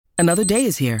Another day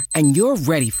is here, and you're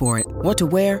ready for it. What to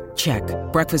wear? Check.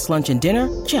 Breakfast, lunch, and dinner?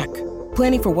 Check.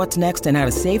 Planning for what's next and how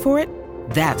to save for it?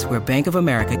 That's where Bank of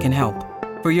America can help.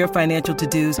 For your financial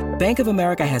to-dos, Bank of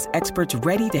America has experts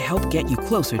ready to help get you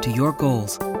closer to your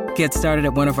goals. Get started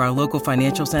at one of our local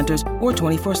financial centers or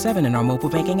 24/7 in our mobile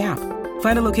banking app.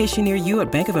 Find a location near you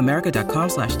at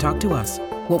bankofamerica.com/talktous.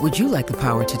 What would you like the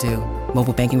power to do?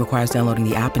 Mobile banking requires downloading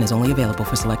the app and is only available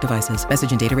for select devices.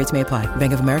 Message and data rates may apply.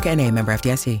 Bank of America N.A., member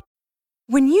FDIC.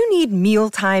 When you need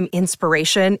mealtime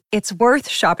inspiration, it's worth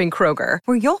shopping Kroger,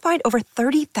 where you'll find over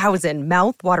 30,000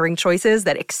 mouth-watering choices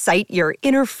that excite your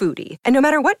inner foodie. And no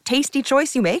matter what tasty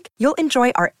choice you make, you'll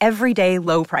enjoy our everyday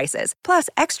low prices, plus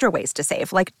extra ways to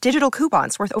save, like digital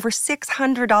coupons worth over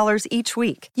 $600 each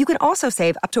week. You can also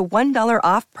save up to $1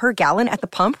 off per gallon at the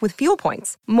pump with fuel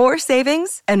points. More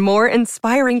savings and more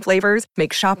inspiring flavors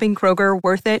make shopping Kroger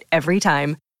worth it every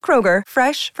time. Kroger,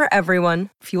 fresh for everyone.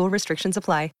 Fuel restrictions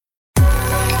apply.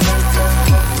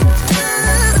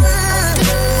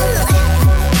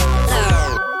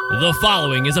 The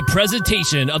following is a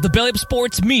presentation of the Belly Up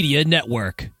Sports Media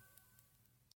Network.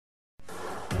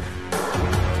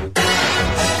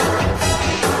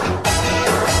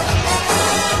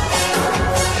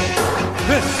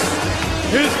 This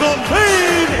is the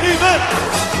main event.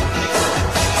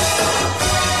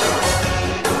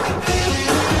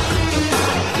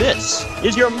 This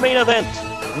is your main event,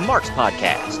 Mark's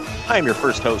Podcast. I am your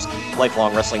first host,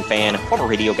 lifelong wrestling fan, former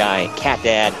radio guy, cat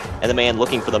dad, and the man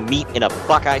looking for the meat in a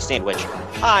Buckeye sandwich.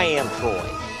 I am Troy.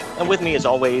 And with me, as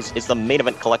always, is the main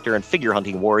event collector and figure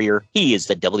hunting warrior. He is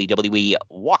the WWE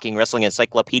Walking Wrestling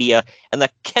Encyclopedia and the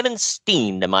Kevin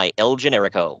Steen to my El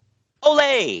Generico.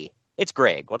 Ole! It's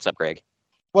Greg. What's up, Greg?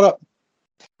 What up?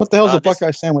 What the hell's a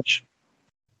Buckeye sandwich?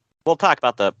 We'll talk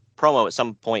about the promo at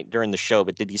some point during the show,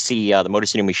 but did you see the Motor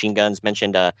City Machine Guns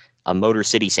mentioned a Motor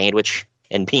City sandwich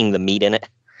and being the meat in it?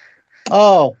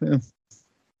 Oh.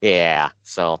 Yeah,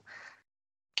 so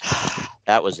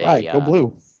that was right, go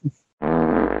blue.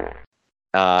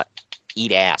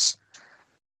 Eat ass.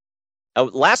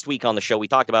 Last week on the show, we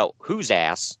talked about whose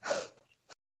ass,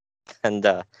 and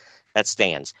that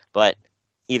stands. But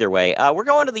either way, we're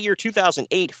going to the year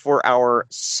 2008 for our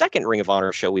second Ring of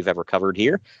Honor show we've ever covered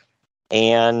here.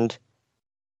 And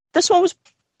this one was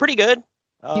pretty good.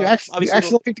 You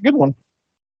actually picked a good one.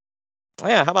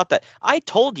 Yeah, how about that? I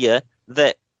told you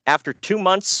that after 2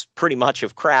 months, pretty much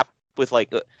of crap, with I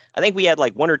think we had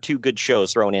one or two good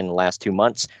shows thrown in the last 2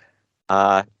 months.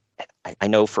 I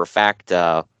know for a fact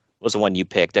was the one you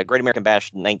picked, Great American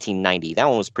Bash 1990. That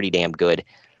one was pretty damn good.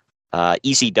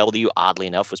 ECW, oddly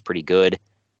enough, was pretty good.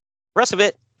 The rest of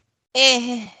it,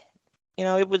 it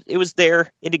was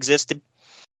there, it existed.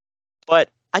 But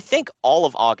I think all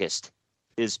of August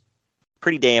is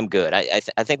pretty damn good. I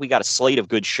think we got a slate of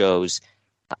good shows.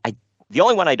 The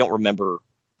only one I don't remember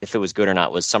if it was good or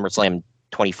not was SummerSlam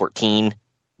 2014,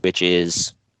 which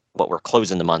is what we're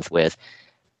closing the month with.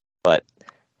 But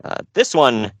this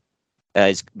one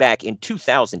is back in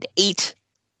 2008.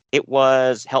 It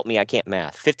was, help me, I can't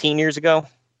math, 15 years ago?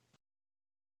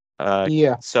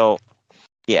 Yeah. So,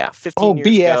 yeah, 15 years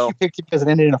BS, ago. You picked it because it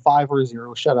ended in a 5 or a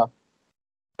 0. Shut up.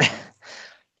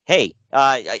 Hey,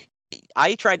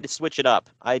 I tried to switch it up.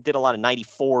 I did a lot of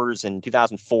 94s and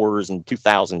 2004s and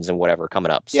 2000s and whatever coming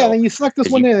up. So, yeah, then you select this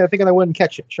one in, I think I wouldn't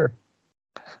catch it. Sure.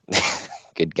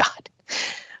 Good God.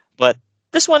 But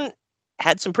this one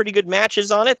had some pretty good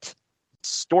matches on it.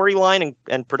 Storyline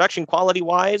and production quality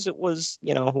wise, it was,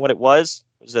 what it was.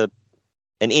 It was an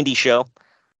indie show.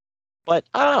 But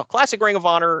I don't know. Classic Ring of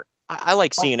Honor. I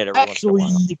like seeing it every once in a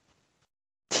while.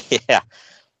 Yeah.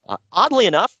 Oddly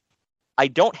enough, I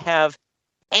don't have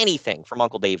anything from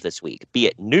Uncle Dave this week, be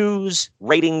it news,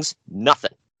 ratings,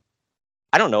 nothing.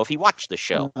 I don't know if he watched the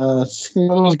show. It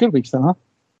was good weeks then, huh?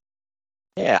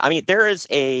 Yeah, I mean, there is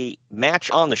a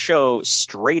match on the show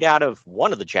straight out of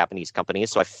one of the Japanese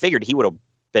companies, so I figured he would have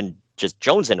been just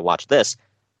jonesing to watch this.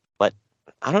 But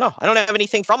I don't know. I don't have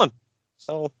anything from him.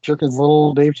 So Jerk his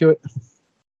little Dave to it.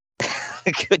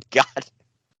 Good God.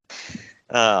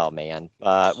 Oh, man.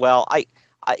 Well,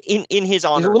 in his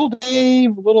honor, is it little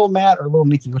Dave, little Matt, or little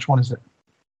Nikki? Which one is it?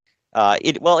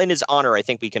 In his honor, I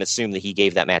think we can assume that he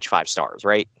gave that match 5 stars,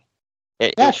 right?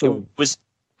 It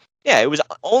was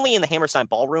only in the Hammerstein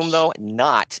Ballroom, though,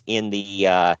 not in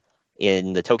the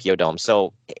Tokyo Dome,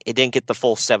 so it didn't get the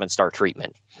full 7-star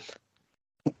treatment.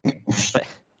 but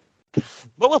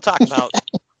we'll talk about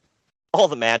all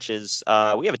the matches.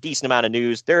 We have a decent amount of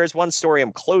news. There is one story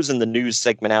I'm closing the news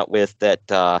segment out with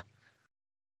that.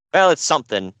 It's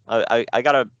something. I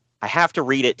have to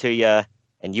read it to you,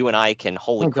 and you and I can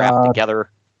holy crap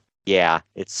together. Yeah,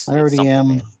 it's. I already am.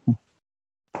 Man.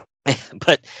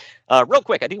 But real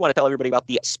quick, I do want to tell everybody about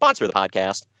the sponsor of the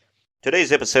podcast.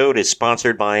 Today's episode is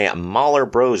sponsored by Mahler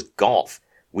Bros Golf.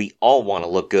 We all want to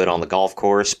look good on the golf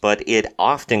course, but it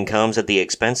often comes at the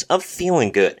expense of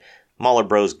feeling good. Mahler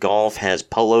Bros Golf has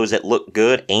polos that look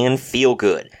good and feel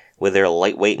good. With their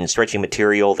lightweight and stretchy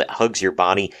material that hugs your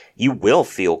body, you will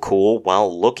feel cool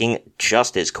while looking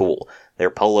just as cool. Their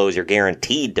polos are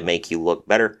guaranteed to make you look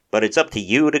better, but it's up to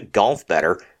you to golf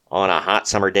better. On a hot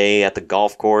summer day at the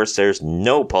golf course, there's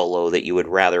no polo that you would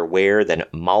rather wear than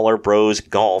Mahler Bros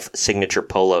Golf signature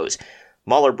polos.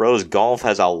 Mahler Bros Golf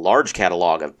has a large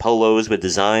catalog of polos with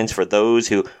designs for those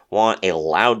who want a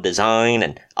loud design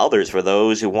and others for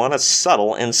those who want a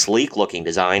subtle and sleek looking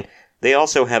design. They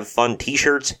also have fun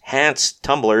t-shirts, hats,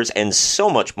 tumblers, and so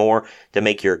much more to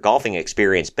make your golfing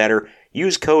experience better.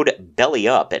 Use code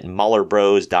BELLYUP at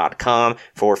MahlerBros.com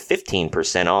for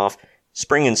 15% off.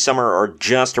 Spring and summer are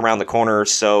just around the corner,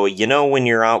 so you know when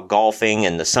you're out golfing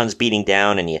and the sun's beating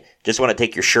down and you just want to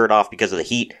take your shirt off because of the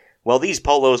heat? Well, these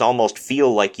polos almost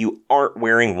feel like you aren't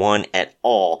wearing one at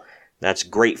all. That's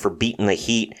great for beating the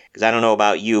heat, because I don't know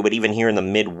about you, but even here in the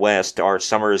Midwest, our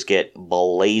summers get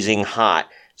blazing hot.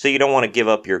 So you don't want to give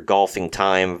up your golfing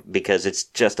time because it's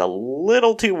just a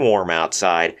little too warm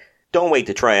outside. Don't wait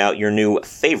to try out your new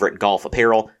favorite golf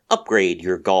apparel. Upgrade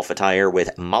your golf attire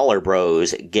with Mahler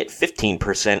Bros. Get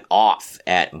 15% off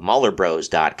at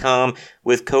MahlerBros.com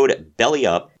with code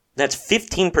BELLYUP. That's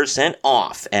 15%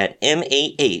 off at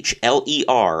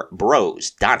MAHLER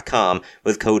Bros.com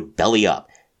with code BELLYUP.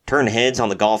 Turn heads on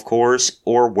the golf course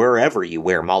or wherever you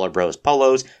wear Mahler Bros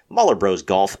polos. Mahler Bros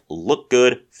Golf. Look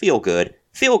good, feel good,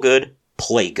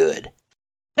 play good.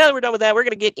 Now that we're done with that, we're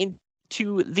going to get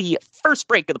into the first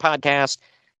break of the podcast.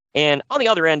 And on the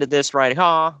other end of this, right,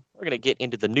 we're going to get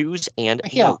into the news and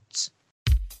notes.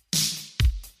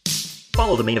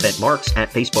 Follow the Main Event Marks at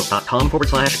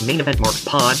Facebook.com/Main Event Marks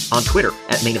Pod, on Twitter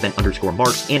at Main Event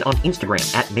 _Marks, and on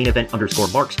Instagram at Main Event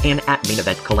 _Marks and at Main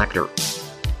Event Collector.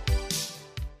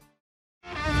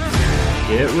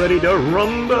 Get ready to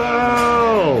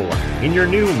rumble! In your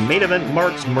new Main Event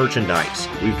Marks merchandise,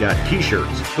 we've got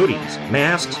t-shirts, hoodies,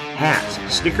 masks, hats,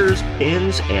 stickers,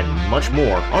 pins, and much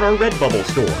more on our Redbubble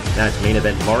store. That's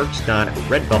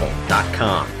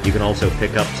maineventmarks.redbubble.com. You can also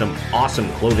pick up some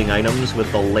awesome clothing items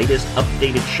with the latest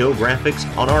updated show graphics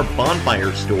on our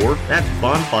Bonfire store. That's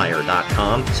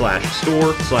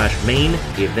bonfire.com/store/main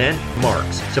event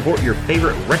marks. Support your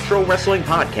favorite retro wrestling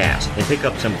podcast and pick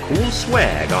up some cool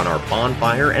swag on our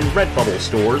Bonfire and Redbubble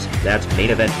stores. That's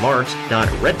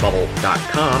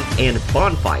maineventmarks.redbubble.com and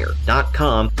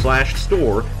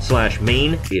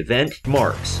bonfire.com/store/main event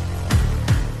marks.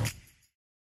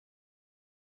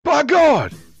 By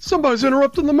God! Somebody's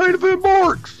interrupting the Main Event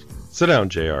Marks! Sit down,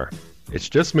 JR. It's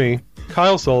just me,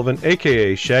 Kyle Sullivan,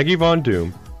 aka Shaggy Von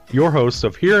Doom, your host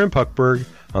of Here in Puckburg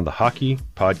on the Hockey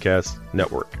Podcast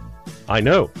Network. I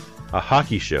know, a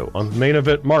hockey show on Main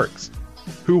Event Marks.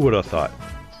 Who would have thought?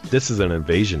 This is an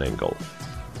invasion angle.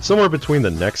 Somewhere between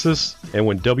the Nexus and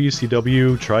when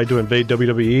WCW tried to invade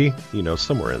WWE,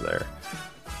 somewhere in there.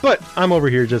 But I'm over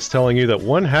here just telling you that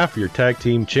one half of your tag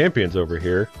team champions over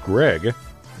here, Greg,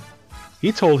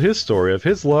 he told his story of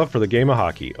his love for the game of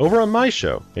hockey over on my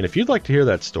show. And if you'd like to hear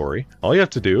that story, all you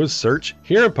have to do is search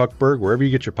Here in Puckburg wherever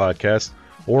you get your podcast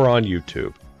or on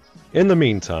YouTube. In the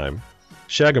meantime,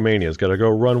 Shagamania's got to go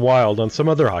run wild on some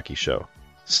other hockey show.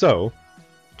 So,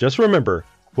 just remember,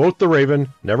 quote the Raven,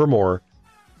 nevermore.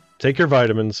 Take your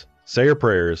vitamins, say your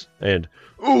prayers, and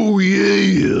oh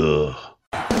yeah!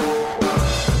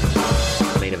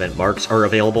 Main Event Marks are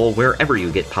available wherever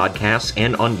you get podcasts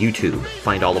and on YouTube.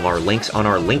 Find all of our links on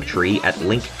our link tree at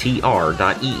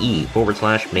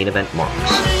linktr.ee/Main Event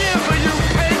Marks.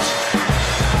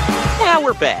 Now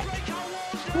we're back.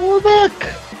 We're back.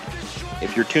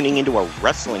 If you're tuning into a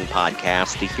wrestling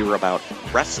podcast to hear about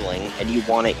wrestling and you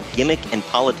want it gimmick and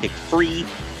politic free,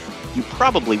 you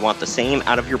probably want the same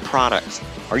out of your products.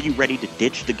 Are you ready to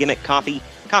ditch the gimmick coffee?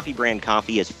 Coffee Brand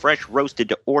Coffee is fresh roasted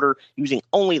to order using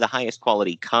only the highest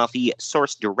quality coffee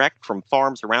sourced direct from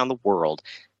farms around the world.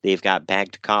 They've got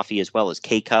bagged coffee as well as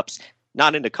K-Cups.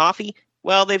 Not into coffee?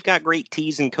 Well, they've got great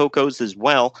teas and cocos as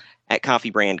well. At Coffee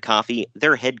Brand Coffee,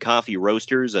 their head coffee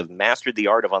roasters have mastered the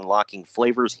art of unlocking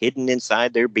flavors hidden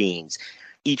inside their beans.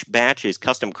 Each batch is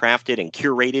custom crafted and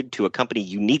curated to accompany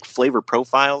unique flavor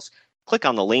profiles. Click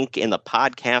on the link in the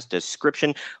podcast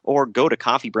description or go to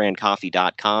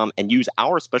coffeebrandcoffee.com and use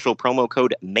our special promo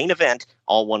code MAINEVENT,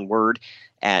 all one word,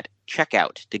 at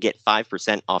checkout to get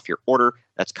 5% off your order.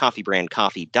 That's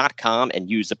coffeebrandcoffee.com and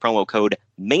use the promo code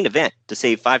MAINEVENT to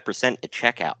save 5% at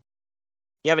checkout.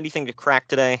 You have anything to crack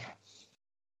today?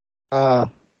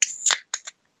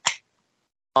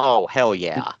 Oh, hell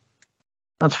yeah.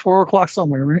 That's 4 o'clock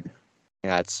somewhere, right?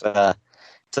 Yeah, it's a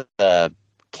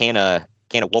can of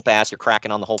whoop ass you're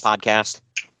cracking on the whole podcast.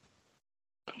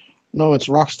 No, it's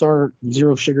Rockstar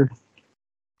Zero Sugar.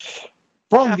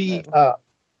 From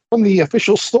the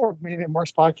official store of Main Event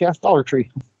Marks Podcast, Dollar Tree.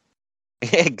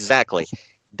 Exactly.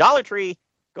 Dollar Tree,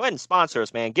 go ahead and sponsor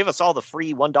us, man. Give us all the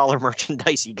free $1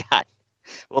 merchandise you got.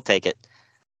 We'll take it.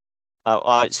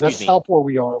 Excuse me. That's how poor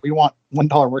we are. We want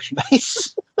 $1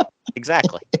 merchandise.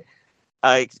 Exactly.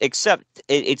 Except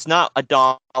it's not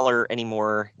 $1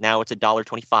 anymore. Now it's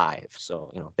 $1.25.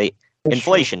 So,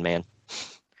 inflation, man.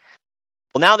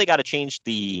 Well, now they got to change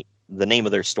the name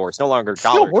of their store. It's no longer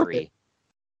Dollar Tree.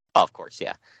 Oh, of course,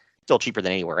 yeah. Still cheaper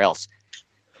than anywhere else.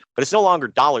 But it's no longer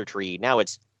Dollar Tree. Now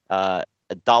it's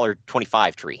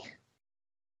 $1.25 tree.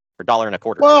 Or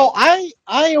 $1.25. Well,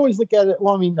 I always look at it.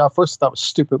 Well, I mean, first I thought it was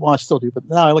stupid. Well, I still do, but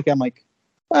now I look at it, I'm like,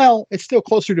 well, it's still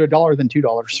closer to $1 than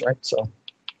 $2, right? So,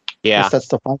 yeah, that's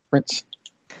the fine print.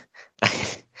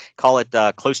 Call it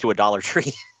close to $1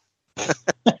 tree.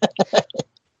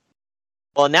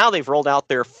 Well, now they've rolled out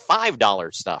their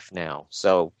 $5 stuff now.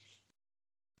 So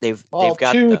they've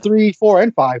got 2, 3, 4,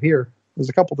 and 5 here. There's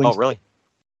a couple things. Oh, really?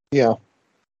 Yeah.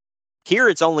 Here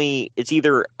it's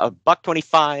either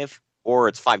 $1.25 or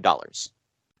it's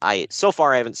 $5. So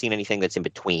far I haven't seen anything that's in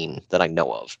between that I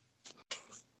know of.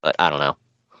 But I don't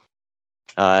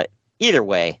know. Either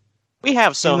way, we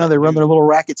have some. They run their little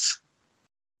rackets.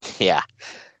 Yeah.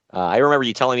 I remember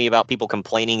you telling me about people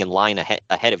complaining in line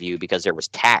ahead of you because there was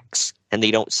tax, and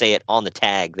they don't say it on the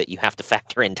tag that you have to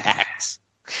factor in tax.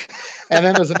 And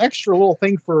then there's an extra little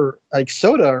thing for like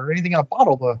soda or anything in a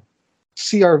bottle, the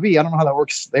CRV. I don't know how that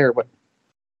works there, but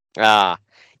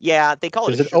yeah, they call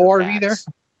it. Is it ORV tax.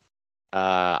 There?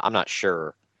 I'm not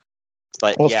sure,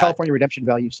 but it's California redemption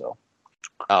value. So,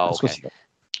 okay.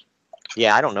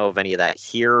 Yeah, I don't know of any of that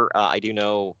here. I do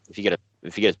know if you get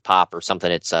a pop or something,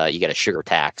 it's you get a sugar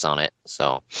tax on it.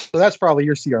 So that's probably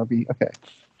your CRV. Okay.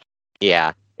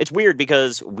 Yeah. It's weird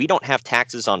because we don't have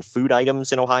taxes on food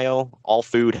items in Ohio. All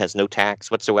food has no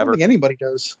tax whatsoever. I don't think anybody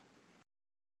does.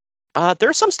 There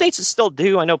are some states that still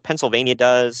do. I know Pennsylvania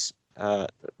does.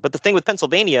 But the thing with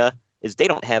Pennsylvania is they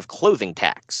don't have clothing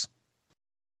tax.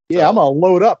 Yeah, I'm going to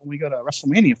load up when we go to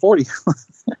WrestleMania 40.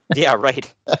 Yeah,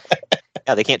 right.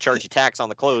 Yeah, they can't charge you tax on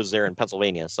the clothes there in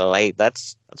Pennsylvania. So, hey,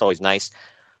 that's always nice.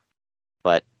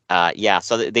 But, yeah,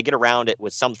 so they get around it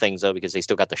with some things, though, because they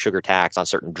still got the sugar tax on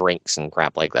certain drinks and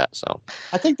crap like that. So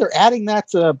I think they're adding that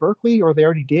to Berkeley, or they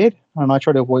already did. I don't know. I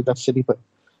try to avoid that city, but...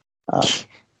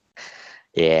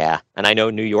 yeah, and I know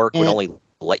New York would only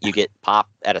let you get pop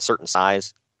at a certain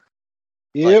size.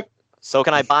 Yep. So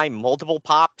can I buy multiple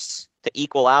pops to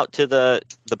equal out to the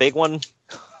big one?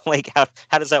 Like,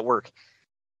 how does that work?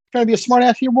 Trying to be a smart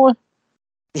ass here, boy?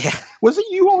 Yeah. Was it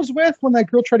you I was with when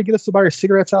that girl tried to get us to buy her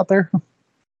cigarettes out there? It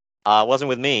wasn't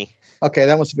with me. Okay,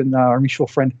 that must have been our mutual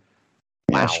friend.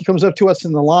 Wow. Yeah, she comes up to us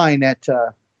in the line at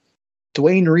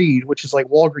Duane Reade, which is like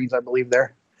Walgreens, I believe,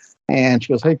 there. And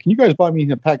she goes, "Hey, can you guys buy me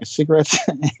a pack of cigarettes?"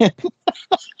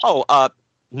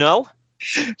 No.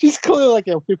 She's clearly like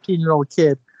a 15-year-old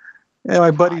kid. And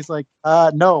my buddy's like,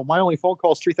 no, my only phone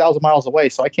call is 3,000 miles away,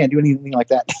 so I can't do anything like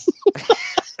that.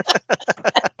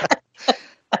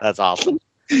 That's awesome.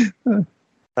 I mean,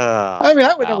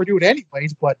 I would never do it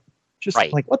anyways, but just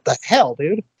like, what the hell,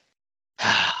 dude?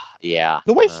 Yeah.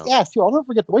 The way she asked, too, I'll never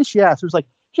forget the way she asked. It was like,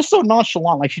 just so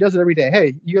nonchalant, like she does it every day.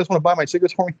 Hey, you guys want to buy my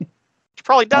cigarettes for me? She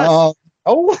probably does.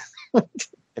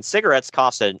 And cigarettes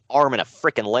cost an arm and a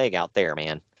freaking leg out there,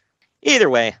 man. Either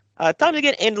way, time to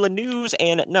get into the news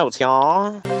and notes,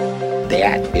 y'all.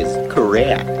 That is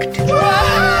correct.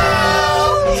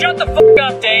 Shut the fuck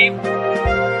up, Dave.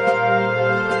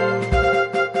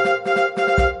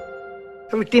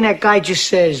 Everything that guy just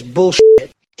says is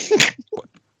bullshit.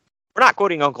 We're not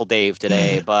quoting Uncle Dave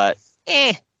today, but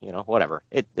whatever.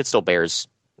 It still bears,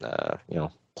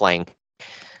 playing.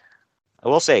 I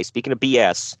will say, speaking of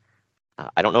BS,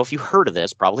 I don't know if you heard of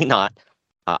this, probably not.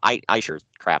 I sure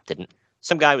crap didn't.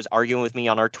 Some guy was arguing with me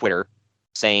on our Twitter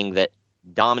saying that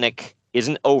Dominic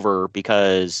isn't over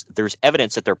because there's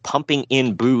evidence that they're pumping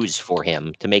in booze for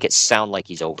him to make it sound like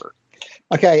he's over.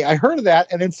 Okay, I heard of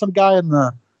that, and then some guy in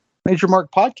the Major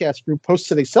Mark podcast group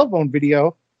posted a cell phone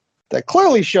video that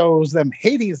clearly shows them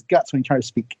hating his guts when he tried to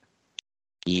speak.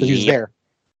 Because he was there.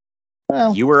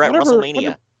 Well, you were at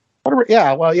WrestleMania. Whatever,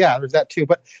 yeah, well, yeah, there's that too.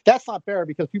 But that's not fair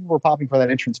because people were popping for that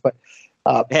entrance. But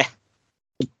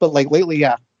like lately,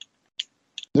 yeah,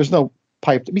 there's no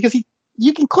pipe because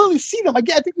you can clearly see them.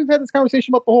 Again, I think we've had this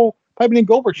conversation about the whole piping in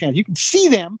Goldberg chant. You can see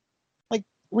them like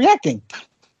reacting.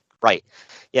 Right.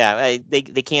 Yeah, they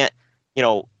can't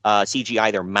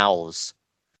CGI their mouths.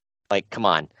 Like, come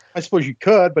on. I suppose you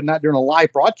could, but not during a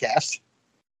live broadcast.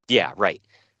 Yeah, right.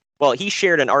 Well, he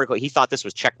shared an article. He thought this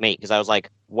was checkmate because I was like,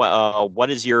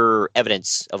 what is your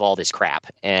evidence of all this crap?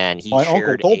 And he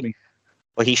shared told me.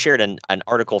 Well, he shared an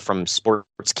article from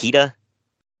Sportskeeda.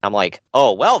 I'm like,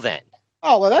 oh, well then.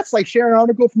 Oh, well, that's like sharing an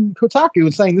article from Kotaku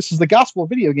and saying this is the gospel of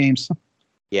video games.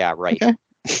 Yeah, right. Okay.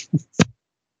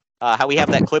 How we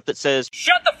have that clip that says,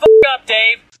 Shut the f*** up,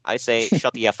 Dave! I say,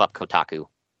 shut the F up, Kotaku.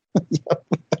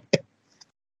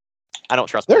 I don't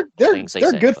trust they're things they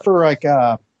say, good for like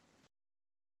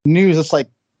news that's like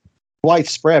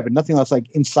widespread, but nothing that's like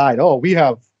inside. Oh, we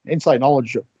have inside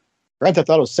knowledge. Grand Theft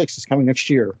Auto 6 is coming next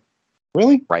year.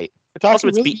 Really? Right. Most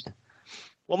of it's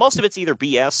most of it's either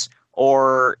BS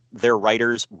or their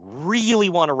writers really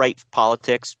want to write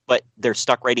politics, but they're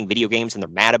stuck writing video games and they're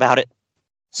mad about it.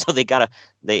 So they gotta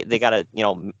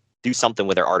do something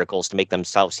with their articles to make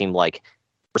themselves seem like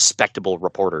respectable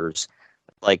reporters.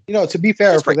 Like, to be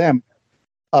fair for them,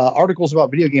 articles about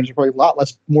video games are probably a lot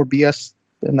more BS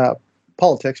than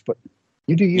politics, but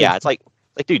you do you. Yeah, it's like,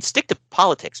 dude, stick to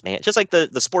politics, man. Just like the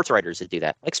sports writers that do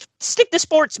that. Like, stick to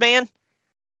sports, man.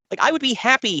 Like, I would be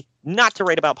happy not to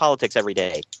write about politics every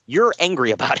day. You're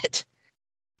angry about it.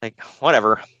 Like,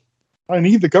 whatever. I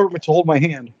need the government to hold my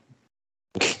hand.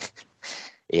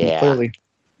 Yeah. Clearly.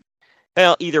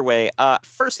 Well, either way,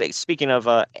 first thing, speaking of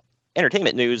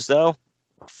entertainment news, though,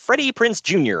 Freddie Prinze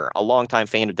Jr., a longtime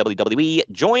fan of WWE,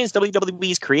 joins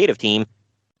WWE's creative team.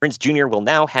 Prinze Jr. will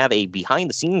now have a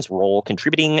behind-the-scenes role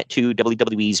contributing to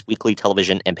WWE's weekly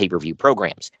television and pay-per-view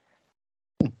programs.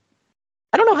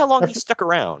 I don't know how long he stuck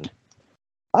around.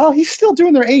 Oh, he's still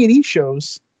doing their A&E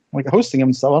shows, like hosting them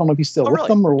and stuff. I don't know if he's still with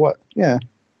them or what. Yeah.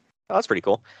 Oh, that's pretty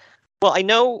cool. Well, I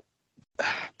know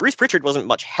Bruce Pritchard wasn't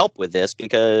much help with this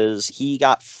because he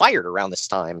got fired around this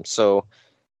time, so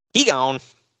he gone.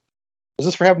 Is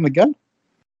this for having the gun?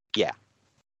 Yeah.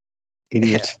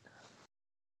 Idiot.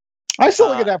 I still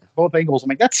look at that from both angles. I'm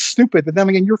like, that's stupid. But then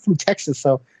again, you're from Texas,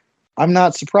 so I'm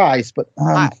not surprised. But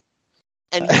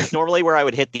and that's normally where I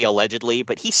would hit the allegedly,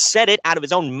 but he said it out of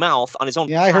his own mouth on his own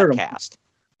podcast. I heard him.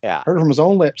 Yeah. Heard it from his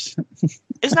own lips.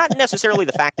 It's not necessarily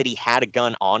the fact that he had a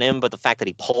gun on him, but the fact that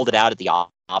he pulled it out at the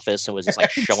office and was just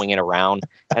like showing it around.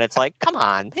 And it's like, come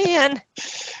on, man.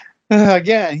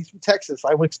 Again, he's from Texas.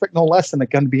 I would expect no less than a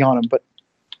gun to be on him.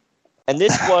 And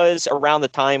this was around the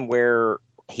time where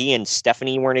he and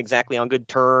Stephanie weren't exactly on good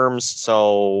terms.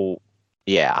 So,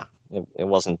 yeah, it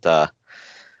wasn't...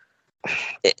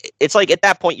 It's like at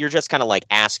that point, you're just kind of like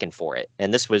asking for it.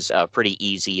 And this was pretty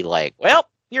easy, like, well,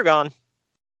 you're gone.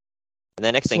 And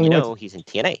the next thing you know, he's in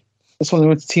TNA. This one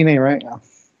went to TNA, right?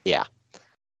 Yeah.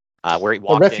 Where he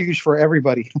walked a refuge for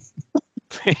everybody.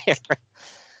 Well,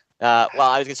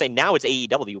 I was going to say now it's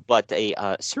AEW, but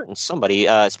a certain somebody,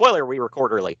 spoiler, we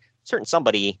record early, certain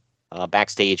somebody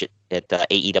backstage at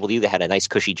AEW that had a nice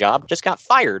cushy job just got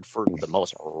fired for the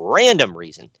most random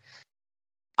reason.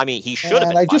 I mean, he should have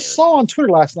been fired. I just saw on Twitter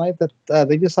last night that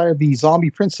they just hired the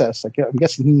zombie princess. I'm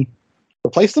guessing he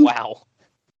replaced him? Wow.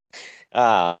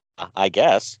 I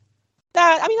guess.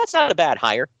 I mean, that's not a bad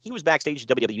hire. He was backstage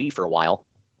at WWE for a while,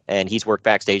 and he's worked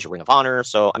backstage at Ring of Honor.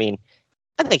 So, I mean,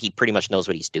 I think he pretty much knows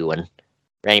what he's doing.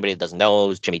 For anybody that doesn't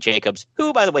know, Jimmy Jacobs,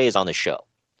 who, by the way, is on the show.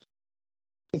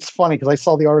 It's funny because I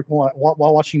saw the article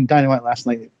while watching Dynamite last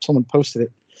night. Someone posted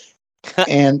it.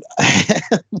 And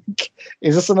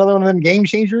is this another one of them game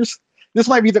changers? This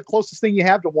might be the closest thing you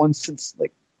have to one since,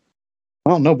 like,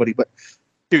 well, nobody, but.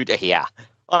 Dude, yeah.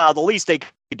 The least they could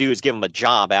do is give him a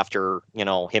job after,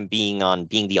 him being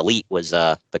the Elite was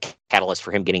the catalyst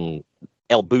for him getting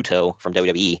El Buto from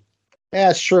WWE. Yeah,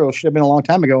 it's true. It should have been a long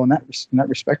time ago in that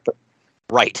respect. But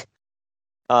right.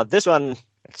 This one,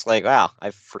 it's like, wow,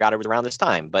 I forgot it was around this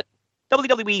time. But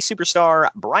WWE superstar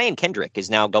Brian Kendrick is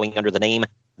now going under the name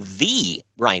The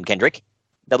Brian Kendrick.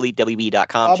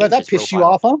 WWE.com. Oh, but that pissed you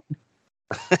off, huh?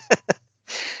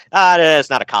 It's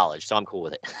not a college, so I'm cool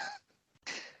with it.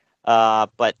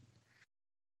 But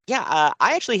yeah,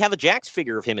 I actually have a Jax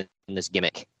figure of him in this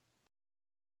gimmick.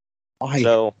 Why?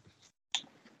 So,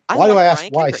 why do I ask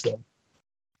why? So?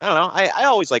 I don't know. I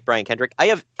always like Brian Kendrick.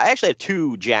 I actually have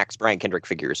two Jax Brian Kendrick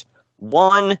figures.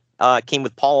 One came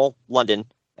with Paul London,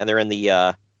 and they're in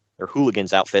their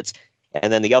hooligans outfits,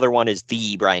 and then the other one is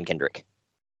the Brian Kendrick.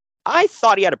 I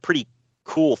thought he had a pretty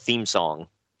cool theme song.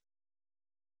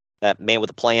 That Man with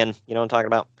a Plan, you know what I'm talking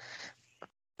about?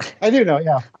 I do know,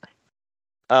 yeah.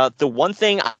 The one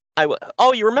thing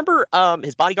you remember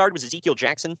his bodyguard was Ezekiel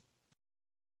Jackson?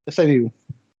 Yes, I do.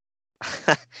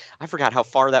 I forgot how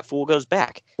far that fool goes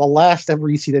back. The last ever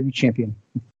ECW champion.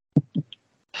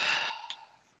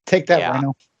 Take that,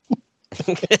 Rhino.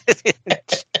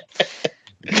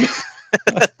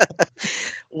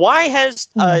 Why has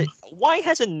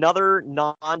another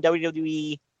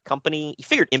non-WWE company? You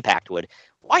figured Impact would.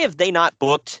 Why have they not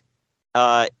booked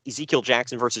Ezekiel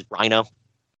Jackson versus Rhino?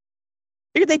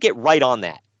 Figured they'd get right on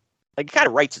that. Like, it kind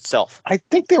of writes itself. I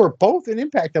think they were both in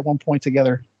Impact at one point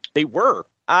together. They were.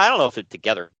 I don't know if it's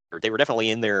together. They were definitely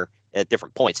in there at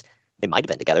different points. They might have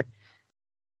been together.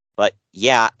 But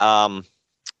yeah,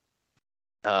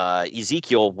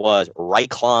 Ezekiel was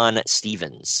Ryklon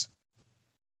Stevens,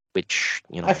 which,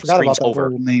 I forgot about that over.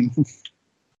 whole name.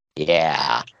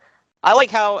 Yeah, I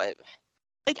like how,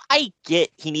 like, I get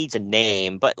he needs a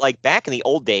name, but like back in the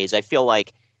old days, I feel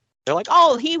like they're like,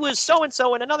 oh, he was so and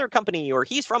so in another company, or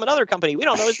he's from another company. We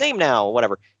don't know his name now,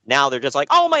 whatever. Now they're just like,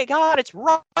 oh my God, it's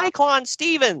Ryklon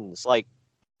Stevens. Like,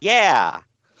 yeah.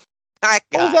 What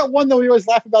was that one that we always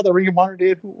laugh about, the Ring of Honor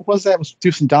dude? Who was that? It was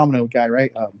Deuce and Domino guy,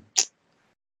 right?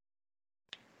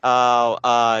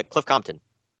 Cliff Compton.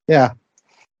 Yeah.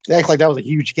 They act like that was a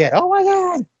huge get. Oh my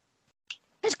God.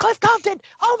 It's Cliff Compton.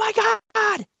 Oh my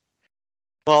God.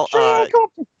 Well,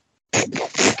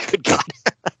 good God.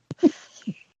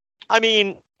 I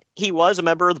mean, he was a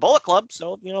member of the Bullet Club,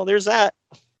 so, there's that.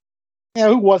 Yeah,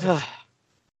 who wasn't?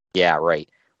 Yeah, right.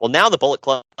 Well, now the Bullet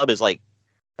Club is like,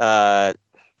 I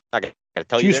gotta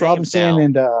tell you, Juice Robinson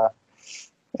and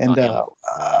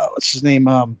what's his name?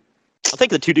 I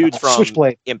think the two dudes from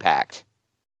Switchblade. Impact.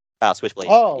 Switchblade.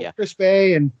 Oh, yeah. Chris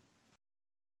Bay and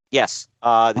yes,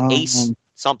 Ace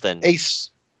something. Ace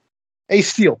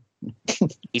Steel.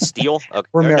 Ace Steel. Okay.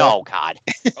 Romero. No, God.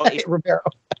 Oh, Ace Romero.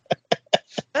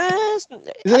 Ace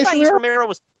Romero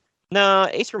was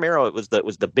Ace Romero. Was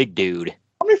the big dude.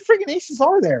 How many freaking aces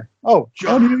are there? Oh,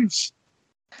 Johnny's.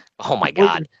 Oh my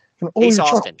God. Ace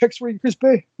Austin. Picks for Chris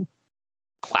Bay.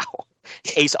 Wow.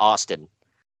 Ace Austin.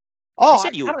 Oh,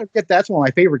 I kind of get that's one of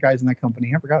my favorite guys in that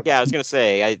company. I forgot. Yeah, I was gonna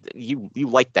say, you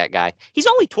like that guy. He's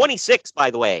only 26,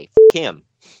 by the way. Him.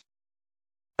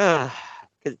 Because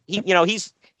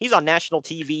he's on national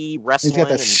TV wrestling. He's got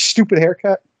that stupid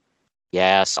haircut.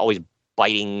 Yes, always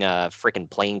biting freaking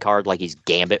playing card like he's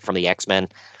Gambit from the X-Men.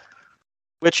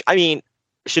 Which, I mean,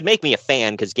 should make me a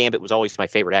fan because Gambit was always my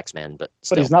favorite X-Men. But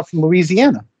he's not from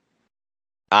Louisiana.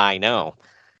 I know.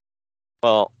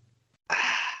 Well,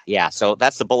 yeah, so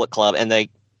that's the Bullet Club, and they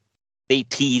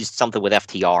teased something with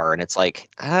FTR, and it's like,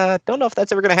 don't know if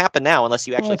that's ever going to happen now unless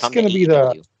you actually come to AEW. It's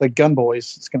going to be the Gun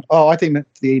Boys. It's going. I think meant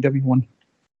the AEW one.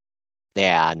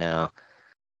 Yeah, no.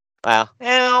 Well,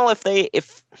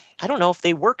 if I don't know if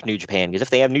they work New Japan, because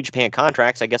if they have New Japan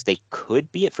contracts, I guess they could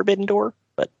be at Forbidden Door,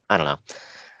 but I don't know.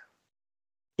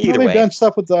 Either way, they've done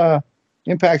stuff with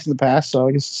Impacts in the past, so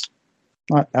I guess it's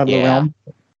not out of the realm.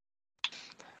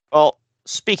 Well,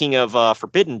 speaking of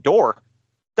Forbidden Door,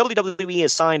 WWE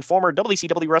has signed former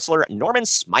WCW wrestler Norman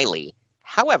Smiley.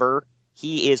 However,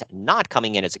 he is not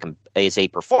coming in as a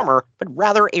performer, but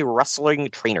rather a wrestling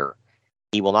trainer.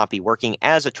 He will not be working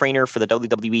as a trainer for the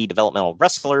WWE developmental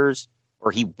wrestlers,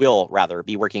 or he will rather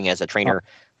be working as a trainer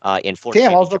in Florida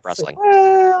Championship Wrestling.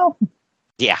 Well,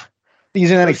 yeah.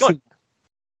 He's in NXT.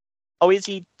 Oh, is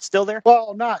he still there?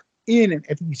 Well, not in it.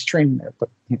 I think he's training there, but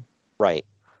right.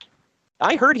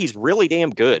 I heard he's really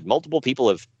damn good. Multiple people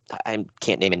have. I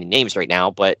can't name any names right now,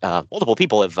 but multiple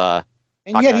people have.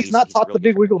 And yet he's not taught really the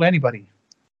big wiggle to anybody.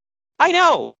 I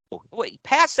know. Wait,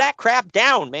 pass that crap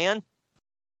down, man.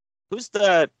 Who's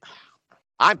the?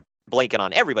 I'm blanking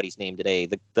on everybody's name today.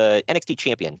 The NXT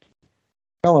champion.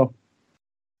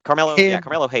 Carmelo. Yeah,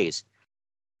 Carmelo Hayes.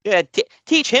 Yeah,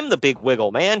 teach him the big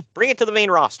wiggle, man. Bring it to the main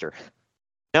roster.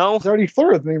 No, he's already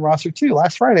flirted with the main roster too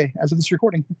last Friday, as of this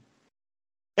recording.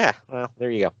 Yeah, well,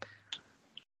 there you go.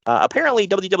 Apparently,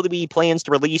 WWE plans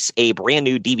to release a brand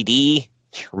new DVD.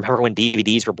 Remember when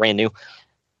DVDs were brand new?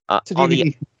 It's a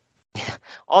DVD.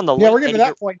 On the we're getting to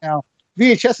that point now.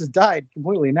 VHS has died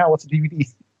completely. Now what's a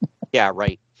DVD? Yeah,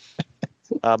 right.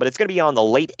 But it's going to be on the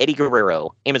late Eddie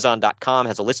Guerrero. Amazon.com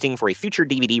has a listing for a future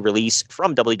DVD release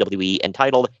from WWE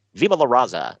entitled Viva la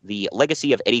Raza, The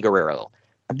Legacy of Eddie Guerrero.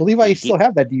 I believe I still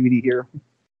have that DVD here.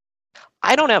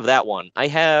 I don't have that one. I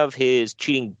have his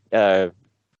cheating death,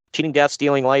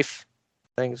 stealing life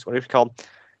things. What is it called?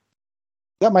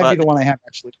 That might be the one I have,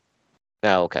 actually.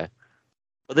 Oh, okay.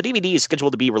 Well, the DVD is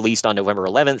scheduled to be released on November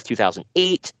 11th,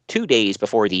 2008, 2 days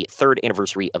before the 3rd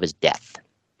anniversary of his death.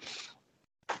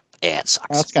 Yeah, it sucks.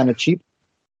 That's kind of cheap.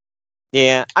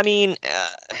 Yeah, I mean,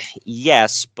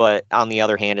 yes, but on the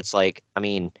other hand, it's like, I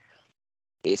mean,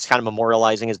 it's kind of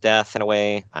memorializing his death in a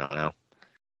way. I don't know.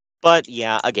 But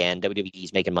yeah, again,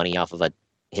 WWE's making money off of a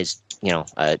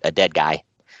dead guy.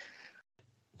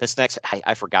 This next,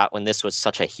 I forgot when this was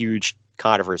such a huge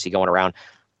controversy going around.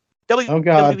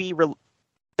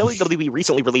 WWE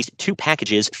recently released 2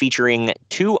 packages featuring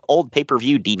 2 old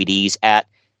pay-per-view DVDs at,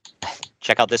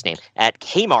 check out this name, at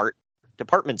Kmart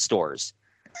department stores.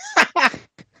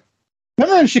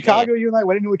 Remember in Chicago, you and I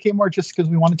went into a Kmart just because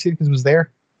we wanted to, because it was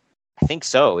there? I think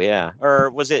so, yeah. Or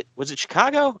was it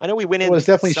Chicago? I know we went in. It was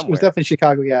definitely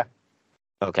Chicago, yeah.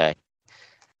 Okay.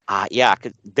 Yeah,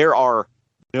 because there are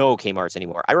no Kmarts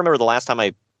anymore. I remember one of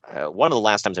the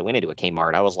last times I went into a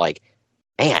Kmart, I was like,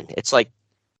 man, it's like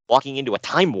walking into a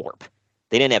time warp.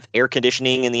 They didn't have air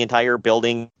conditioning in the entire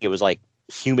building. It was like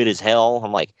humid as hell.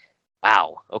 I'm like,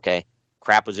 wow, okay.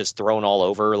 Crap was just thrown all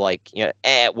over. Like,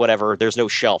 whatever. There's no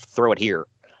shelf. Throw it here.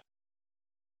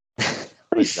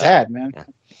 Pretty sad, man. Yeah.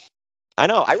 I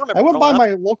know. I remember. I went by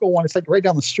my local one. It's like right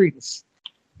down the street. It's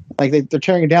like they're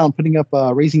tearing it down, putting up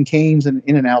Raising Cane's and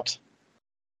In-N-Out.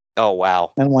 Oh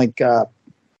wow! And like, I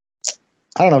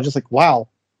don't know, just like wow.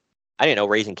 I didn't know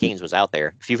Raising Cane's was out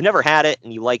there. If you've never had it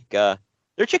and you like their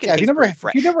chicken, if you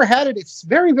never had it, it's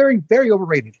very, very, very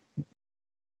overrated.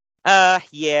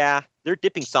 Yeah, their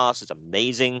dipping sauce is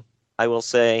amazing. I will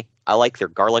say I like their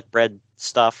garlic bread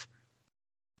stuff.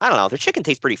 I don't know. Their chicken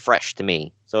tastes pretty fresh to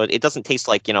me, so it doesn't taste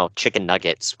like chicken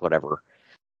nuggets, whatever.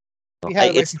 We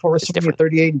had it right before WrestleMania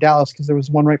 38 in Dallas because there was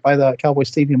one right by the Cowboy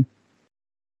Stadium.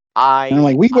 And I'm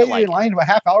like, we waited in line a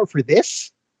half hour for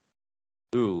this?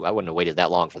 Ooh, I wouldn't have waited that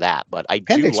long for that, but I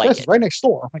Panda do Express like it. Is right next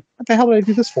door. I'm like, what the hell did I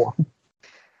do this for?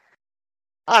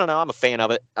 I don't know. I'm a fan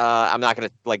of it. I'm not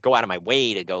gonna go out of my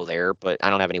way to go there, but I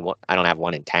don't have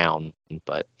one in town.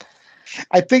 But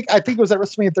I think it was at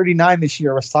WrestleMania 39 this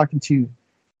year. I was talking to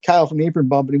Kyle from the Apron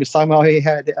Bump, and he was talking about how he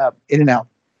had In-N-Out.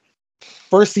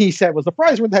 First thing he said was, the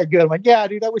fries weren't that good. I'm like, yeah,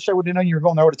 dude, I wish I would have known you were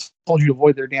going there. I would have told you to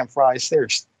avoid their damn fries. They're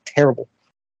terrible.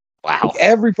 Wow. Like,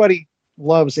 everybody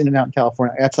loves In-N-Out in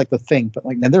California. That's like the thing. But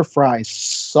like, man, their fries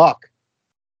suck.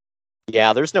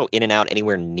 Yeah, there's no In-N-Out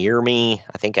anywhere near me.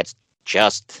 I think it's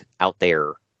just out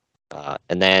there.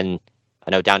 And then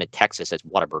I know down in Texas, it's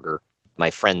Whataburger. My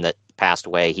friend that passed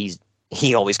away,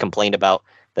 he always complained about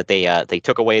that they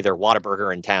took away their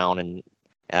Whataburger in town, and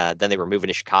then they were moving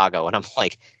to Chicago. And I'm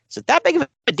like, is it that big of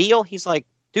a deal? He's like,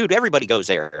 dude, everybody goes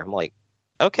there. I'm like,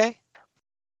 okay.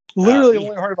 Literally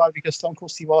only heard about it because Stone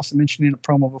Cold Steve Austin mentioned it in a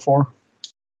promo before.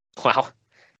 Wow.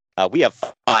 We have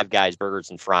Five Guys burgers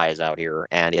and fries out here,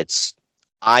 and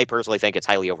I personally think it's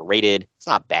highly overrated. It's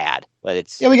not bad, but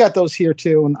it's... Yeah, we got those here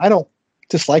too, and I don't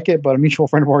dislike it, but a mutual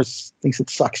friend of ours thinks it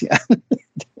sucks, yeah.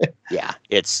 Yeah,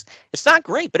 it's not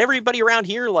great, but everybody around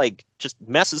here just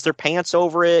messes their pants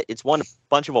over it. It's won a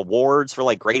bunch of awards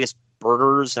for greatest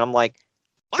burgers, and I'm like,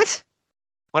 what?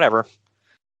 Whatever.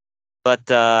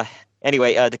 But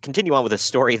anyway, to continue on with the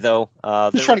story, though,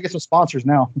 just trying to get some sponsors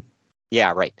now.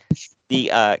 Yeah, right.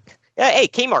 Hey,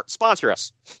 Kmart, sponsor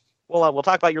us. We'll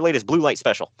talk about your latest blue light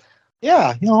special.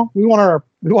 Yeah, we want our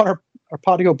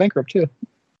pod to go bankrupt too.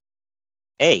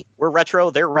 Hey, we're retro.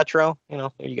 They're retro.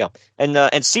 There you go.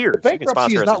 And Sears.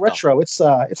 Bankruptcy is not retro.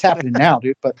 Well. It's happening now,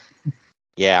 dude. But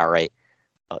yeah, right.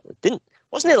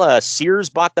 Wasn't it Sears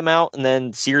bought them out and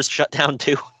then Sears shut down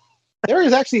too? There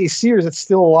is actually a Sears that's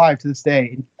still alive to this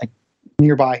day,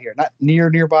 nearby here. Not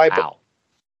nearby, wow.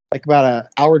 But about an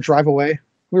hour drive away.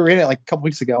 We were in it a couple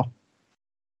weeks ago.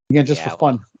 Again, just for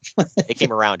fun. They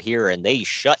came around here and they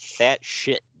shut that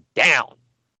shit down.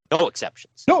 No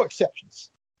exceptions. No exceptions.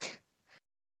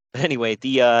 Anyway,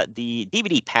 the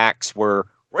DVD packs were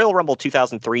Royal Rumble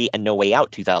 2003 and No Way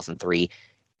Out 2003,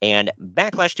 and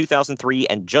Backlash 2003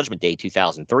 and Judgment Day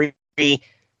 2003.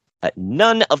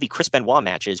 None of the Chris Benoit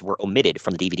matches were omitted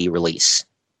from the DVD release.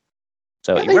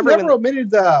 So yeah, they never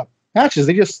omitted the matches.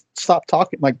 They just stopped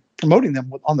promoting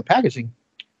them on the packaging.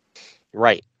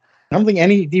 Right. I don't think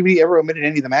any DVD ever omitted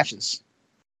any of the matches.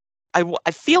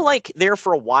 I feel like there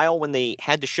for a while when they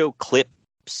had to show clips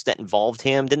that involved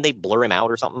him, didn't they blur him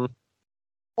out or something?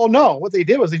 Oh no, what they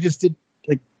did was they just did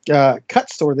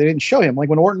cuts where they didn't show him. Like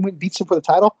when Orton beats him for the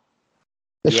title,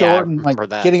 they show Orton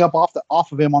getting up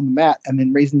off of him on the mat and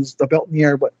then raising the belt in the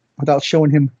air, but without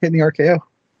showing him hitting the RKO,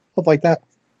 stuff like that.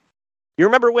 You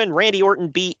remember when Randy Orton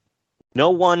beat no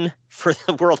one for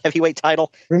the World Heavyweight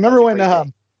title? Remember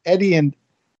when Eddie and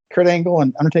Kurt Angle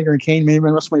and Undertaker and Kane made him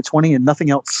in WrestleMania 20 and nothing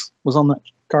else was on that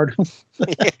card?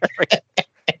 Yeah, right.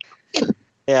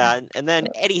 Yeah, and then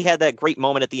Eddie had that great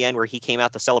moment at the end where he came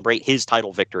out to celebrate his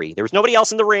title victory. There was nobody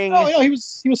else in the ring. Oh, yeah, he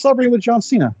was celebrating with John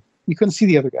Cena. You couldn't see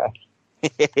the other guy.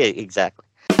 Exactly.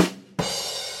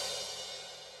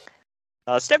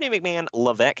 Stephanie McMahon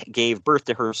Levesque gave birth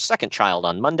to her second child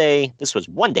on Monday. This was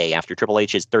 1 day after Triple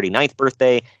H's 39th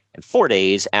birthday and 4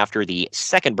 days after the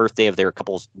second birthday of the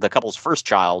couple's first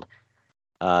child.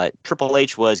 Triple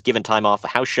H was given time off of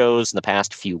house shows in the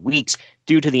past few weeks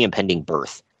due to the impending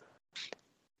birth.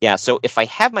 Yeah, so if I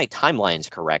have my timelines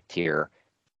correct here,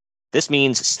 this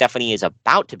means Stephanie is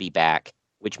about to be back,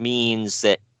 which means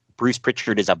that Bruce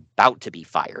Pritchard is about to be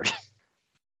fired.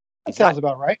 That sounds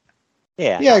about right.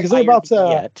 Yeah. Yeah, because they're about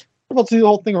to do the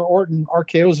whole thing where Orton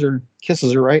RKOs or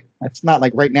kisses her, right? That's not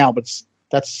like right now, but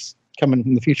that's coming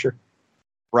in the future.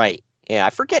 Right. Yeah, I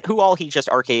forget who all he just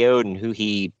RKO'd and who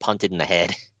he punted in the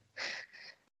head.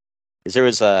 Because there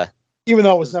was a... Even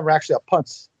though it was never actually a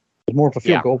punt. It was more of a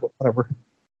field goal, but whatever.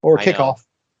 Or a kickoff.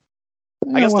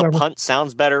 I guess the punt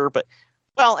sounds better, but...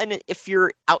 Well, and if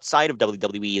you're outside of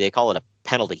WWE, they call it a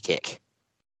penalty kick.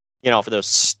 For those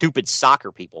stupid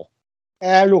soccer people.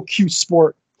 A real cute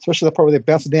sport. Especially the part where they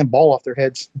bounce the damn ball off their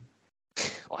heads.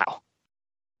 Wow.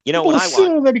 People when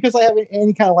assume that because I have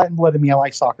any kind of Latin blood in me, I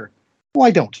like soccer. Well,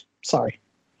 I don't. Sorry.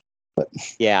 But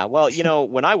yeah, well,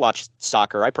 when I watch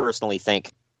soccer, I personally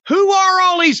think, who are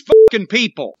all these fucking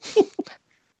people?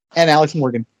 And Alex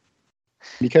Morgan.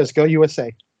 Because go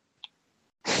USA.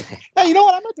 Hey, you know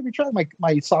what? I'm about to retry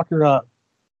my soccer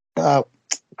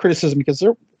criticism because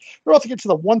they're about to get to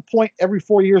the 1 point every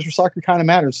 4 years where soccer kind of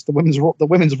matters. The women's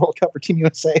World Cup for Team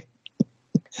USA.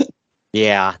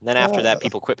 Yeah. Then after that,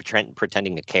 people quit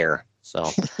pretending to care. So,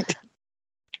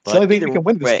 the only thing we can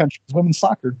win this country is women's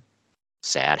soccer.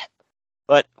 Sad.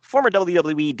 But former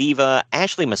WWE diva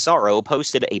Ashley Massaro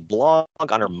posted a blog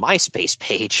on her MySpace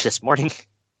page this morning.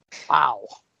 Wow.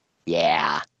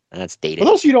 Yeah, that's dated. For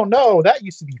those of you who don't know, that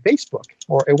used to be Facebook,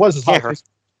 or it was as hot as Facebook.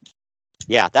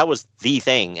 Yeah, that was the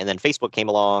thing. And then Facebook came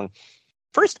along.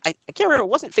 First, I can't remember.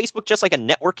 Wasn't Facebook just like a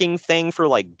networking thing for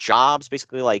like jobs,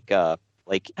 basically like I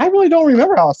really don't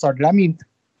remember how it started. I mean,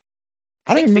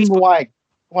 I don't remember why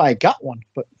I got one,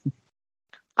 but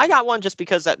I got one just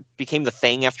because that became the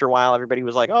thing after a while. Everybody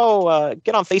was like, "Oh,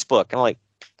 get on Facebook." And I'm like,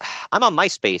 "I'm on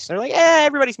MySpace." And they're like,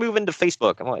 everybody's moving to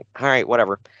Facebook." I'm like, "All right,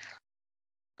 whatever."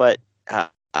 But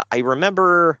I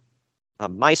remember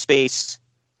MySpace.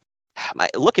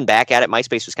 Looking back at it,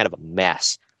 MySpace was kind of a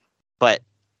mess. But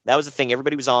that was the thing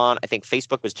everybody was on. I think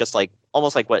Facebook was just like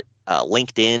almost like what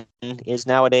LinkedIn is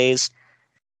nowadays.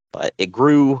 But it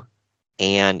grew,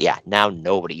 and yeah, now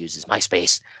nobody uses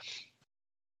MySpace.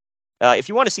 If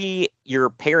you want to see your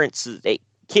parents,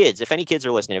 kids, if any kids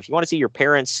are listening, if you want to see your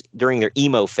parents during their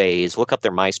emo phase, look up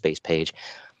their MySpace page.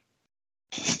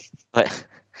 But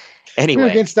anyway, we're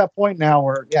against that point now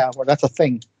where that's a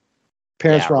thing.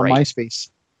 Parents are on MySpace.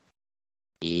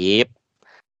 Yep.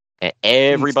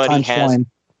 And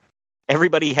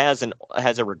everybody has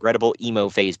a regrettable emo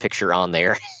phase picture on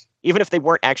there. Even if they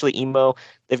weren't actually emo,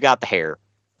 they've got the hair.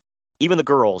 Even the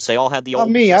girls, they all had the old.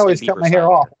 Not me, I always cut my hair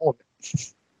off.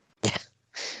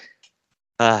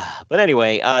 But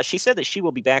anyway, she said that she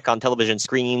will be back on television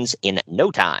screens in no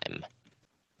time.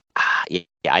 Yeah,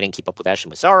 I didn't keep up with Ashley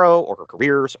Massaro or her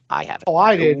career, so I haven't. Oh,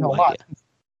 I did a lot.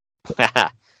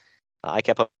 I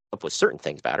kept up with certain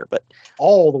things about her, but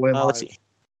all the way. Let's see.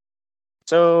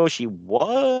 So she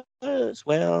was,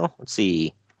 well, let's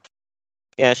see.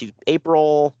 Yeah, she's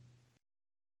April.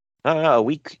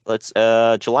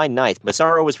 July 9th.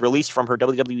 Massaro was released from her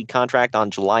WWE contract on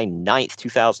July 9th,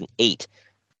 2008.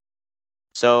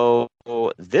 So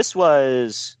this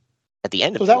was at the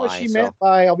end of July. Was that what she meant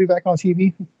by I'll be back on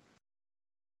TV?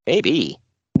 Maybe.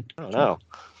 I don't know.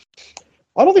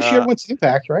 I don't think she ever went to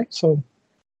Impact, right? So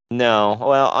no.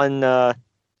 Well,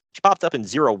 she popped up in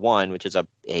 01, which is a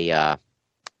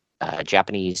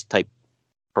Japanese type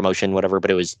promotion, whatever, but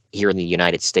it was here in the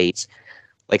United States.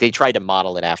 Like they tried to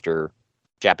model it after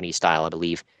Japanese style, I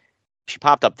believe. She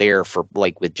popped up there for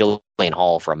with Jillian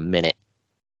Hall for a minute.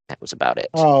 That was about it.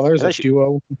 Oh, there's a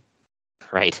duo.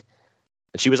 Right.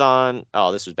 And she was on,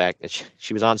 this was back,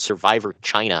 she was on Survivor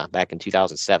China back in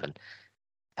 2007.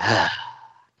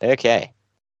 Okay.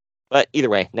 But either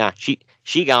way,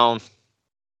 she gone.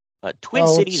 Twin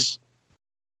Cities.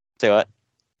 Say what?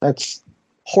 That's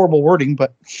horrible wording,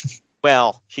 but.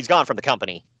 Well, she's gone from the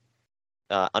company.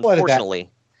 Unfortunately.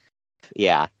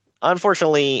 Yeah.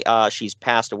 Unfortunately, she's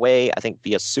passed away, I think,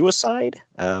 via suicide,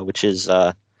 which is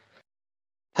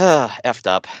effed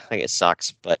up. I think it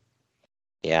sucks, but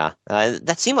yeah.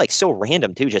 That seemed like so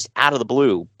random, too, just out of the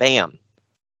blue. Bam.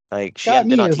 Like, she hadn't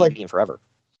been on TV in forever.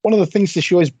 One of the things that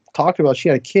she always talked about, she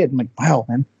had a kid. I'm like, wow,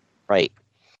 man. Right.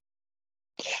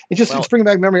 It's bringing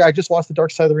back memory. I just watched The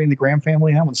Dark Side of the Ring, the Graham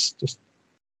family. That was just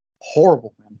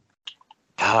horrible, man.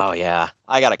 Oh, yeah.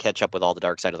 I got to catch up with all the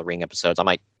Dark Side of the Ring episodes. I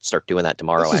might start doing that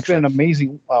tomorrow, This has been an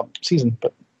amazing season,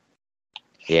 but...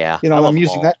 Yeah. I'm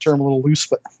using that term a little loose,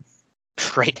 but...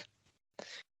 Right.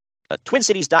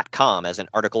 TwinCities.com has an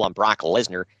article on Brock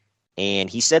Lesnar. And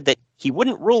he said that he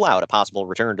wouldn't rule out a possible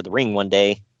return to the ring one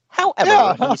day.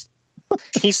 However,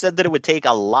 he said that it would take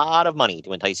a lot of money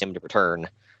to entice him to return.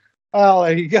 Oh,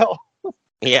 there you go.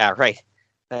 Yeah, right.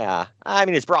 Yeah. I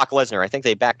mean, it's Brock Lesnar. I think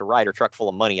they backed a Ryder truck full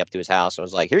of money up to his house and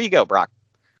was like, here you go, Brock.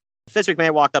 Vince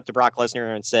McMahon walked up to Brock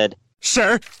Lesnar and said,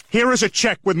 "Sir, here is a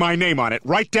check with my name on it.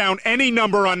 Write down any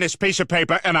number on this piece of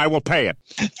paper and I will pay it."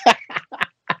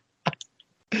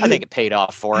 I think it paid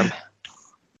off for him.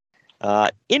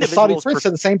 Saudi Prince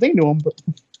said the same thing to him. But...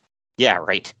 Yeah,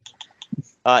 right.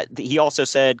 He also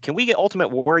said, "Can we get Ultimate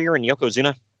Warrior and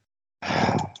Yokozuna?"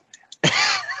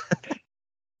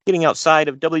 Getting outside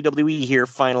of WWE here,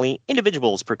 finally,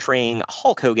 individuals portraying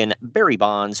Hulk Hogan, Barry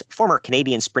Bonds, former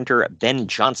Canadian sprinter Ben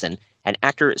Johnson, and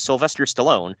actor Sylvester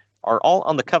Stallone are all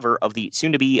on the cover of the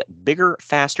soon-to-be Bigger,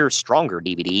 Faster, Stronger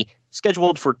DVD,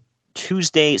 scheduled for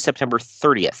Tuesday, September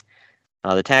 30th.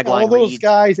 The tagline all those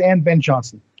guys and Ben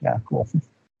Johnson. Yeah, cool.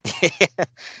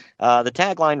 The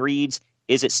tagline reads,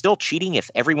 "Is it still cheating if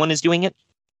everyone is doing it?"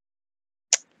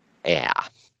 Yeah.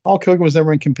 Hulk Hogan was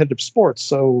never in competitive sports,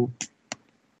 so...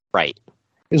 Right.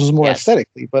 This was more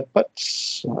aesthetically, but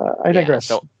I digress.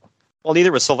 Yeah, well,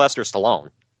 neither was Sylvester Stallone.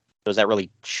 So is that really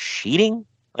cheating?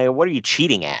 Like, what are you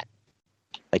cheating at?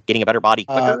 Like getting a better body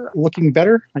quicker? Looking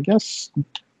better, I guess.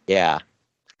 Yeah.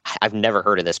 I've never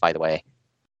heard of this, by the way.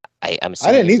 I'm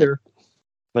I didn't either.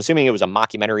 I'm assuming it was a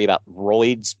mockumentary about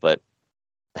roids, but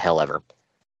the hell ever.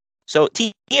 So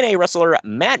TNA wrestler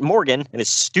Matt Morgan and his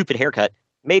stupid haircut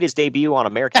made his debut on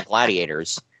American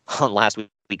Gladiators on last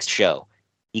week's show.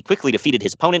 He quickly defeated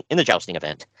his opponent in the jousting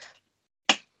event.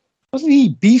 Wasn't he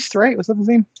Beast, right? Was that his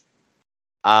name?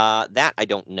 That I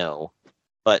don't know.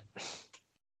 But,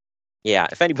 yeah,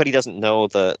 if anybody doesn't know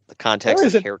the context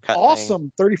of the haircut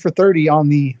awesome 30 for 30 on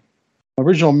the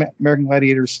original American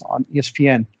Gladiators on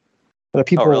ESPN. But if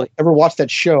people ever watch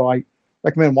that show, I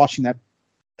recommend watching that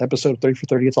episode of 30 for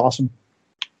 30. It's awesome.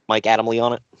 Mike Adamle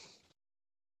on it?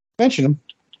 Mention him.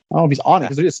 I don't know if he's on it,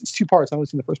 because it's two parts. I've only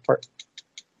seen the first part.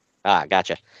 Ah,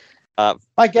 gotcha.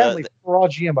 Mike Adamle, Raw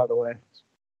GM, by the way.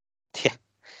 Yeah.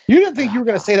 You didn't think you were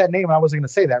going to say that name, and I wasn't going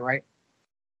to say that, right?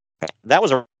 That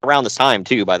was around this time,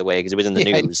 too, by the way, because it was in the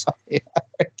news.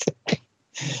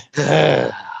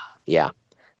 Yeah.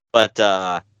 But,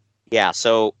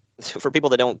 so for people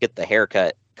that don't get the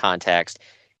haircut context,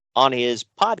 on his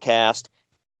podcast,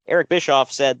 Eric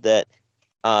Bischoff said that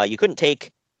you couldn't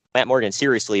take Matt Morgan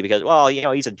seriously because, well,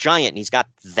 he's a giant and he's got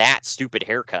that stupid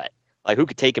haircut. Like, who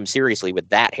could take him seriously with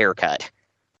that haircut?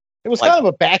 It was kind of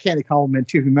a backhanded compliment,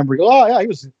 too. Remember, oh, yeah, he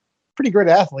was a pretty great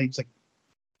athlete. He's like,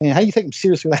 man, how do you take him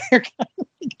seriously with that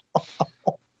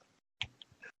haircut?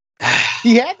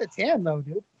 He had the tan, though,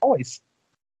 dude. Always.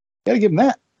 Got to give him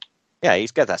that. Yeah,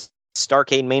 he's got that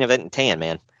Starrcade main event and tan,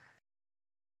 man.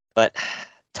 But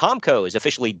Tomko is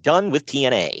officially done with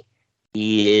TNA.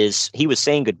 He was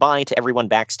saying goodbye to everyone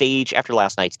backstage after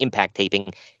last night's Impact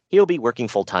taping. He'll be working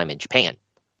full-time in Japan.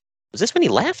 Was this when he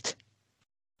left?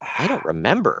 I don't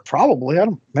remember. Probably. I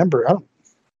don't remember.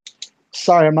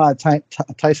 Sorry, I'm not a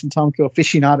Tyson Tomko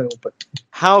aficionado, but...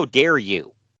 How dare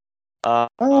you?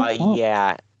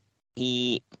 Yeah.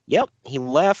 He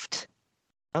left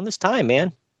around this time,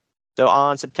 man. So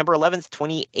on September 11th,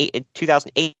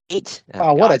 2008.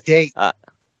 Oh, what a date.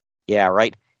 Yeah,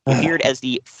 right. He appeared as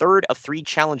the third of three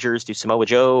challengers to Samoa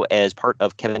Joe as part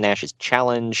of Kevin Nash's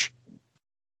challenge.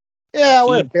 Yeah,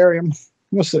 we're going to bury him.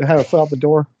 He must have had a foot out the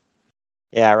door.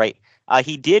 Yeah, right.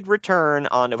 He did return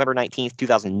on November 19th,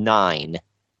 2009.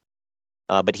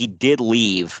 But he did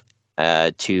leave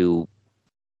to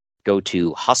go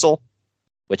to Hustle,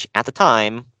 which at the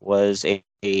time was a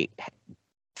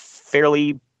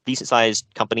fairly decent-sized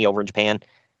company over in Japan.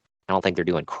 I don't think they're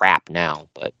doing crap now,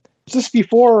 but... Was this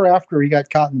before or after he got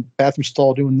caught in the bathroom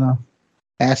stall doing the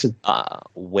acid?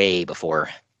 Way before.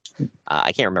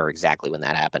 I can't remember exactly when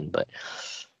that happened, but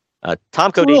Tomko...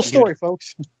 It's a real story,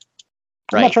 folks.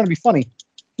 I'm not trying to be funny.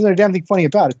 There's a damn thing funny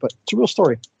about it, but it's a real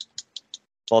story.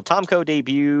 Well, Tomko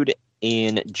debuted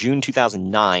in June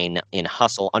 2009 in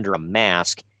Hustle under a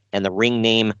mask and the ring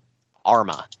name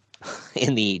Arma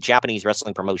in the Japanese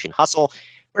wrestling promotion Hustle,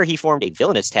 where he formed a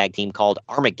villainous tag team called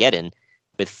Armageddon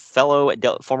with fellow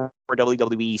former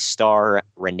WWE star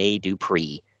Rene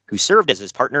Dupree, who served as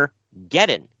his partner,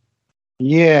 Geddon.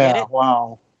 Yeah,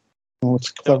 wow. Oh,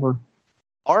 it's clever. So,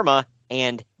 Arma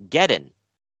and Geddon.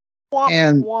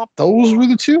 And those were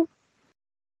the two?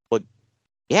 Well,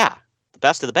 yeah, the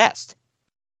best of the best.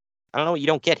 I don't know what you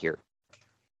don't get here.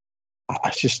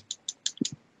 It's just...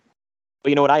 Well,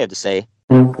 you know what I have to say.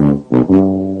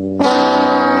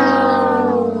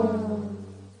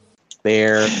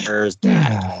 There's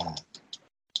that.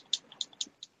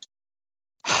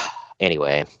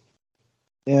 anyway.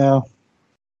 Yeah.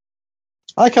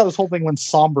 I like how this whole thing went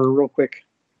somber real quick.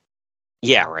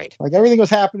 Yeah, right. Like everything was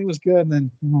happening was good, and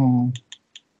then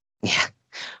yeah.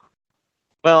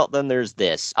 Well, then there's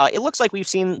this. It looks like we've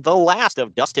seen the last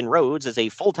of Dustin Rhodes as a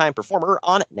full-time performer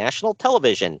on national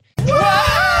television.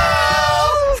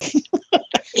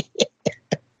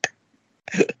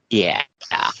 Yeah.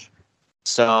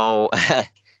 So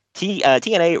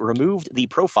TNA removed the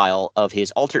profile of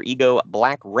his alter ego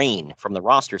Black Rain from the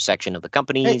roster section of the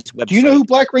company's website. Do you know who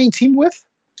Black Rain teamed with?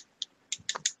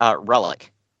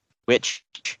 Relic, which,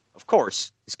 of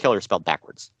course, is killer spelled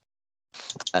backwards.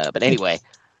 But anyway,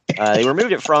 they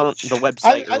removed it from the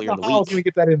website earlier in the week. I was going to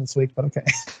get that in this week, but okay.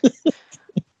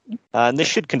 And this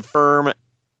should confirm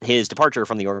his departure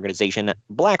from the organization.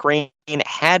 Black Rain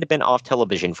had been off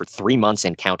television for 3 months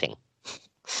and counting.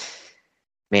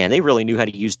 Man, they really knew how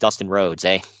to use Dustin Rhodes,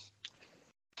 eh?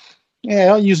 Yeah, I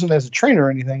don't use him as a trainer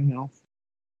or anything, you know.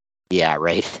 Yeah,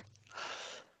 right.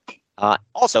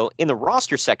 Also, in the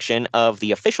roster section of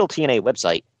the official TNA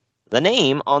website, the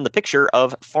name on the picture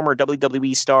of former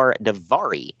WWE star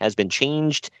Daivari has been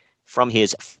changed from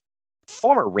his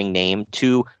former ring name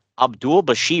to Abdul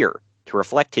Bashir to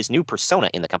reflect his new persona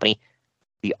in the company.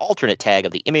 The alternate tag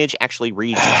of the image actually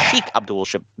reads Sheikh Abdul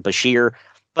Bashir,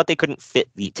 but they couldn't fit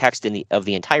the text of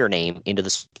the entire name into the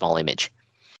small image.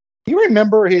 Do you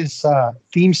remember his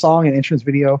theme song and entrance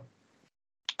video?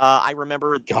 I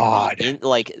remember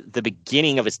the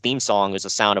beginning of his theme song was the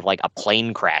sound of like a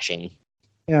plane crashing.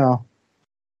 Yeah.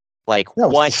 Like, that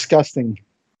was what? Disgusting.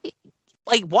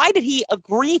 Like, why did he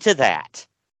agree to that?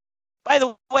 By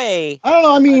the way, I don't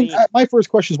know. I mean, my first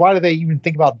question is, why do they even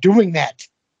think about doing that?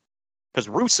 Because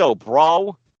Russo,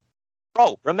 bro,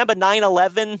 remember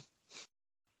 9/11?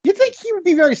 You'd think he would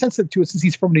be very sensitive to it since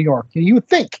he's from New York. You would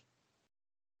think.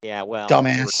 Yeah, well,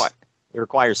 dumbass. It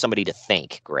requires somebody to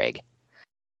think, Greg.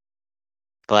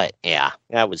 But yeah,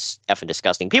 that was effing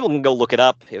disgusting. People can go look it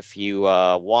up if you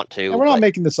want to. And we're not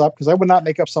making this up because I would not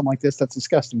make up something like this. That's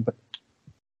disgusting. But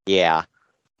yeah,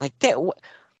 like that.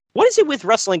 What is it with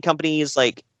wrestling companies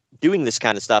like doing this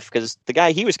kind of stuff? Because the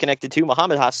guy he was connected to,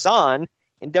 Muhammad Hassan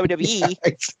in WWE,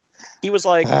 he was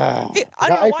like, hey,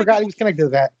 I forgot he was connected to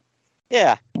that.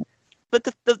 Yeah, but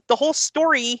the whole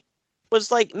story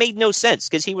was like made no sense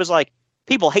because he was like,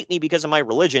 people hate me because of my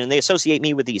religion and they associate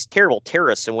me with these terrible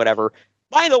terrorists and whatever.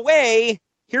 By the way,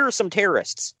 here are some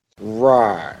terrorists.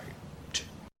 Right.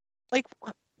 Like,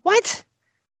 what?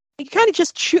 You're kind of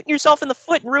just shooting yourself in the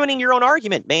foot and ruining your own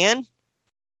argument, man.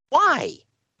 Why?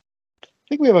 I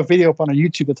think we have a video up on our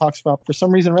YouTube that talks about, for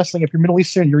some reason, wrestling, if you're Middle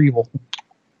Eastern, you're evil.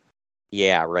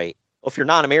 Yeah, right. Well, if you're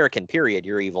non-American, period,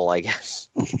 you're evil, I guess.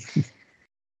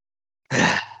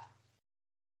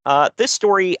 This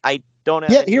story, I don't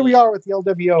have. Yeah, here we are with the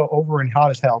LWO over and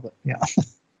hot as hell, but yeah.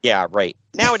 Yeah, right.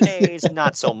 Nowadays,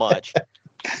 not so much.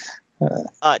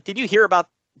 Did you hear about?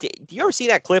 Do you ever see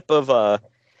that clip of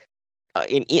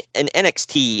in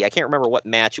NXT? I can't remember what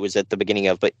match it was at the beginning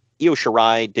of, but Io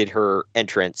Shirai did her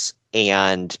entrance,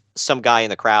 and some guy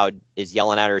in the crowd is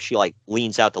yelling at her. She like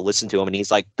leans out to listen to him, and he's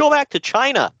like, "Go back to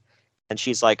China," and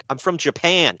she's like, "I'm from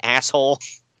Japan, asshole."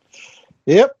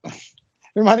 Yep.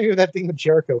 Reminded me of that thing with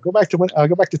Jericho. Go back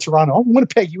to Toronto. I'm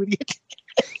Winnipeg, you idiot.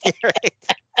 Right.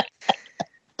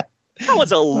 That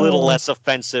was a little less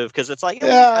offensive because it's like,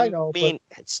 I know.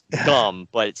 It's dumb,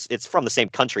 but it's from the same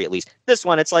country at least. This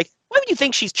one, it's like, why would you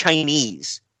think she's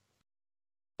Chinese?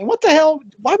 And what the hell?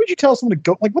 Why would you tell someone to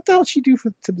go? Like, what the hell did she do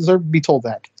to deserve to be told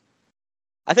that?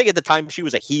 I think at the time she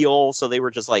was a heel, so they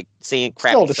were just like saying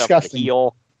crappy Still stuff disgusting. to the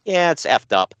heel. Yeah, it's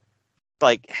effed up.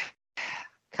 Like,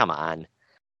 come on.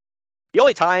 The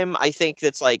only time I think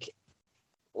that's like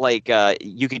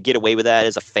you could get away with that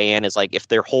as a fan is like if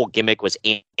their whole gimmick was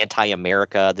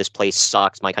anti-America, this place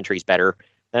sucks, my country's better.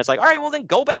 And it's like, all right, well then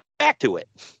go back to it.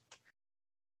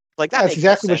 Like that's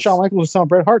exactly what Shawn Michaels was telling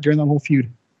Bret Hart during that whole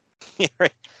feud. Yeah,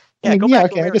 right. Yeah,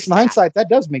 I guess in hindsight that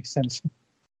does make sense.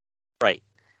 Right.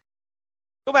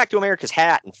 Go back to America's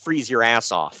hat and freeze your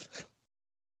ass off.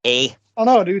 Oh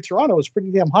no, dude, Toronto was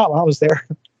pretty damn hot when I was there.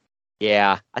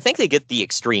 Yeah, I think they get the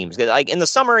extremes. Like in the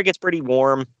summer, it gets pretty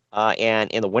warm,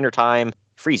 and in the wintertime,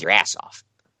 freeze your ass off.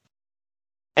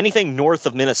 Anything north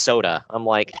of Minnesota, I'm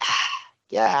like,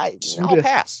 yeah, I'll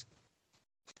pass.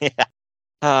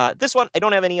 Yeah. This one, I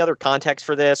don't have any other context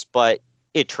for this, but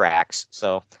it tracks.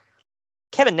 So,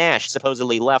 Kevin Nash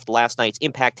supposedly left last night's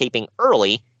Impact taping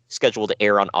early, scheduled to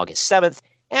air on August 7th,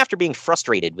 after being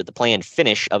frustrated with the planned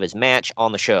finish of his match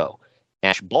on the show.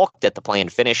 Nash balked at the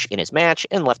planned finish in his match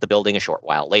and left the building a short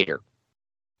while later.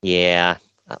 Yeah,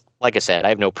 like I said, I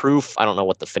have no proof. I don't know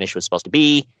what the finish was supposed to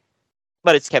be,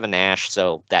 but it's Kevin Nash,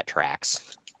 so that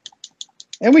tracks.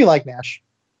 And we like Nash.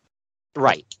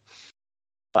 Right.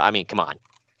 I mean, come on.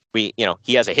 He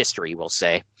has a history, we'll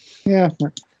say. Yeah.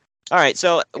 All right,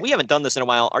 so we haven't done this in a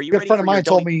while. Are you ready? A friend of mine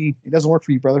told me it doesn't work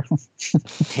for you, brother.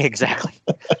 Exactly.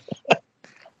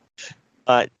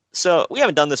 So we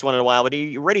haven't done this one in a while, but are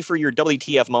you ready for your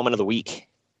WTF moment of the week?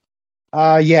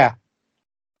 Yeah.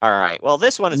 All right. Well,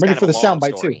 this one is ready kind for of the a long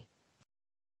soundbite story. too.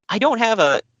 I don't have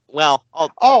a. Well, I'll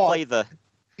play the.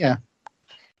 Yeah.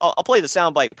 I'll play the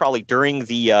soundbite probably during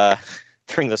the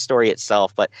story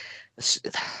itself, but it's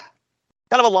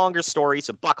kind of a longer story,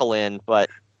 so buckle in. But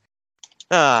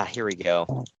here we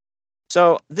go.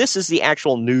 So this is the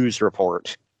actual news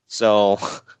report. So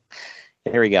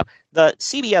here we go. The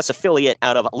CBS affiliate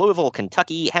out of Louisville,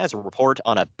 Kentucky, has a report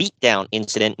on a beatdown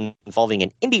incident involving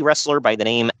an indie wrestler by the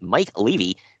name Mike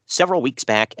Levy several weeks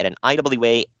back at an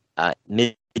IWA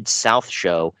Mid-South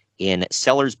show in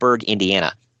Sellersburg,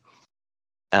 Indiana.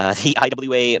 The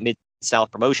IWA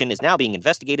Mid-South promotion is now being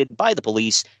investigated by the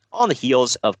police on the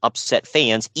heels of upset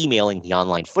fans emailing the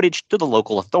online footage to the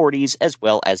local authorities as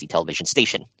well as the television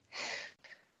station.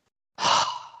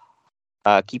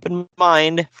 Keep in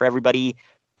mind, for everybody,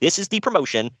 this is the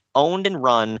promotion owned and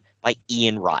run by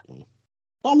Ian Rotten.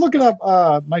 I'm looking up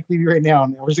Mike Levy right now,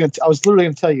 and I was literally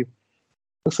going to tell you.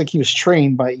 Looks like he was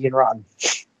trained by Ian Rotten.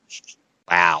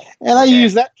 Wow. And I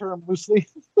use that term loosely.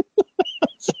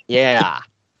 Yeah.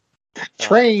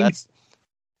 Trained.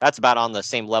 That's about on the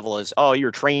same level as,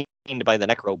 you're trained by the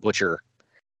Necro Butcher.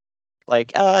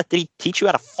 Like, did he teach you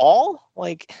how to fall?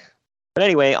 Like, but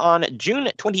anyway, on June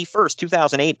 21st,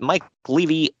 2008, Mike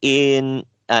Levy, an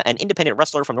independent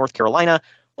wrestler from North Carolina,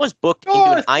 was booked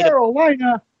into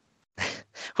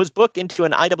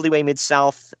an IWA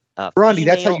Mid-South. Rondy,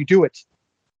 that's how you do it.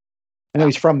 I know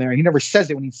he's from there. He never says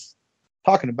it when he's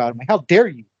talking about him. Like, how dare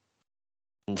you?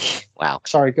 Wow.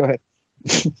 Sorry, go ahead.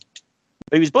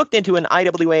 But he was booked into an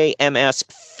IWA MS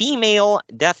female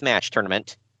deathmatch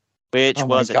tournament, which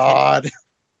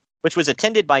was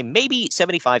attended by maybe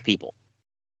 75 people.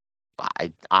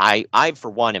 I for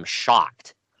one am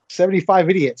shocked. 75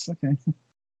 idiots. Okay.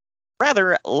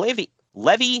 Rather, Levy,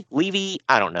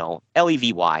 I don't know,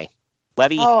 Levy.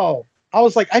 Levy. Oh, I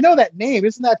was like, I know that name.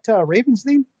 Isn't that Raven's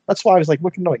name? That's why I was like,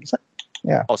 looking noise.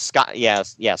 Yeah. Oh, Scott.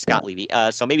 Yes, Scott Levy.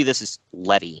 So maybe this is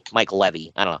Levy, Mike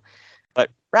Levy. I don't know. But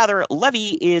rather,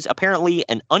 Levy is apparently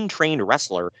an untrained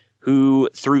wrestler who,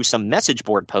 through some message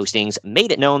board postings,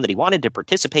 made it known that he wanted to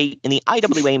participate in the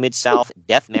IWA Mid-South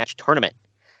Deathmatch Tournament.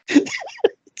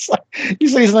 It's like, he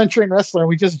said he's an untrained wrestler, and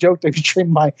we just joked that he's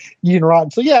trained by Ian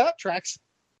Rotten. So yeah, that tracks.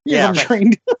 He's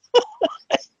untrained.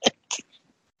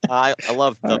 I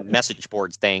love the message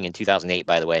boards thing in 2008,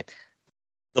 by the way.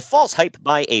 The false hype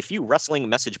by a few wrestling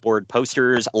message board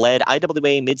posters led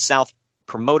IWA Mid-South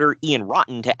promoter Ian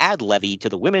Rotten to add Levy to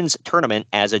the women's tournament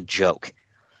as a joke.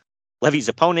 Levy's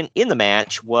opponent in the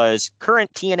match was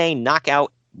current TNA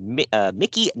knockout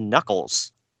Mickey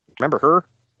Knuckles. Remember her?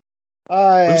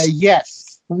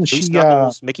 Yes. Moose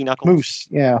Knuckles, Mickey Knuckles? Moose,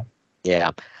 yeah.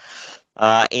 Yeah.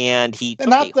 And he took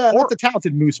not the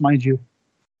talented Moose, mind you.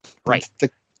 Right. The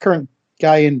current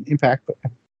guy in Impact. But.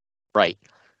 Right.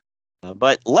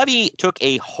 But Levy took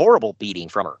a horrible beating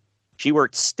from her. She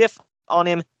worked stiff on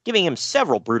him, giving him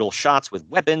several brutal shots with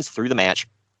weapons through the match.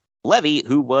 Levy,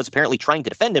 who was apparently trying to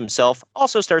defend himself,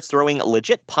 also starts throwing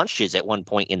legit punches at one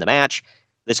point in the match.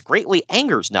 This greatly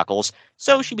angers Knuckles,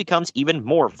 so she becomes even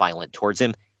more violent towards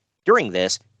him. During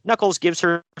this, Knuckles gives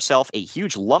herself a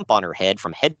huge lump on her head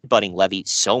from headbutting Levy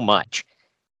so much.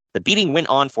 The beating went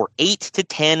on for 8 to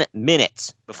 10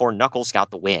 minutes before Knuckles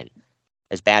got the win.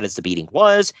 As bad as the beating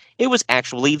was, it was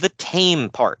actually the tame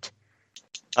part.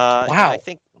 Wow. I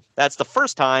think that's the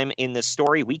first time in this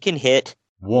story we can hit...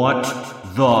 What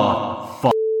the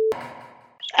fuck?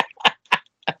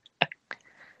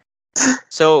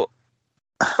 So,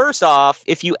 first off,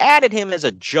 if you added him as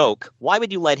a joke, why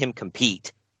would you let him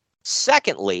compete?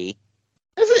 Secondly...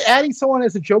 Isn't adding someone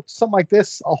as a joke to something like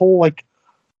this a whole, like,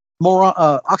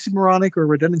 oxymoronic or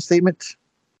redundant statement?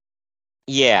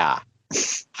 Yeah.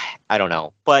 I don't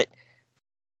know. But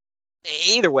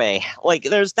either way, like,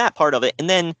 there's that part of it. And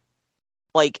then,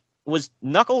 like, was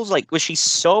Knuckles, like, was she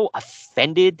so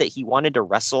offended that he wanted to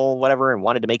wrestle, whatever, and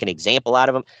wanted to make an example out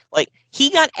of him? Like, he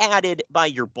got added by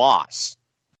your boss.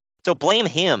 So blame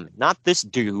him, not this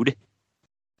dude.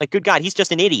 Like, good God, he's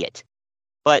just an idiot.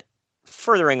 But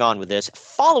furthering on with this,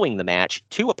 following the match,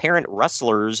 two apparent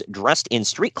wrestlers dressed in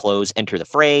street clothes enter the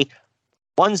fray.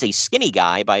 One's a skinny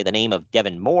guy by the name of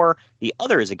Devin Moore. The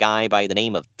other is a guy by the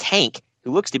name of Tank,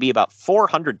 who looks to be about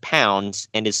 400 pounds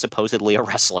and is supposedly a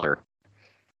wrestler.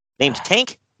 Named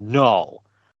Tank? No.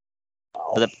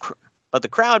 but the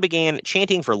crowd began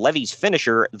chanting for Levy's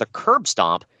finisher, the curb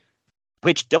stomp,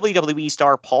 which WWE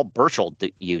star Paul Burchill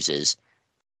uses.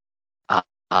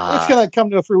 It's going to come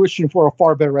to fruition for a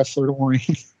far better wrestler, don't worry.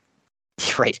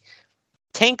 Right.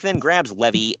 Tank then grabs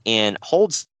Levy and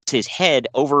holds his head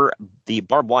over the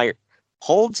barbed wire.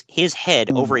 Holds his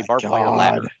head over a barbed wire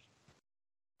ladder.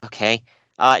 Okay.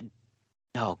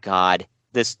 Oh God.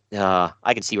 This.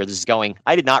 I can see where this is going.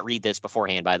 I did not read this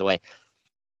beforehand, by the way.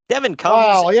 Devin comes.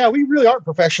 Wow. Yeah, we really are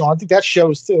professional. I think that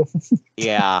shows too.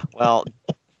 Yeah. Well,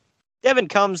 Devin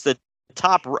comes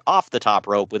off the top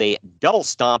rope with a double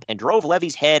stomp and drove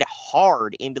Levy's head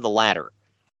hard into the ladder.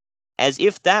 As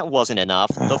if that wasn't enough,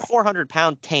 the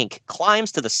 400-pound Tank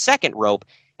climbs to the second rope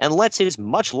and lets his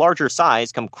much larger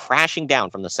size come crashing down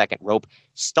from the second rope,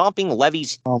 stomping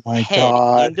Levy's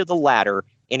head into the ladder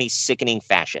in a sickening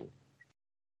fashion.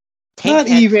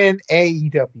 Even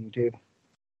AEW, dude.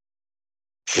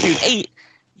 Dude,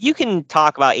 you can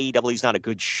talk about AEW's not a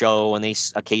good show, and they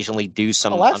occasionally do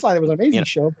some... last night it was an amazing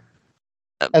show.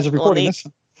 As a recording this.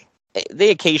 They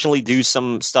occasionally do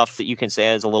some stuff that you can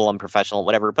say is a little unprofessional,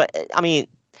 whatever. But I mean,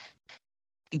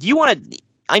 you want to?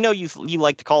 I know you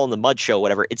like to call them the mud show,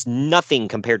 whatever. It's nothing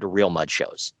compared to real mud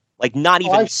shows. Like not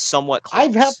even somewhat close.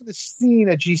 I've happened to seen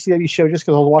a GCW show just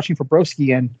because I was watching for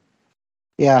Broski, and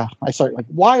yeah, I started like,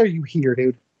 why are you here,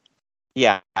 dude?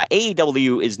 Yeah,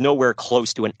 AEW is nowhere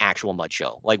close to an actual mud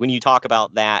show. Like when you talk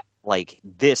about that, like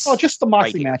this. Oh, just the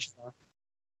Moxley matches.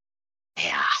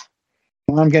 Yeah,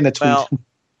 I'm getting a tweet. Well,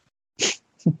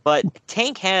 but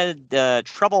Tank had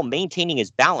trouble maintaining his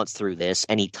balance through this,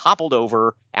 and he toppled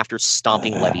over after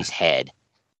stomping Levy's head.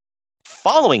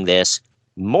 Following this,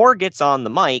 Moore gets on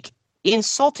the mic,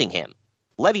 insulting him.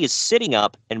 Levy is sitting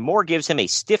up, and Moore gives him a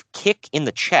stiff kick in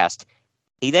the chest.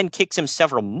 He then kicks him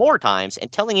several more times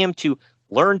and telling him to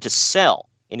learn to sell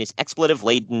in his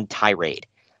expletive-laden tirade.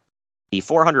 The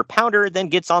 400-pounder then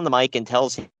gets on the mic and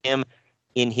tells him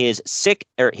in his thick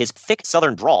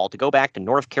Southern drawl to go back to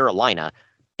North Carolina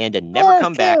and to never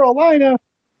come back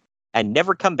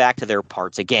to their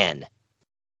parts again.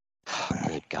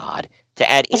 Good God! To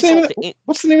add insult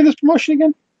what's the name of this promotion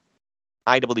again?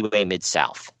 IWA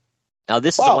Mid-South. Now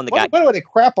this is the one that got. Why would they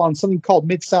crap on something called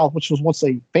Mid-South, which was once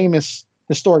a famous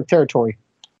historic territory?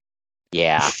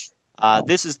 Yeah,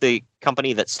 this is the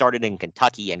company that started in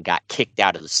Kentucky and got kicked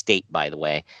out of the state. By the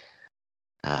way.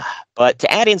 But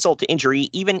to add insult to injury,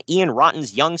 even Ian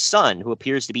Rotten's young son, who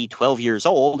appears to be 12 years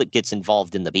old, gets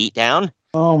involved in the beatdown.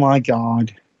 Oh my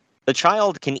God. The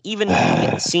child can even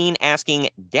be seen asking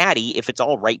Daddy if it's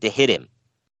all right to hit him.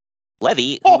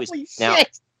 Levy, who is now...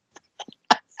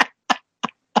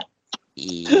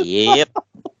 Yep.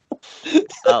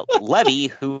 Levy,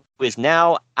 who is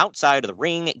now outside of the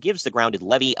ring, gives the grounded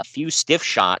Levy a few stiff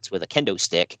shots with a kendo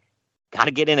stick. Gotta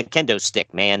get in a kendo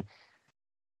stick, man.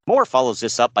 Moore follows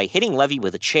this up by hitting Levy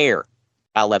with a chair.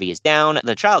 While Levy is down,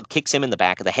 the child kicks him in the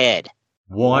back of the head.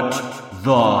 What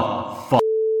the fuck?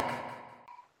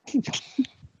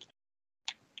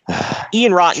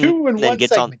 Ian Rotten 2 in then 1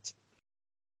 gets segment.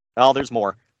 on. Oh, there's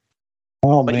more.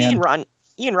 Oh, but man.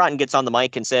 Ian Rotten gets on the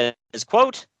mic and says,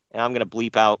 quote, and I'm going to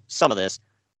bleep out some of this,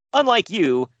 "Unlike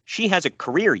you, she has a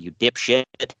career, you dipshit.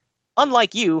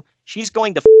 Unlike you, she's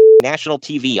going to national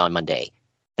TV on Monday."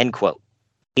 End quote.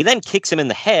 He then kicks him in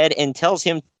the head and tells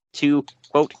him to,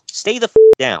 quote, "stay the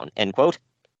down," end quote.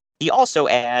 He also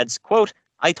adds, quote,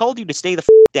 "I told you to stay the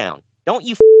down. Don't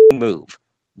you move.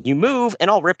 You move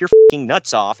and I'll rip your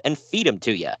nuts off and feed them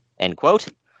to you," end quote.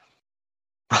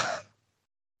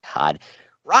 God.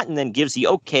 Rotten then gives the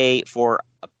okay for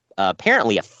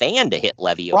apparently a fan to hit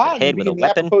Levy over the head with a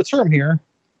weapon. Term here.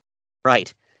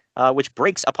 Right. Which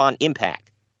breaks upon impact.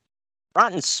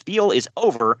 Rotten's spiel is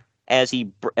over as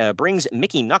he brings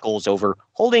Mickey Knuckles over,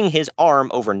 holding his arm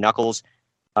over Knuckles.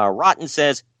 Rotten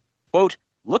says, quote,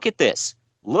 "Look at this.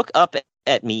 Look up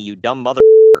at me, you dumb mother.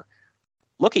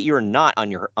 Look at your knot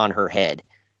on her head.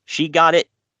 She got it.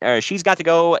 She's got to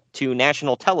go to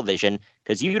national television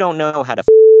because you don't know how to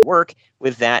work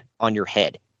with that on your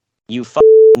head. You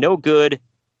no good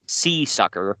sea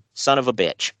sucker, son of a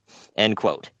bitch." End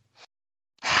quote.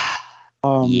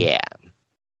 Yeah.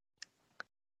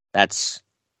 That's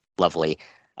lovely.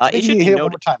 It should be noted.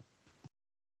 One more time.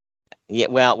 Yeah,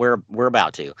 well, we're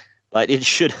about to, but it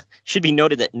should be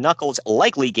noted that Knuckles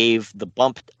likely gave the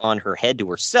bump on her head to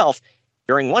herself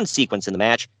during one sequence in the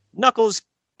match. Knuckles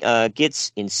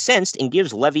gets incensed and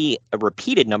gives Levy a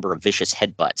repeated number of vicious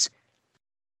headbutts.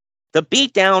 The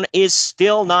beatdown is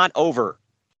still not over.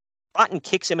 Rotten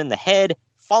kicks him in the head,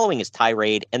 following his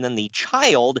tirade, and then the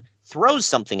child throws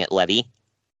something at Levy.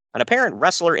 An apparent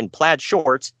wrestler in plaid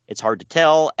shorts, it's hard to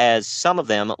tell, as some of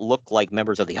them look like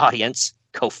members of the audience.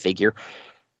 Go figure.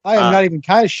 I am not even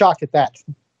kind of shocked at that.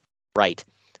 Right.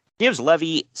 Gives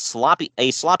Levy a sloppy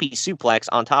suplex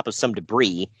on top of some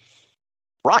debris.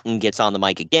 Broughton gets on the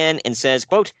mic again and says,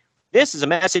 quote, "This is a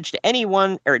message to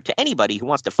anyone or to anybody who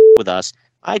wants to f*** with us.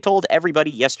 I told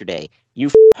everybody yesterday, you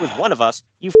f*** with one of us,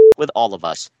 you f*** with all of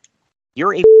us.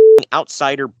 You're a f***ing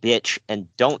outsider bitch,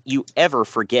 and don't you ever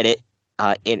forget it,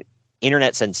 in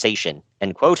internet sensation,"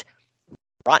 end quote.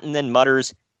 Broughton then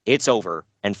mutters, "It's over,"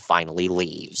 and finally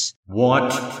leaves.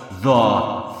 What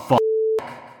the fuck?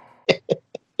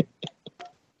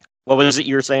 What was it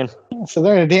you were saying? So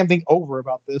there ain't a damn thing over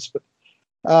about this, but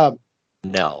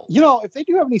no. You know, if they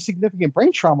do have any significant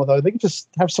brain trauma, though, they can just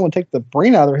have someone take the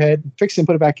brain out of their head, fix it, and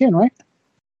put it back in, right?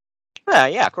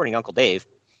 Yeah, according to Uncle Dave.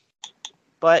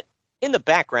 But in the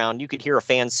background, you could hear a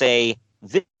fan say,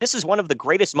 "This is one of the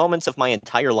greatest moments of my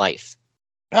entire life."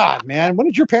 God, man, what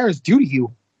did your parents do to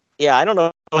you? Yeah, I don't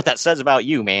know what that says about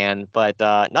you, man, but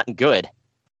nothing good.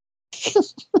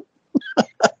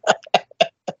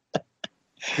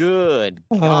 Good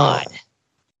God.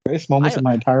 Greatest moments of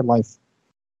my entire life.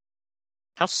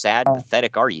 How sad and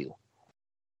pathetic are you?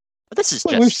 But this is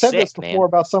just we've said sick, this before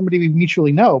about somebody we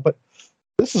mutually know, but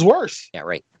this is worse. Yeah,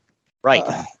 right. Right.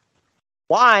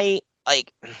 Why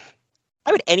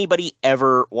would anybody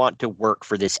ever want to work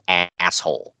for this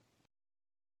asshole?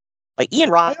 Like, Ian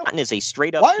Rotten is a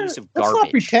straight-up piece of garbage. Let's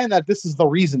not pretend that this is the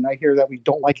reason I hear that we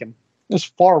don't like him. It's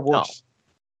far worse.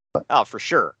 Oh, for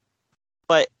sure.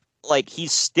 But, like,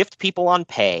 he's stiffed people on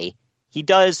pay. He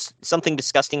does something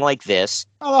disgusting like this.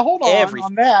 Oh, hold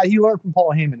on that. He learned from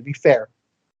Paul Heyman, to be fair.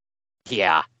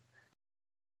 Yeah.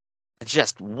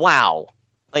 Just, wow.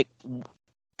 Like,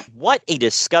 what a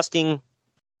disgusting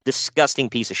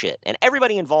piece of shit. And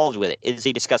everybody involved with it is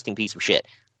a disgusting piece of shit.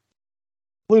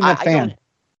 Including that fan.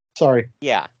 Sorry.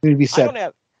 Yeah. Need to be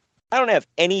said. I don't have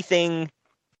anything,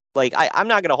 like, I'm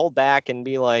not going to hold back and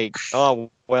be like,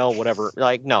 oh, well, whatever.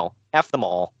 Like, no. F them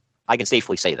all. I can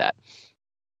safely say that.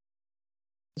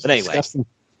 But anyway. Disgusting.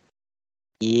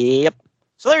 Yep.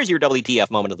 So there's your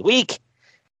WTF moment of the week.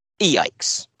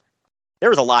 Yikes. There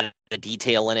was a lot of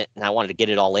detail in it, and I wanted to get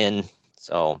it all in.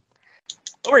 So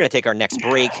we're going to take our next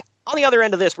break. On the other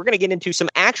end of this, we're going to get into some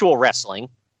actual wrestling.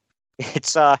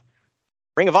 It's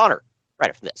Ring of Honor right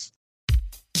after this.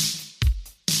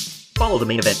 Follow the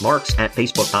Main Event Marks at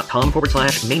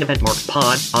Facebook.com/Main Event Marks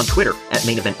Pod, on Twitter at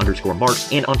Main Event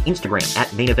 _Marks, and on Instagram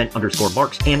at Main Event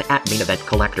 _Marks and at Main Event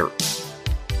Collector.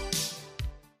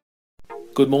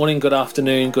 Good morning, good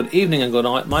afternoon, good evening, and good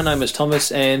night. My name is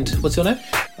Thomas, and what's your name?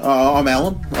 I'm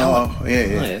Alan. Oh,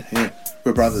 yeah.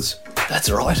 We're brothers. That's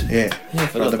right.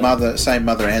 Yeah. Same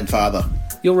mother and father.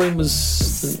 Your room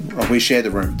was... we shared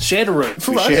a room. Shared a room?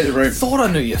 We shared a room. Thought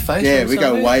I knew your face. Yeah, we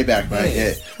go way back, mate.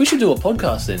 Yeah. We should do a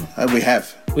podcast then. We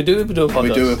have. We do a podcast?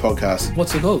 We do a podcast.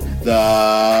 What's it called?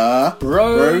 The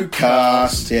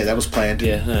Broadcast. Yeah, that was planned.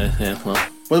 Yeah, well.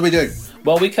 What do we do?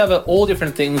 Well, we cover all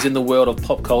different things in the world of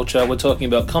pop culture. We're talking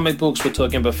about comic books, we're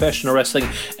talking about professional wrestling,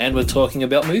 and we're talking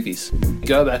about movies.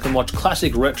 Go back and watch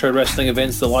classic retro wrestling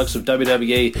events, the likes of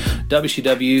WWE,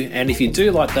 WCW, and if you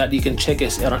do like that, you can check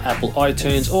us out on Apple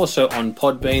iTunes, also on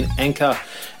Podbean, Anchor,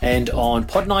 and on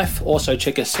Podknife. Also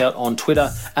check us out on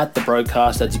Twitter at The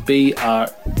Broadcast. That's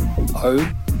BROKAST.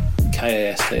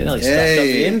 Nearly stuffed up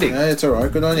the ending. No, it's all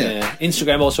right. Good on you. Yeah.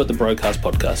 Instagram also at The Broadcast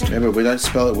Podcast. Remember, we don't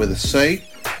spell it with a C.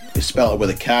 You spell it with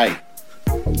a K.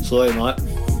 Sorry, mate.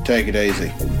 Take it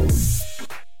easy.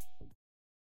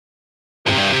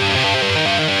 Main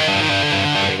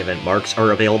Event Marks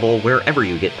are available wherever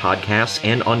you get podcasts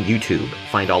and on YouTube.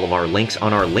 Find all of our links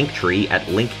on our link tree at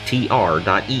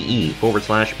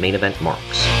linktr.ee/Main Event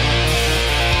Marks.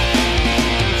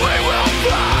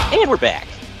 And we're back.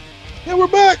 Yeah, we're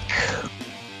back.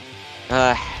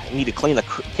 We need to clean the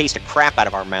taste of crap out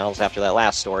of our mouths after that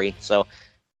last story, so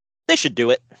this should do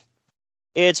it.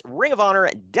 It's Ring of Honor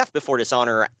Death Before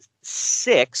Dishonor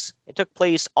 6. It took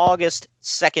place August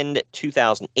 2nd,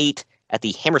 2008 at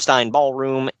the Hammerstein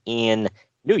Ballroom in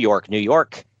New York, New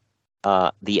York.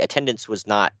 The attendance was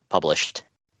not published,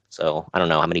 so I don't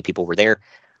know how many people were there.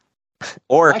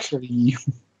 Or, actually,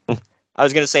 I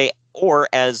was going to say, or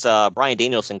as Bryan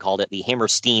Danielson called it, the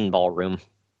Hammerstein Ballroom.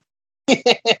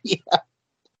 Yeah.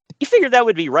 You figured that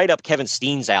would be right up Kevin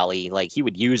Steen's alley, like he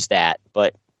would use that,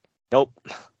 but nope.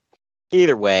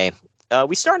 Either way,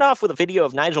 we start off with a video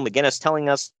of Nigel McGuinness telling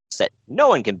us that no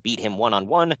one can beat him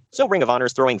one-on-one, so Ring of Honor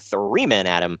is throwing 3 men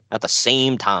at him at the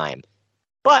same time.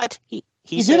 But he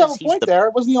did have a point there.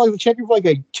 Wasn't he like the champion for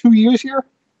like 2 years here?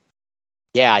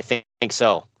 Yeah, I think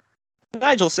so.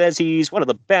 Nigel says he's one of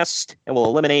the best and will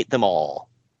eliminate them all.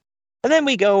 And then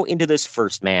we go into this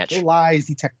first match. No lies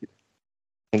detected.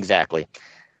 Exactly.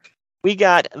 We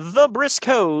got the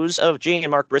Briscoes of Jane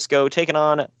and Mark Briscoe taking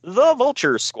on the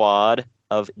Vulture Squad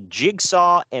of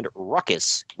Jigsaw and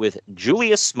Ruckus with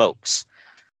Julius Smokes.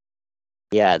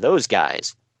 Yeah, those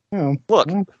guys. Oh, look,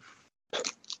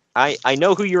 I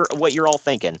know what you're all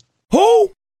thinking.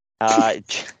 Who?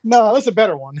 No, that's a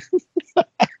better one.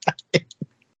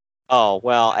 Oh,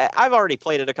 well, I've already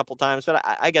played it a couple times, but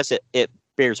I guess it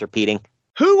bears repeating.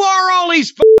 Who are all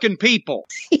these fucking people?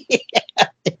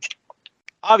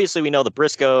 Obviously, we know the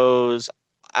Briscoes.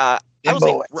 I would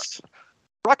say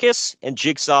Ruckus and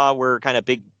Jigsaw were kind of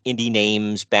big indie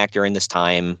names back during this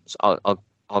time. So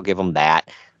I'll give them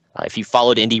that. If you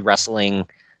followed indie wrestling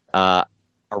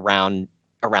around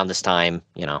this time,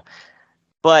 you know.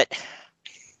 But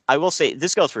I will say,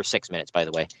 this goes for 6 minutes, by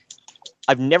the way.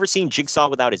 I've never seen Jigsaw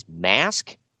without his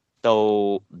mask,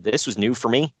 so this was new for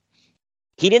me.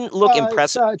 He didn't look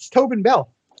impressive. It's Tobin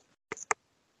Bell.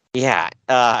 Yeah,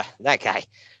 that guy.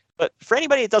 But for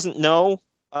anybody that doesn't know...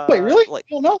 wait, really?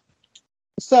 You don't know?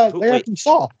 It's Larry from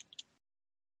Saw.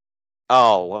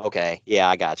 Oh, okay. Yeah,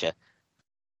 I gotcha.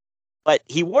 But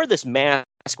he wore this mask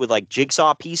with, like,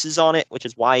 Jigsaw pieces on it, which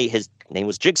is why his name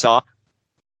was Jigsaw.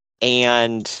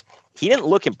 And he didn't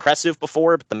look impressive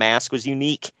before, but the mask was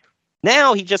unique.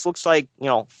 Now he just looks like,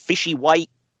 fishy white,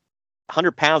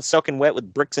 100 pounds soaking wet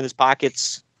with bricks in his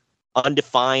pockets,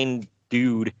 undefined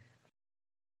dude.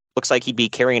 Looks like he'd be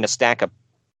carrying a stack of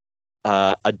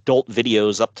adult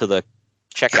videos up to the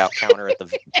checkout counter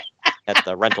at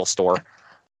the rental store.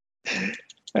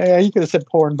 Yeah, you could have said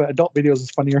porn, but adult videos is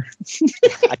funnier.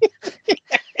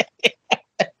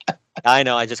 I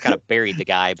know, I just kind of buried the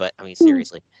guy, but I mean,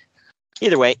 seriously.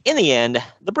 Either way, in the end,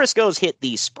 the Briscoes hit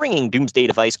the springing Doomsday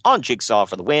device on Jigsaw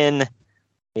for the win.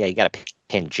 Yeah, you got to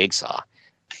pin Jigsaw.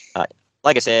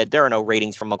 Like I said, there are no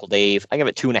ratings from Uncle Dave. I give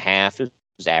it 2.5. It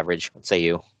was average. What say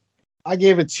you? I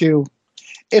gave it 2.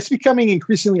 It's becoming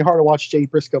increasingly hard to watch Jay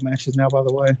Briscoe matches now, by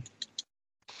the way.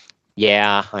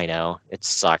 Yeah, I know. It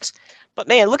sucks. But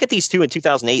man, look at these two in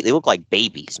 2008. They look like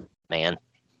babies, man.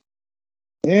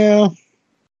 Yeah.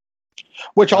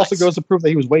 Which also goes to prove that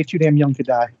he was way too damn young to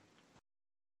die.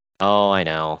 Oh, I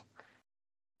know.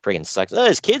 Friggin' sucks.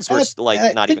 His kids were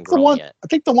not even grown yet. I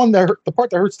think the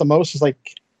part that hurts the most is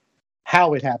like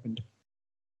how it happened.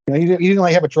 He didn't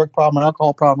like have a drug problem, an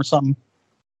alcohol problem, or something.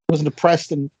 He wasn't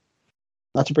depressed, and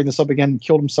not to bring this up again,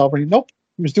 killed himself. Nope,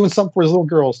 he was doing something for his little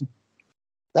girls.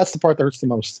 That's the part that hurts the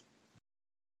most.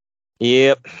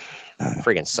 Yep,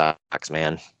 friggin' sucks,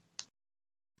 man.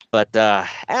 But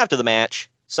after the match,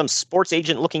 some sports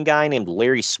agent-looking guy named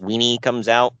Larry Sweeney comes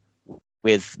out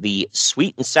with the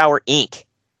Sweet and Sour Inc.,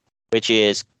 which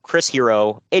is Chris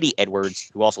Hero, Eddie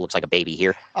Edwards, who also looks like a baby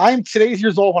here. I'm today's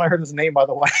years old when I heard his name, by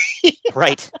the way.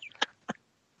 Right.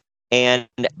 And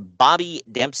Bobby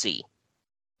Dempsey,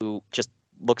 who just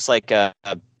looks like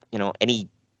any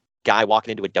guy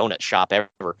walking into a donut shop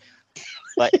ever.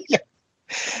 But yeah.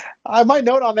 I might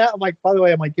note on that. I'm like, by the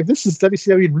way, if this is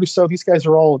WCW and Russo, these guys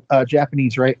are all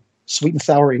Japanese, right? Sweet and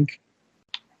Sour Inc.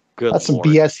 That's Lord.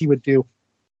 Some BS he would do.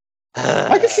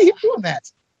 I can see him doing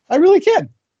that. I really can.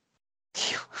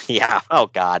 Yeah. Oh,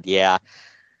 God. Yeah.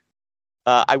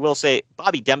 I will say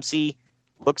Bobby Dempsey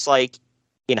looks like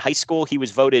in high school he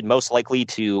was voted most likely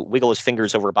to wiggle his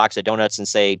fingers over a box of donuts and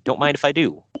say, "Don't mind if I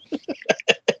do."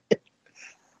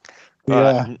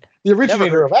 Yeah. The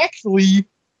originator of actually.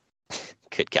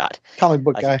 Good God. Comic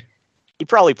book guy. He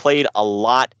probably played a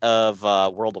lot of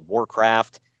World of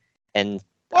Warcraft. And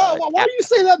why do you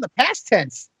say that in the past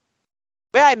tense?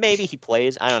 Yeah, maybe he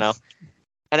plays. I don't know.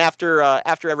 And after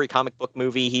every comic book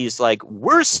movie, he's like,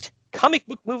 worst comic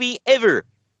book movie ever.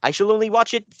 I shall only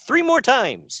watch it 3 more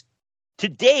times.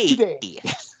 Today.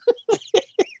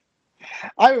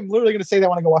 I'm literally going to say that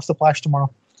when I go watch The Flash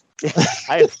tomorrow.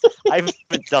 I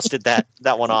haven't dusted that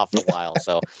one off in a while.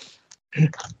 So,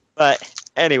 but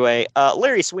anyway,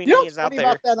 Larry Sweeney is out there.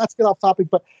 About that, not to get off topic,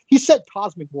 but he said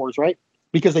Cosmic Wars, right?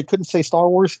 Because they couldn't say Star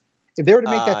Wars. If they were to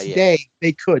make that today,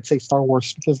 they could say Star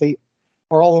Wars because they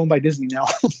are all owned by Disney now.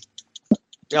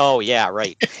 Oh, yeah,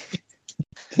 right.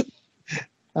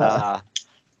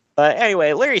 But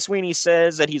anyway, Larry Sweeney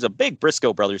says that he's a big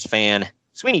Briscoe Brothers fan.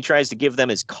 Sweeney tries to give them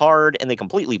his card, and they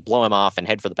completely blow him off and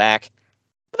head for the back.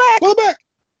 Go back!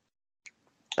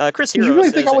 Chris Hero Did you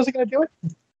really think I wasn't going to do it?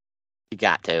 You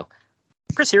got to.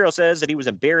 Chris Hero says that he was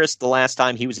embarrassed the last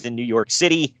time he was in New York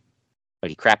City, but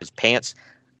he crapped his pants.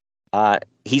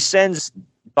 He sends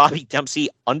Bobby Dempsey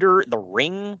under the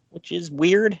ring, which is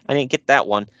weird. I didn't get that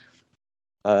one.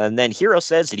 And then Hero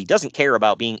says that he doesn't care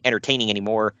about being entertaining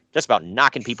anymore, just about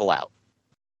knocking people out.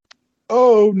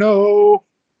 Oh, no.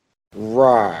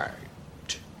 Right.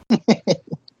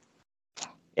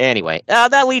 Anyway,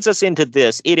 that leads us into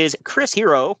this. It is Chris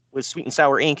Hero with Sweet and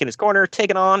Sour Inc. in his corner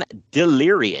taking on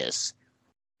Delirious.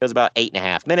 It was about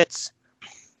 8.5 minutes.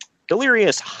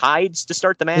 Delirious hides to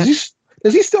start the match.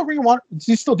 Does he still Does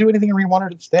he still do anything in Ring of Honor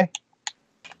to this day?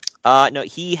 No,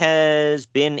 he has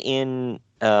been in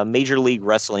Major League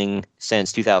Wrestling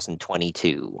since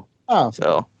 2022. Oh,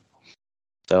 so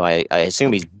I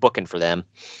assume he's booking for them.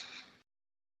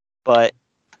 But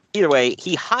either way,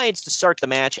 he hides to start the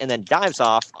match and then dives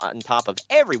off on top of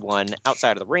everyone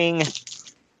outside of the ring.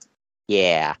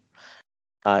 Yeah.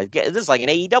 This is like an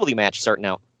AEW match starting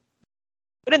out.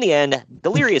 But in the end,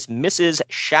 Delirious misses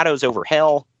Shadows over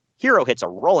Hell. Hero hits a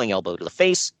rolling elbow to the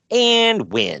face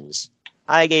and wins.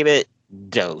 I gave it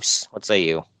dose. What say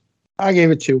you? I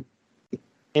gave it 2.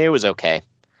 It was okay.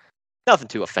 Nothing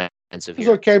too offensive here. It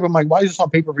was okay, but Mike, why is this on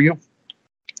pay-per-view?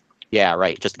 Yeah,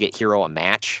 right. Just to get Hero a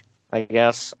match, I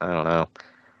guess. I don't know.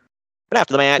 But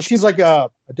after the match... It seems like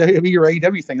a WWE or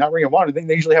AEW thing, not Ring of Honor.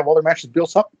 They usually have all their matches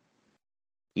built up.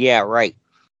 Yeah, right.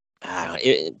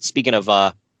 Speaking of,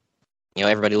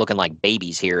 everybody looking like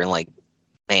babies here, and like,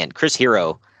 man, Chris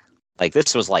Hero, like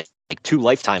this was like 2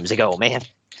 lifetimes ago, man.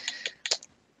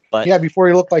 But yeah, before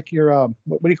he looked like your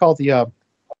what do you call it, the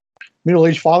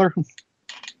middle-aged father?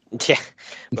 Yeah,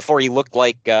 before he looked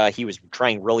like he was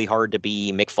trying really hard to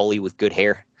be Mick Foley with good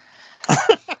hair.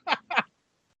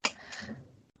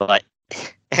 But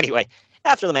anyway,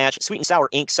 after the match, Sweet and Sour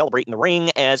Inc. celebrate in the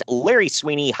ring as Larry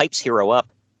Sweeney hypes Hero up.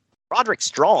 Roderick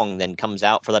Strong then comes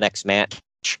out for the next match.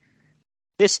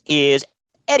 This is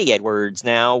Eddie Edwards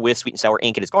now with Sweet and Sour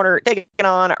Inc. in his corner, taking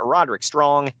on Roderick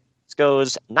Strong. This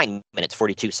goes 9 minutes,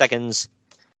 42 seconds.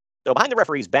 So behind the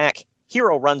referee's back,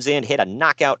 Hero runs in, hit a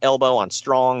knockout elbow on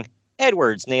Strong.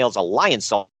 Edwards nails a lion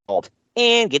salt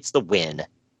and gets the win.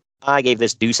 I gave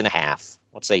this 2.5.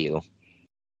 What say you?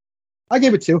 I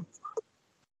gave it 2.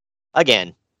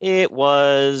 Again, it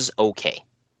was okay.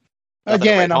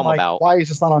 Again, I'm like, why is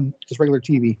this not on just regular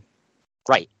TV?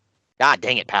 Right. God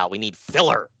dang it, pal. We need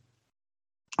filler.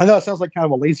 I know it sounds like kind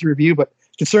of a lazy review, but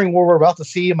considering what we're about to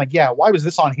see, I'm like, yeah, why was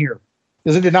this on here?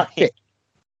 Because it did not fit.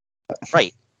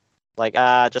 Right. Like,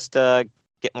 just to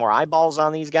get more eyeballs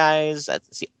on these guys.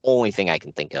 That's the only thing I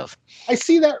can think of. I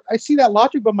see that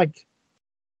logic, but I'm like,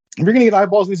 if you're going to get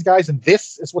eyeballs on these guys and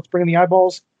this is what's bringing the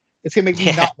eyeballs, it's going to make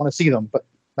me not want to see them. But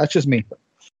that's just me.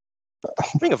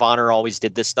 Ring of Honor always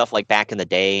did this stuff like back in the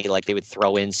day. Like they would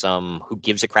throw in some who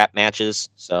gives a crap matches.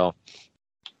 So,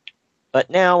 but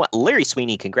now Larry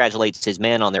Sweeney congratulates his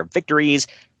men on their victories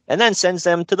and then sends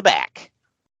them to the back.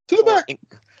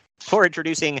 For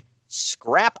introducing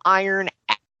Scrap Iron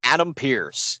Adam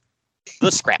Pearce,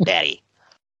 the Scrap Daddy.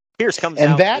 Pearce comes out.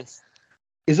 And that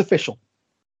is official.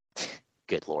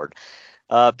 Good Lord.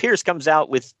 Pearce comes out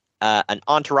with an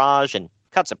entourage and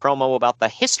cuts a promo about the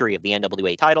history of the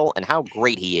NWA title and how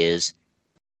great he is.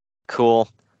 Cool.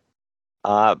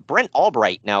 Brent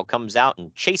Albright now comes out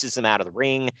and chases him out of the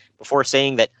ring before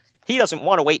saying that he doesn't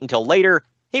want to wait until later.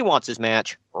 He wants his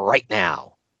match right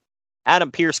now.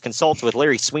 Adam Pearce consults with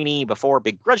Larry Sweeney before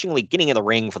begrudgingly getting in the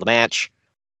ring for the match.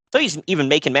 So he's even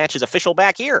making matches official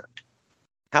back here.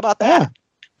 How about that?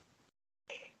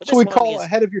 Yeah. So we call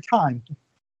ahead of your time.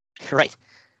 Right.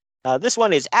 This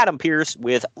one is Adam Pearce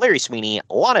with Larry Sweeney,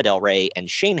 Lana Del Rey,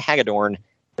 and Shane Hagedorn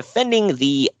defending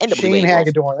the NWA. Shane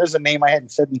Hagedorn. There's a name I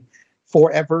hadn't said in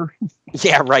forever.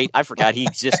 Yeah, right. I forgot he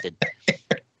existed.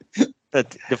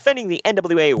 Defending the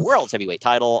NWA World's Heavyweight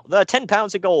title, the 10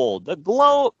 pounds of gold, the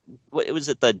globe. Was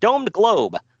it the Domed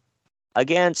Globe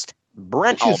against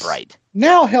Brent Albright?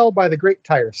 Now held by the Great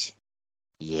Tires.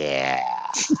 Yeah.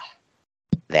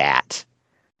 That.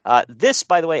 This,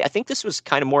 by the way, I think this was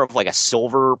kind of more of like a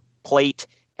silver plate,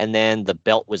 and then the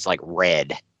belt was like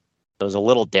red. So it was a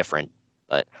little different.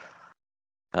 But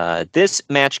this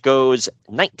match goes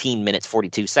 19 minutes,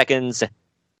 42 seconds.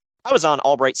 I was on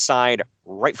Albright's side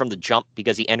right from the jump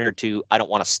because he entered to I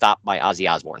Don't Want to Stop by Ozzy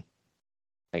Osbourne.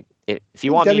 Like, if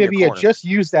you want me in your corner, just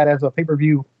used that as a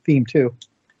pay-per-view theme, too.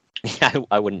 Yeah,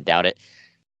 I wouldn't doubt it.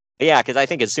 But yeah, because I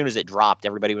think as soon as it dropped,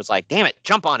 everybody was like, damn it,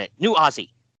 jump on it, new Ozzy.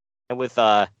 And with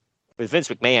Vince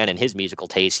McMahon and his musical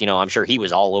taste, I'm sure he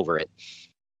was all over it.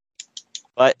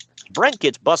 But Brent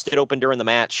gets busted open during the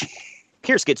match.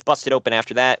 Pearce gets busted open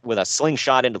after that with a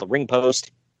slingshot into the ring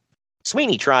post.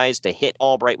 Sweeney tries to hit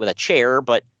Albright with a chair,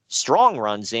 but Strong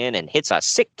runs in and hits a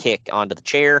sick kick onto the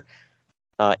chair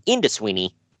into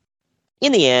Sweeney.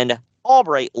 In the end,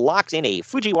 Albright locks in a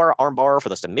Fujiwara armbar for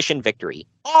the submission victory.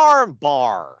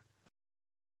 Armbar!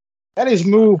 That is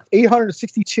move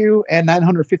 862 and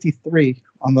 953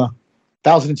 on the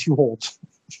 1,002 holds.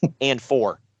 And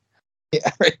 4. Yeah,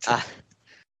 right.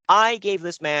 I gave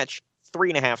this match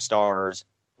 3.5 stars.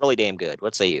 Really damn good.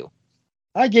 What say you?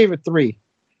 I gave it 3.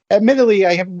 Admittedly,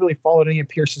 I haven't really followed any of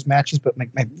Pierce's matches, but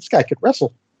man, this guy could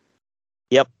wrestle.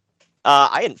 Yep.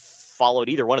 I hadn't followed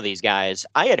either one of these guys.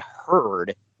 I had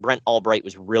heard Brent Albright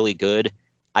was really good.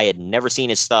 I had never seen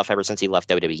his stuff ever since he left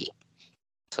WWE.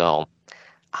 So,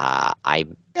 because I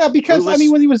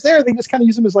mean, when he was there, they just kind of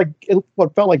used him as like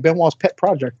what felt like Benoit's pet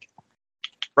project.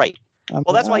 Right.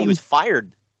 Well, that's why he was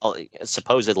fired,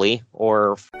 supposedly,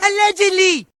 or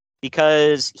allegedly,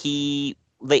 because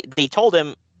they told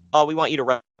him, "Oh, we want you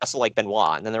to wrestle like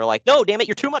Benoit," and then they were like, "No, damn it,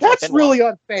 you're too much." That's like Benoit. Really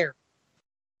unfair.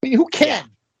 I mean, who can?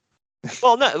 Yeah.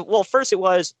 Well, no. Well, first it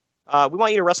was, "We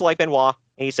want you to wrestle like Benoit,"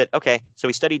 and he said, "Okay." So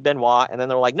he studied Benoit, and then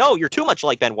they were like, "No, you're too much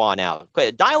like Benoit now.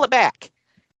 Dial it back."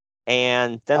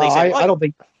 And then they said, I don't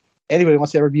think anybody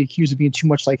wants to ever be accused of being too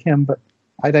much like him, but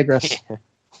I digress.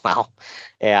 Well,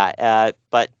 yeah,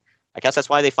 but I guess that's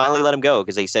why they finally let him go,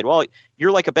 because they said, "Well,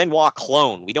 you're like a Benoit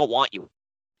clone. We don't want you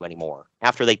anymore."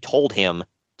 After they told him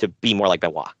to be more like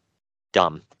Benoit.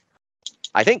 Dumb.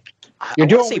 I think you're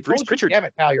doing. Say Bruce Pritchard. Damn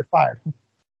it, pal, you're fired.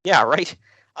 Yeah, right.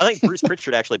 I think Bruce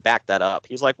Pritchard actually backed that up.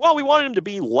 He's like, "Well, we wanted him to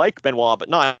be like Benoit, but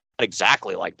not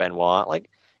exactly like Benoit." Like,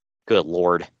 good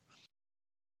Lord.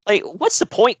 Like, what's the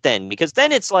point then? Because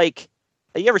then it's like,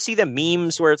 you ever see them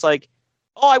memes where it's like,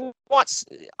 "Oh, I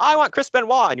want Chris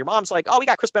Benoit," and your mom's like, "Oh, we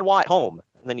got Chris Benoit at home,"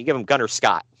 and then you give him Gunnar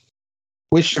Scott.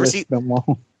 Wish list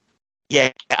Benoit.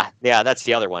 Yeah, that's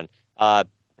the other one.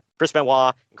 Chris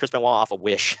Benoit off of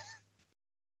Wish.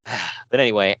 But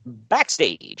anyway,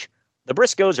 backstage, the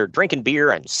Briscoes are drinking beer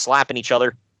and slapping each other.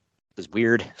 It was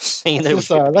weird. Saying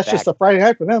that that's just a Friday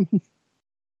night for them.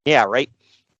 Yeah, right.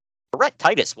 Rhett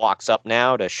Titus walks up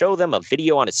now to show them a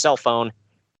video on his cell phone.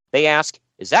 They ask,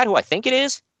 "Is that who I think it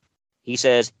is?" He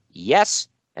says, "Yes."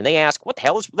 And they ask, "What the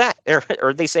hell is that?"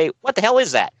 Or they say, "What the hell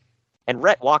is that?" And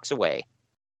Rhett walks away.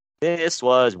 This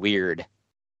was weird.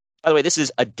 By the way, this is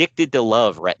Addicted to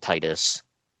Love, Rhett Titus.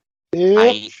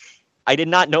 Yep. I did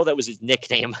not know that was his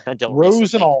nickname until Rose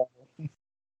recently. and all.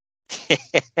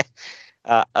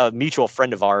 A mutual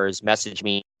friend of ours messaged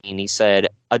me, and he said,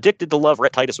 "Addicted to Love,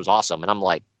 Rhett Titus was awesome." And I'm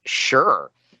like,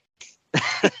 sure.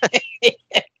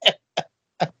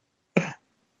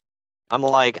 I'm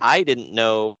like, I didn't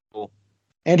know.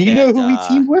 And do you know who he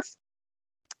teamed with?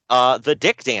 The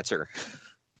Dick Dancer,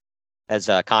 as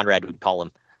Conrad would call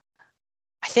him.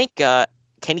 I think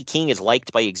Kenny King is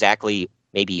liked by exactly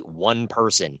maybe one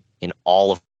person in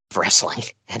all of wrestling,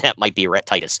 and that might be Rhett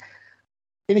Titus.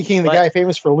 Kenny King, the guy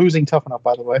famous for losing Tough Enough,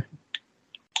 by the way.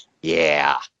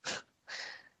 Yeah.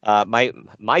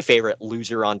 My favorite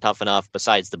loser on Tough Enough,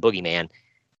 besides the Boogeyman,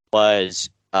 was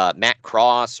Matt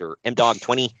Cross or M-Dog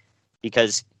 20,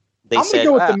 because they said... I'm going to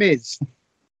go with The Miz.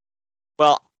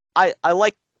 Well, I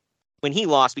like when he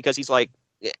lost, because he's like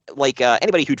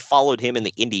anybody who'd followed him in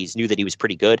the Indies knew that he was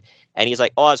pretty good, and he's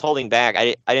like, "Oh, I was holding back.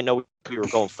 I didn't know we were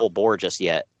going full bore just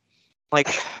yet." Like,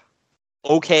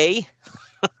 okay.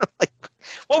 Like,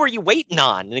 what were you waiting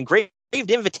on? An engraved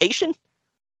invitation?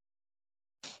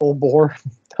 Full bore?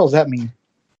 What the hell does that mean?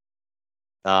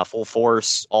 Full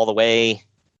force, all the way,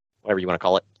 whatever you want to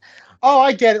call it. Oh,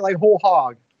 I get it. Like whole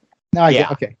hog. Now I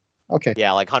get it. Okay.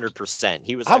 Yeah, like 100%.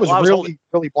 He was. I was really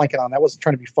blanking on that. I wasn't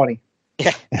trying to be funny.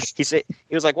 Yeah, he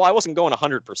was like, "Well, I wasn't going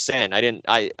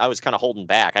 100%. I was kind of holding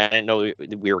back. I didn't know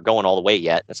we were going all the way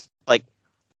yet." It's like,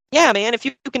 yeah, man, if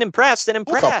you can impress, then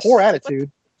impress. That's a poor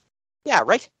attitude. Yeah,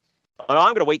 right.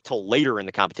 I'm going to wait till later in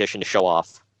the competition to show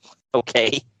off.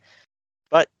 Okay.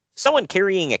 But someone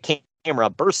carrying a camera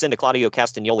bursts into Claudio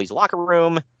Castagnoli's locker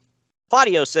room.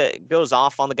 Claudio goes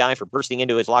off on the guy for bursting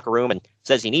into his locker room and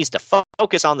says he needs to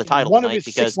focus on the title. One of his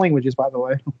 6 languages, by the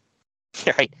way.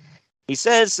 Right. He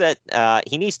says that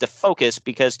he needs to focus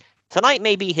because tonight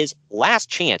may be his last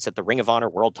chance at the Ring of Honor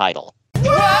World title.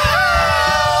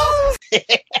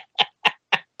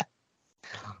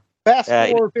 Fast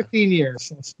forward 15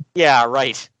 years. Yeah,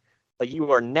 right.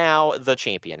 You are now the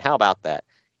champion. How about that?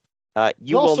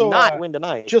 You will not win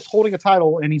tonight. Just holding a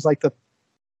title, and he's like the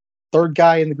third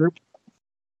guy in the group.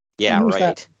 Yeah,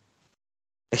 right.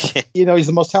 He's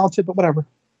the most talented, but whatever.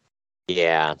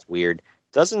 Yeah, it's weird.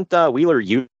 Doesn't Wheeler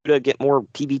Yuta get more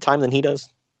TV time than he does?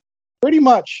 Pretty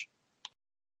much.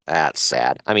 That's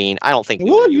sad. I mean, I don't think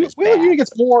Wheeler Yuta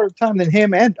gets more time than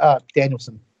him and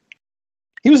Danielson.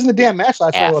 He was in the damn match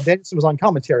last night while Danielson was on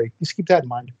commentary. Just keep that in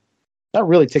mind. That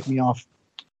really ticked me off.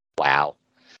 Wow.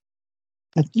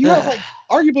 You have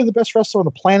arguably the best wrestler on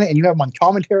the planet, and you have him on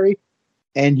commentary,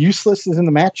 and Useless is in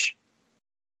the match.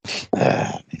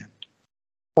 Man.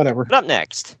 Whatever. But up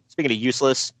next, speaking of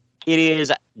useless, it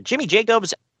is Jimmy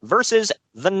Jacobs versus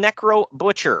the Necro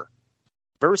Butcher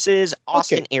versus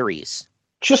Austin Aries.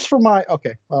 Just for my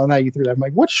well, now you threw that. I'm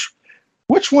like, which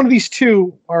one of these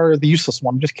two are the useless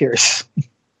one? I'm just curious.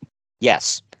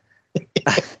 Yes.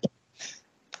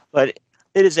 But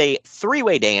it is a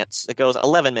 3-way dance that goes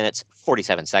 11 minutes,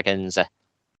 47 seconds.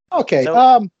 Okay.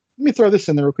 Let me throw this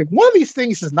in there real quick. One of these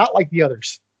things is not like the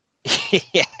others.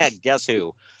 Yeah, guess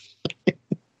who?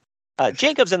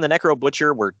 Jacobs and the Necro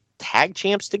Butcher were tag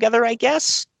champs together, I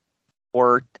guess?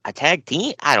 Or a tag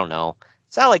team? I don't know.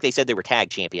 It's not like they said they were tag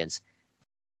champions.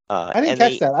 I didn't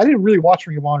catch that. I didn't really watch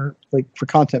Ring of Honor for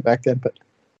content back then, but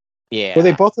yeah. Were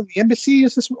they both in the Embassy?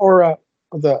 Is this or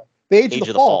the Age of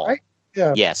the Fall, right?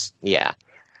 Yeah. Yes. Yeah.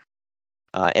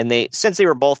 And since they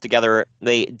were both together,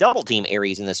 they double team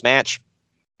Aries in this match.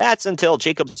 That's until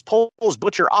Jacobs pulls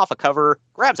Butcher off a cover,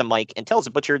 grabs a mic, and tells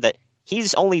the Butcher that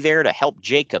he's only there to help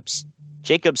Jacobs.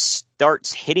 Jacobs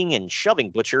starts hitting and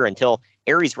shoving Butcher until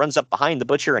Aries runs up behind the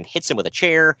Butcher and hits him with a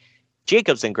chair.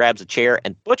 Jacobs then grabs a chair,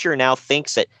 and Butcher now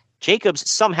thinks that Jacobs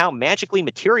somehow magically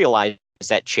materialized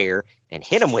that chair and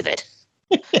hit him with it.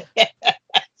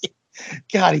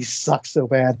 God, he sucks so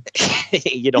bad.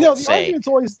 You don't say. Everyone's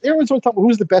always talking about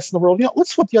who's the best in the world.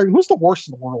 Let's flip the argument. Who's the worst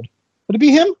in the world? Would it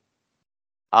be him?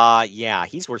 Yeah,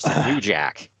 he's worse than New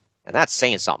Jack, and that's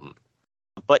saying something.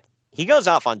 But he goes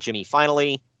off on Jimmy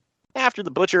finally. After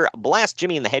the Butcher blasts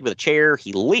Jimmy in the head with a chair,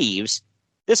 he leaves.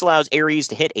 This allows Aries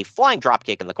to hit a flying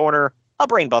dropkick in the corner, a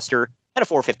brainbuster, and a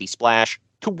 450 splash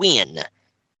to win.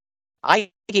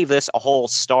 I gave this a whole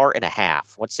 1.5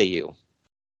 stars. What say you?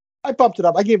 I bumped it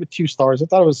up. I gave it 2 stars. I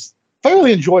thought it was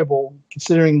fairly enjoyable,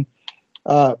 considering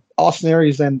Austin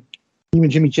Aries and even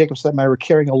Jimmy Jacobs, that matter, were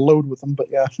carrying a load with them. But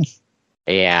yeah.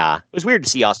 Yeah. It was weird to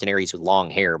see Austin Aries with long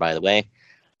hair, by the way.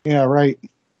 Yeah, right.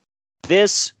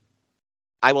 This,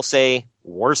 I will say,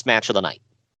 worst match of the night.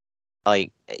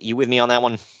 Like, you with me on that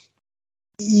one?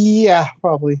 Yeah,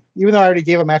 probably. Even though I already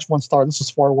gave a match 1 star, this was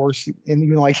far worse. And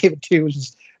even though I gave it 2, which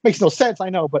just makes no sense, I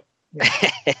know, but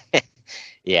yeah.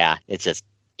 Yeah, it's just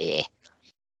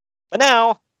But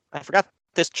now, I forgot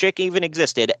this chick even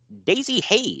existed. Daisy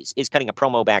Hayes is cutting a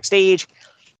promo backstage,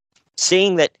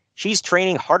 saying that she's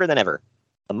training harder than ever.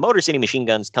 The Motor City Machine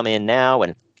Guns come in now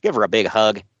and give her a big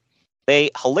hug. They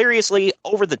hilariously,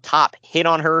 over the top, hit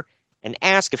on her and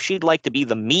ask if she'd like to be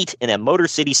the meat in a Motor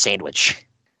City sandwich.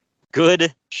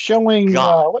 Good. Showing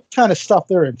what kind of stuff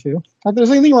they're into. If there's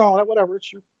anything wrong with it, whatever,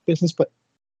 it's your business, but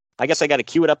I guess I got to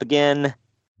cue it up again.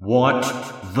 What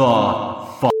the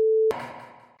fuck?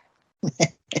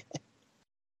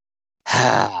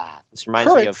 This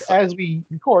reminds me of, as we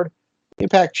record,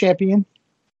 Impact champion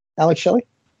Alex Shelley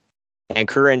and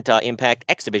current Impact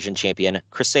X Division champion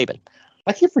Chris Sabin.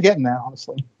 I keep forgetting that,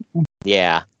 honestly.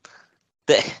 Yeah,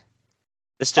 this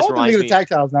just reminds me of the tag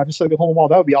titles now, just so they can hold them all.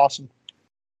 That would be awesome.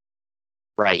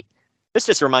 Right. This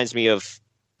just reminds me of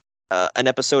an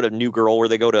episode of New Girl where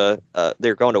they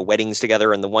they're going to weddings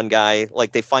together, and the one guy,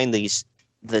 like, they find these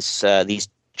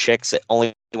chicks that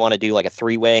only want to do like a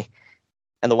 3-way,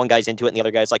 and the one guy's into it, and the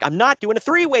other guy's like, "I'm not doing a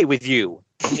 3-way with you."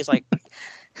 And he's like,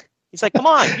 "Come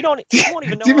on, you won't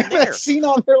even know I'm there." That scene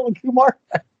on Harold Kumar?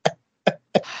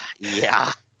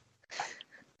 Yeah.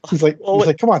 He's like,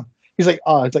 "Come on." He's like,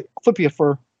 "I'll flip you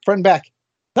for friend back."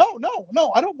 No,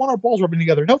 I don't want our balls rubbing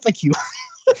together. No, thank you.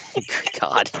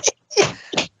 God.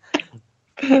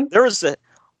 There was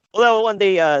one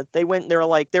day they went,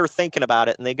 they were thinking about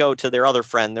it, and they go to their other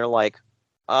friend. They're like,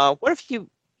 what if you,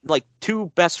 like,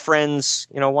 2 best friends,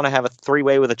 want to have a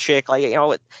 3-way with a chick? Like,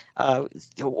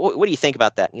 what do you think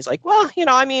about that? And he's like, well,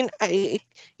 I mean,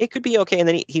 it could be okay. And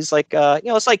then he's like,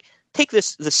 it's like, take the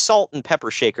salt and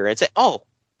pepper shaker and say, oh,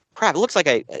 crap, it looks like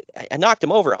I knocked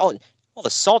him over. Oh, the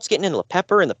salt's getting into the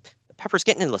pepper, and the pepper's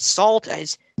getting into the salt.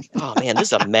 Oh man,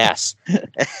 this is a mess.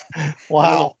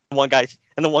 Wow.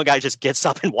 And the one guy just gets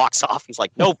up and walks off. He's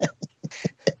like, nope.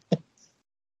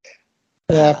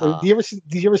 Yeah. Did you ever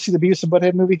see the Beavis and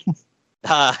Butthead movie?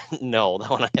 No, that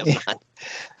one I have not.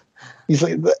 He's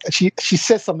like, she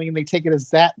says something and they take it as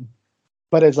that.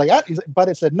 But it's like, but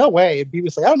it said, no way. And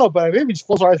Beavis like, I don't know, but maybe just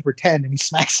close our eyes and pretend. And he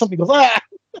smacks something. He goes, ah.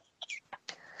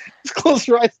 Just close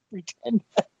your eyes and pretend.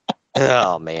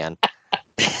 Oh man.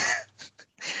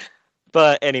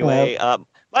 But anyway,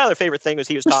 my other favorite thing was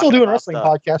he was we're talking still doing about, a wrestling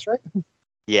podcast, right?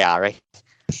 Yeah, right.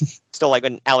 Still, like,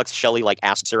 when Alex Shelley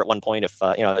asks her at one point if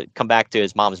come back to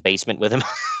his mom's basement with him.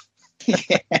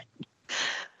 Yeah.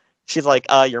 She's like,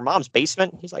 your mom's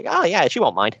basement? He's like, oh yeah, she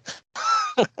won't mind.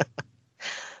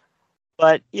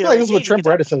 But this is what Trent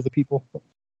Beretta says to people.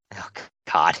 Oh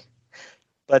God.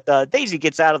 But Daisy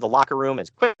gets out of the locker room as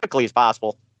quickly as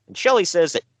possible. And Shelley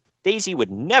says that Daisy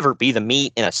would never be the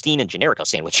meat in a Steen and Generico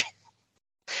sandwich.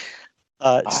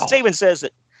 Saban says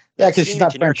that... Yeah, because she's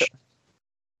not French.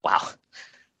 Wow.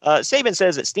 Saban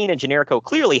says that Steen and Generico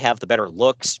clearly have the better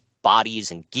looks,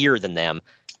 bodies, and gear than them,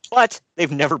 but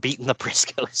they've never beaten the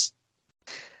Briscoes.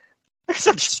 They're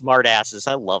such smart asses.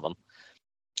 I love them.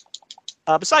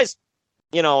 Besides,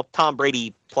 Tom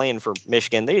Brady playing for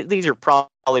Michigan, these are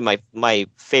probably my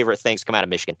favorite things to come out of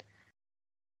Michigan.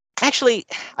 Actually,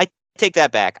 I take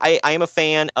that back. I am a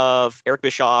fan of Eric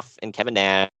Bischoff and Kevin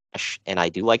Nash, and I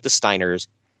do like the Steiners.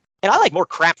 And I like more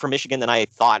crap from Michigan than I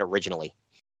thought originally.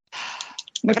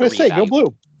 What can I say? Go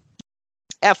blue.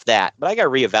 F that. But I got to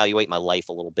reevaluate my life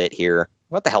a little bit here.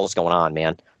 What the hell is going on,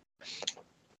 man?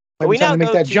 But we now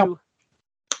make that jump.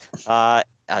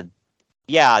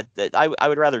 Yeah, I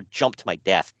would rather jump to my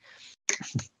death.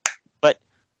 But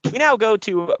we now go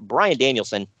to Bryan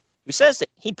Danielson, who says that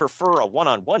he'd prefer a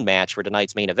one-on-one match for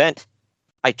tonight's main event.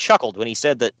 I chuckled when he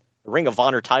said that the Ring of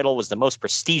Honor title was the most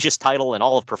prestigious title in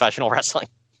all of professional wrestling.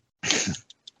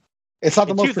 It's not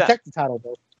the most protected title,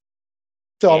 though.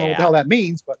 Still, I don't know what the hell that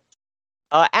means, but...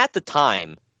 At the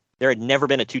time, there had never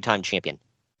been a two-time champion.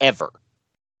 Ever.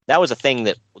 That was a thing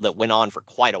that went on for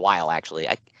quite a while, actually.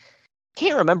 I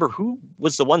can't remember who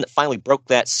was the one that finally broke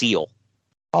that seal.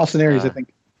 Austin Aries, I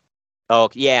think. Oh,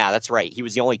 yeah, that's right. He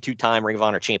was the only two-time Ring of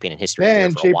Honor champion in history.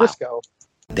 And Jay Briscoe.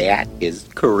 That is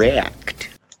correct.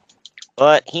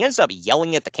 But he ends up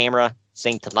yelling at the camera,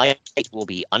 saying tonight will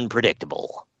be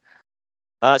unpredictable.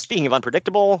 Speaking of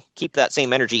unpredictable, keep that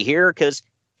same energy here, because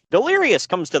Delirious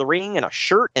comes to the ring in a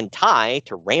shirt and tie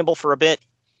to ramble for a bit.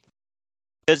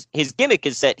 Because his gimmick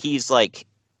is that he's,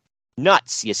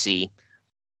 nuts, you see.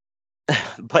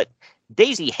 But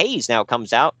Daisy Hayes now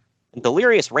comes out, and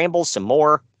Delirious rambles some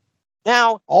more.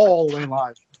 Now... All the way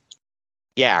live.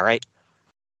 Yeah, right.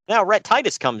 Now Rhett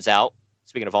Titus comes out,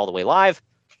 speaking of All the Way Live,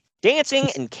 dancing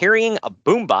and carrying a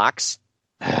boombox.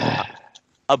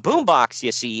 A boombox,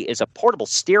 you see, is a portable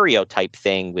stereo type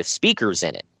thing with speakers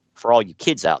in it for all you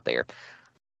kids out there.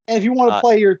 And if you want to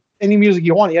play any music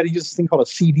you want, you got to use this thing called a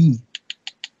CD.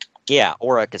 Yeah,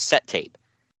 or a cassette tape.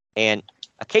 And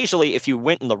occasionally, if you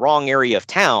went in the wrong area of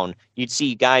town, you'd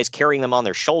see guys carrying them on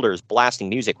their shoulders, blasting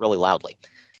music really loudly.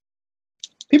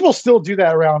 People still do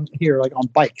that around here, on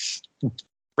bikes.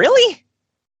 Really?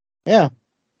 Yeah.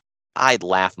 I'd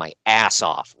laugh my ass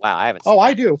off. Wow, I haven't seen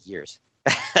I do. In years.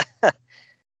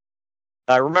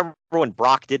 Remember when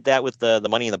Brock did that with the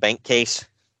Money in the Bank case?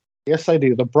 Yes, I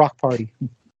do. The Brock party.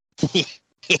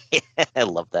 I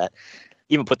love that.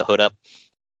 Even put the hood up.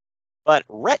 But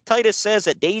Rhett Titus says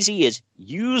that Daisy is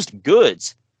used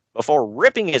goods before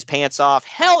ripping his pants off.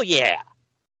 Hell yeah!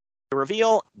 To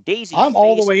reveal Daisy's I'm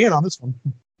all the way in on this one.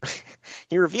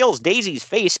 He reveals Daisy's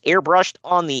face airbrushed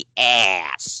on the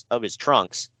ass of his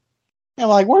trunks. I'm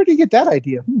like, where did you get that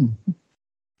idea?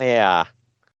 Yeah.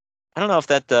 I don't know if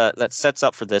that sets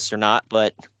up for this or not,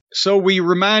 but... So we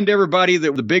remind everybody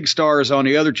that the big star is on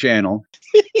the other channel.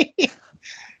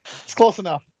 It's close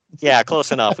enough. Yeah,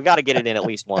 close enough. We got to get it in at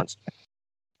least once.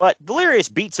 But Delirious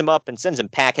beats him up and sends him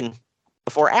packing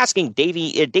before asking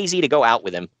Daisy to go out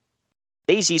with him.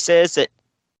 Daisy says that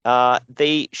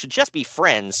they should just be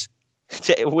friends,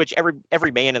 to which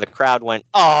every man in the crowd went,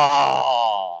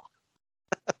 "Oh."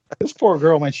 This poor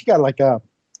girl, man, she got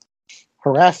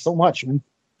harassed so much, man.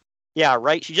 Yeah,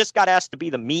 right. She just got asked to be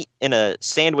the meat in a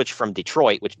sandwich from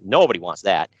Detroit, which nobody wants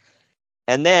that.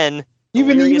 And then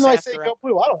even though I say go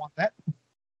blue, I don't want that.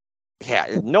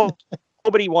 Yeah,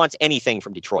 nobody wants anything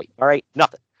from Detroit. All right,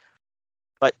 nothing.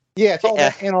 But yeah, it's all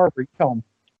that Ann Arbor. Tell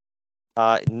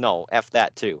them. No, F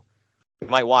that too. You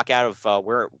might walk out of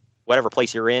whatever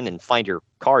place you're in and find your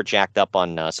car jacked up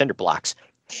on cinder blocks.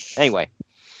 Anyway,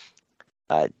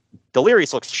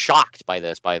 Delirious looks shocked by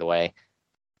this, by the way.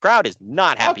 Crowd is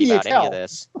not happy about any of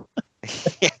this.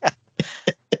 Yeah.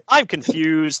 I'm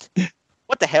confused.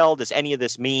 What the hell does any of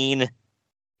this mean?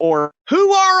 Or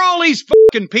who are all these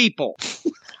fucking people?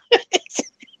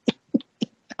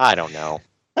 I don't know.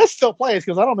 I still play it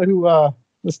because I don't know who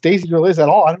this Daisy girl is at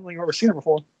all. I don't think I've ever seen her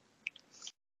before.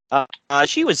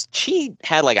 She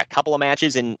had a couple of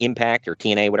matches in Impact or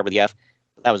TNA, whatever the F.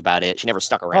 That was about it. She never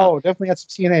stuck around. Oh, definitely had some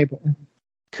TNA. But...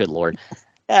 Good Lord.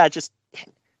 Yeah, just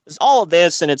there's all of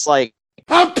this, and it's like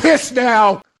I'm pissed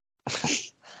now.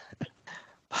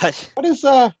 But what's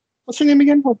her name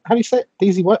again? How do you say it?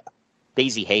 Daisy what?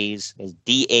 Daisy Hayes is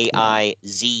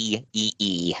Daizee.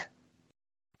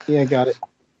 Yeah, got it.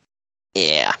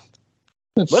 Yeah.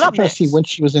 I'm trying to see when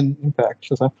she was in Impact,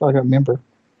 because I feel like I remember.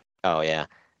 Oh yeah.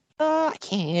 I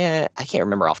can't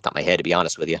remember off the top of my head, to be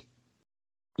honest with you.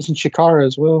 She's in Chikara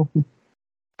as well.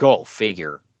 Go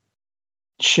figure.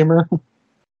 Shimmer.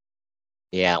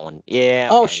 Yeah, that one. Yeah.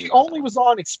 Oh, she only was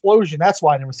on Explosion. That's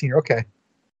why I never seen her. Okay.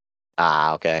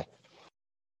 Okay.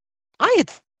 I had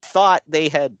thought they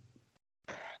had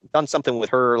done something with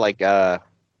her, like,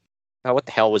 what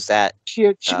the hell was that?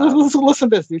 Listen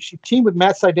to this, dude. She teamed with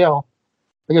Matt Sydal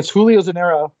against Julio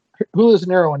Zanero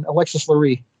and Alexis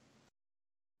Lurie.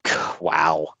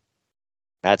 Wow.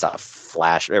 That's a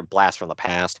blast from the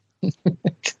past.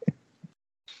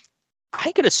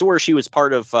 I could have swore she was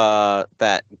part of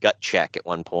that gut check at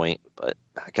one point, but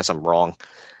I guess I'm wrong.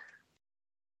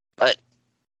 But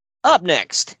up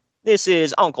next, this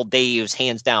is Uncle Dave's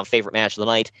hands-down favorite match of the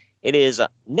night. It is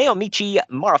Naomichi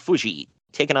Marufuji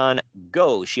taking on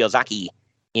Go Shiozaki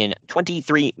in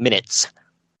 23 minutes.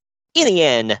 In the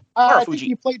end, Marufuji... I think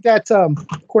you played that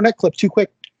Cornette clip too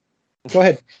quick. Go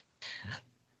ahead.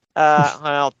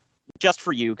 Well, just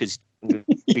for you, because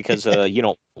you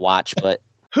don't watch, but...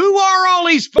 Who are all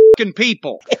these fucking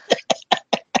people?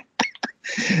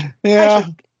 Yeah.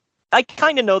 I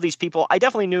kind of know these people. I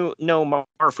definitely know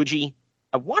Marufuji.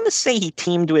 I want to say he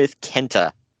teamed with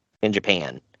Kenta in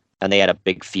Japan, and they had a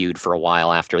big feud for a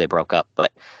while after they broke up.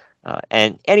 But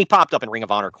and he popped up in Ring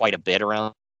of Honor quite a bit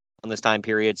around this time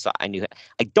period, so I knew.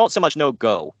 I don't so much know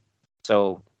Go,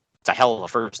 so it's a hell of a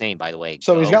first name, by the way.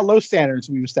 So Go. he's got low standards.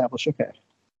 We've established. Okay.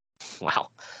 Wow.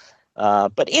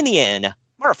 But in the end,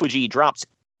 Marufuji drops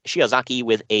Shiozaki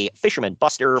with a Fisherman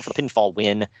Buster for the pinfall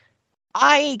win.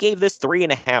 I gave this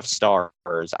 3.5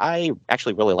 stars. I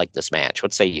actually really liked this match.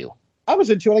 What say you? I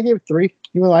was into it. I gave it 3.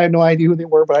 Even though I had no idea who they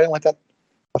were, but I didn't let that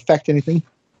affect anything.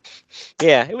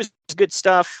 Yeah, it was good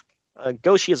stuff.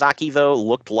 Go Shiozaki, though,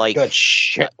 looked like... Good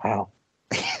shit, pal.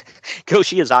 Go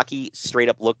Shiozaki straight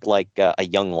up looked like a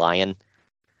young lion.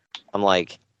 I'm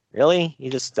like, really?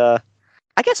 You just...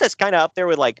 I guess that's kind of up there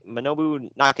with, like,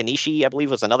 Minobu Nakanishi, I believe,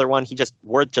 was another one. He just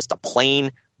wore just a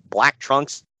plain black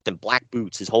trunks and black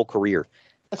boots his whole career.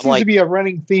 That seems to be a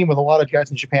running theme with a lot of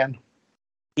guys in Japan.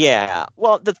 Yeah.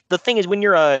 Well, the thing is, when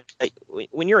you're a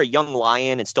young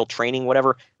lion and still training,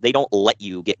 whatever, they don't let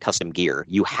you get custom gear.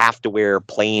 You have to wear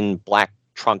plain black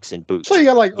trunks and boots. So you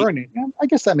gotta earn it. Yeah, I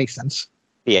guess that makes sense.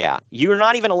 Yeah. You're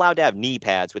not even allowed to have knee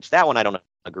pads, which that one I don't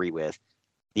agree with.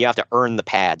 You have to earn the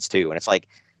pads too, and it's like,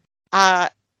 I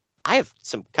have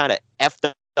some kind of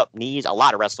effed up knees. A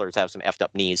lot of wrestlers have some effed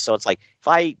up knees. So it's like, if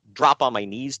I drop on my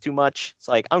knees too much, it's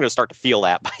like, I'm going to start to feel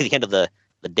that by the end of the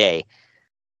day.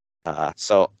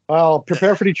 Well,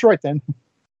 prepare for Detroit then.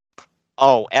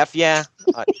 Oh, yeah.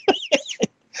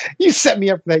 You set me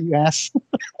up for that, you ass.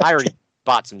 I already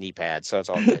bought some knee pads, so it's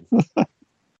all good.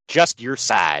 Just your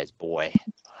size, boy.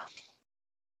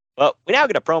 Well, we now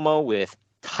get a promo with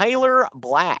Tyler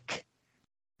Black.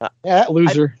 Yeah, that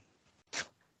loser.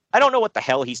 I don't know what the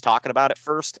hell he's talking about at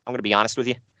first. I'm going to be honest with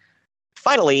you.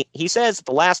 Finally, he says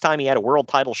the last time he had a world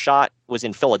title shot was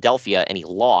in Philadelphia and he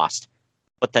lost.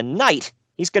 But tonight,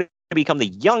 he's going to become the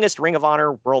youngest Ring of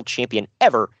Honor world champion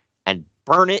ever and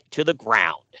burn it to the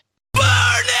ground. Burn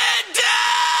it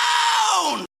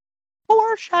down!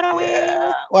 Foreshadowing.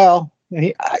 Yeah. Well,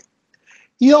 he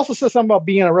also says something about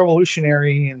being a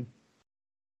revolutionary and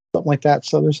something like that.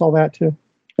 So there's all that too.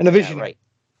 And a vision. Yeah, right.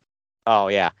 Oh,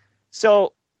 yeah.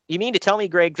 So you mean to tell me,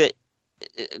 Greg, that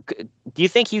do you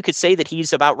think you could say that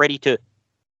he's about ready to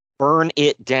burn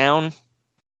it down?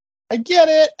 I get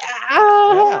it.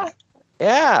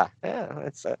 Yeah.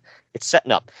 It's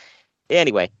setting up.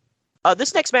 Anyway,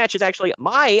 this next match is actually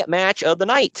my match of the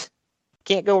night.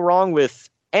 Can't go wrong with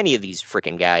any of these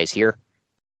freaking guys here.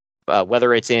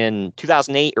 Whether it's in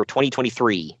 2008 or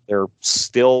 2023, they're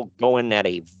still going at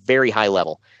a very high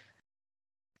level.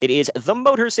 It is the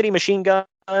Motor City Machine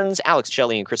Guns, Alex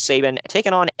Shelley and Chris Sabin,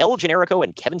 taking on El Generico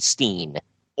and Kevin Steen,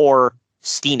 or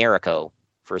Steen-Erico.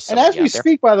 And as we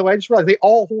speak, by the way, I just realized they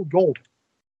all hold gold.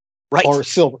 Right. Or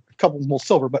silver. A couple of them hold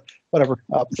silver, but whatever.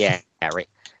 Yeah, right.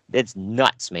 It's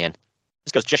nuts, man.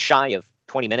 This goes just shy of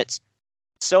 20 minutes.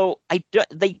 So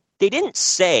they didn't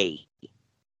say,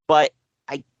 but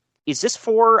is this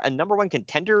for a number one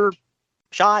contender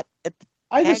shot?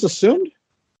 I just assumed.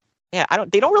 Yeah,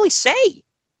 they don't really say.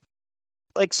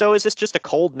 Like, so is this just a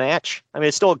cold match? I mean,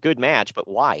 it's still a good match, but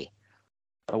why?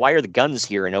 Why are the Guns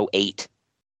here in 2008?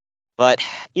 But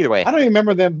either way, I don't even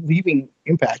remember them leaving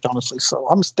Impact, honestly. So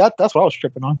that's what I was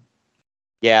tripping on.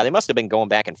 Yeah, they must have been going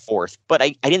back and forth. But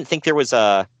I didn't think there was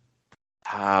a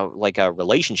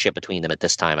relationship between them at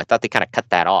this time. I thought they kind of cut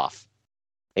that off.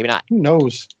 Maybe not. Who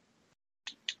knows?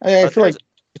 I feel like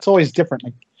it's always different.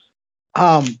 Like,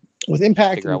 with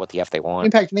Impact, figure out what the F they want.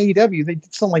 Impact and AEW, they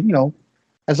did something like,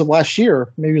 as of last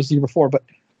year, maybe it was the year before, but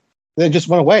they just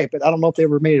went away. But I don't know if they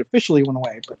ever made it officially went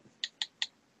away. But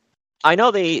I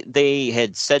know they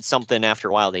had said something after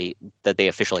a while that they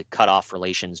officially cut off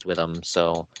relations with him.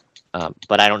 So,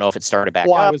 but I don't know if it started back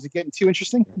Why? up. Was it getting too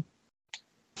interesting?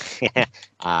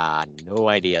 No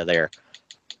idea there.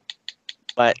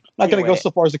 But Not going to go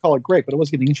so far as to call it great, but it was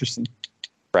getting interesting.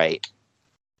 Right.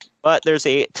 But there's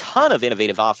a ton of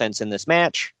innovative offense in this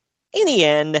match. In the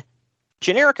end,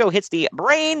 Generico hits the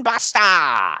Brain Buster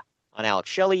on Alex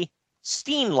Shelley.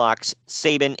 Steen locks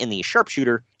Sabin in the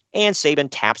sharpshooter, and Sabin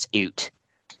taps out.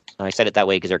 I said it that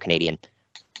way because they're Canadian.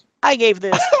 I gave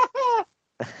this...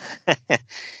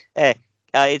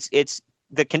 it's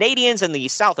the Canadians and the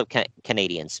south of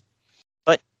Canadians.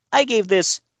 But I gave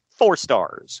this 4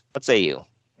 stars. What say you?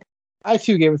 I,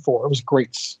 too, gave it 4. It was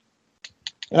great.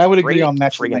 And I would agree on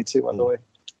match of the night, too, by the way.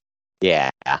 Yeah.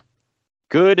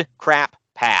 Good crap,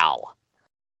 pal.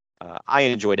 I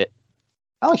enjoyed it.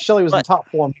 Alex Shelley was in top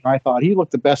form, I thought. He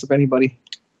looked the best of anybody.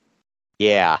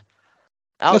 Yeah.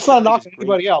 That's not a knock on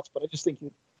anybody else, but I just think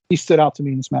he stood out to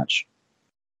me in this match.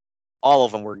 All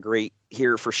of them were great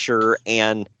here for sure.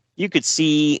 And you could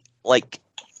see, like,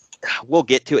 we'll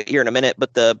get to it here in a minute,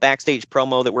 but the backstage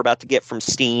promo that we're about to get from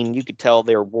Steen, you could tell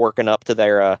they're working up to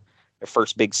their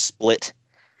first big split.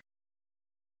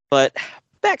 But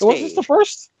backstage... Was this the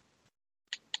first?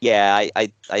 Yeah,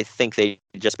 I think they've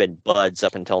just been buds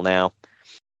up until now.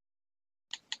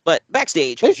 But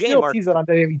backstage, they still tease that on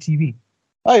WWE TV.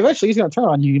 Oh, eventually he's going to turn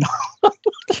on you, you know.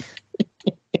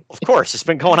 Of course, it's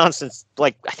been going on since,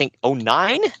 like, I think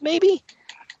 2009, maybe?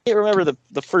 I can't remember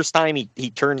the first time he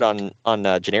turned on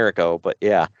Generico, but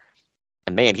yeah.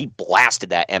 And man, he blasted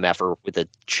that MFer with a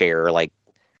chair. Like,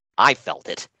 I felt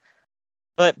it.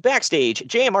 But backstage,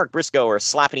 Jay and Mark Briscoe are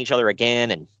slapping each other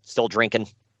again and still drinking.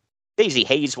 Daisy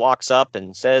Hayes walks up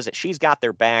and says that she's got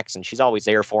their backs and she's always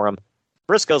there for them.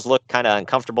 Briscoes look kind of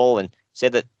uncomfortable and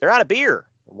said that they're out of beer,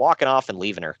 walking off and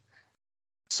leaving her.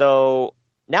 So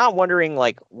now I'm wondering,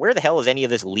 like, where the hell is any of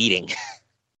this leading?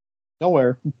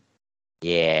 Nowhere.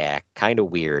 Yeah, kind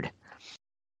of weird.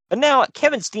 But now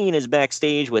Kevin Steen is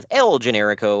backstage with El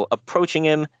Generico approaching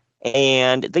him,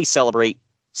 and they celebrate.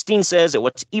 Steen says that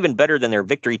what's even better than their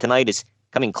victory tonight is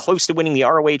coming close to winning the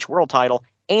ROH World title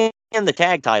and the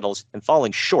tag titles and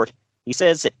falling short. He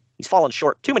says that he's fallen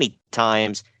short too many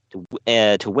times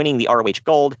to winning the ROH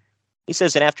Gold. He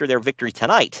says that after their victory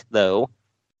tonight, though,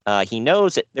 he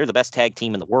knows that they're the best tag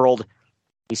team in the world.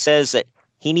 He says that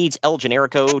he needs El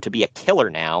Generico to be a killer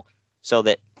now so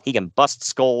that he can bust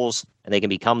skulls and they can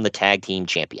become the tag team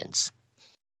champions.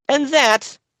 And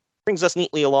that brings us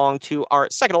neatly along to our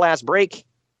second to last break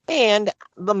and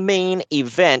the main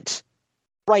event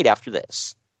right after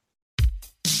this.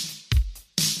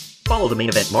 Follow the Main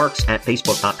Event Marks at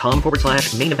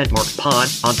Facebook.com/Main Event Marks Pod,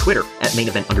 on Twitter at Main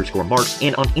Event _Marks,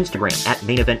 and on Instagram at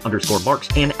Main Event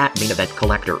 _Marks and at Main Event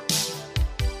Collector.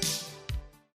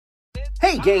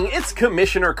 Hey gang, it's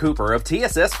Commissioner Cooper of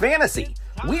TSS Fantasy.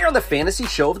 We are the fantasy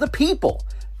show of the people.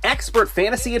 Expert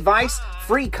fantasy advice,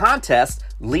 free contests,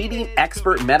 leading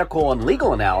expert medical and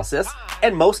legal analysis,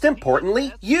 and most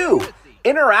importantly, you.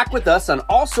 Interact with us on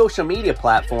all social media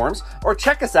platforms or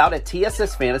check us out at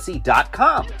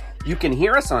tssfantasy.com. You can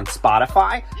hear us on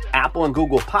Spotify, Apple and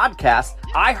Google Podcasts,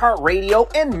 iHeartRadio,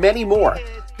 and many more.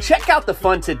 Check out the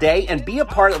fun today and be a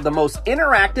part of the most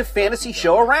interactive fantasy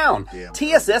show around.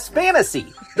 TSS Fantasy,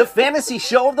 the fantasy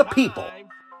show of the people.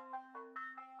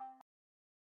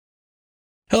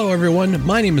 Hello everyone,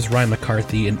 my name is Ryan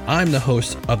McCarthy and I'm the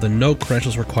host of the No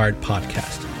Credentials Required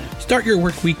podcast. Start your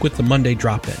work week with the Monday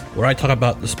Drop-In, where I talk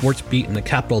about the sports beat in the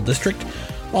Capital District,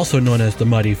 also known as the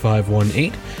Mighty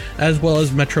 518, as well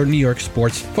as Metro New York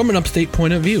sports from an upstate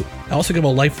point of view. I also give a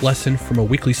life lesson from a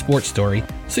weekly sports story,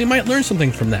 so you might learn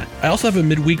something from that. I also have a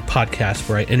midweek podcast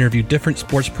where I interview different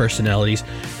sports personalities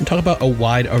and talk about a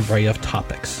wide array of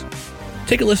topics.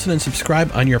 Take a listen and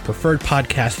subscribe on your preferred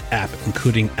podcast app,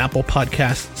 including Apple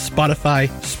Podcasts, Spotify,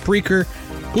 Spreaker,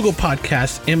 Google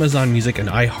Podcasts, Amazon Music, and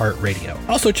iHeartRadio.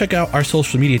 Also check out our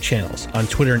social media channels on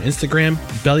Twitter and Instagram,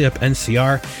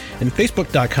 BellyUpNCR, and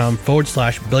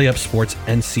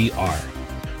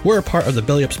Facebook.com/BellyUpSportsNCR. We're a part of the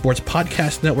Belly Up Sports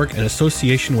Podcast Network in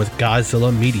association with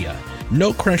Godzilla Media.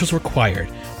 No credentials required,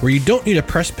 where you don't need a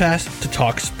press pass to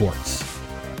talk sports.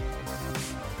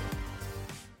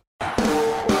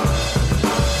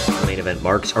 Event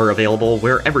Marks are available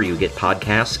wherever you get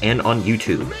podcasts and on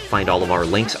YouTube. Find all of our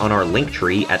links on our link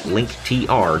tree at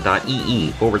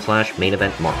linktr.ee/Main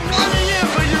Event Marks.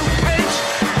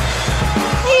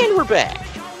 And we're back.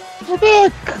 We're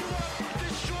back.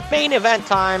 Main event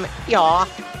time, y'all.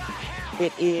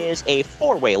 It is a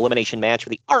 4-way elimination match for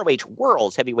the ROH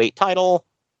World's Heavyweight title.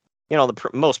 You know, the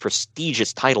most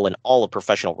prestigious title in all of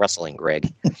professional wrestling,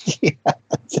 Greg. Yeah.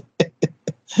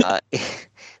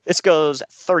 This goes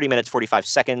 30 minutes, 45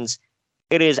 seconds.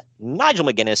 It is Nigel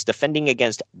McGuinness defending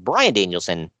against Bryan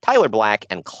Danielson, Tyler Black,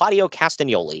 and Claudio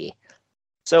Castagnoli.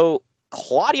 So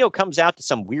Claudio comes out to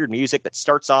some weird music that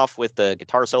starts off with the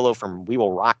guitar solo from We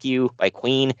Will Rock You by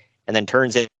Queen, and then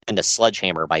turns it into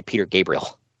Sledgehammer by Peter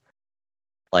Gabriel.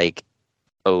 Like,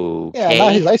 okay. Yeah,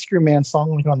 not his Ice Cream Man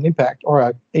song like on Impact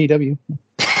or AEW.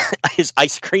 His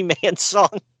Ice Cream Man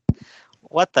song?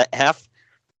 What the F?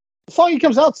 The song he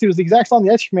comes out to is the exact song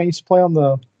the Ice Cream Man used to play on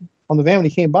the van when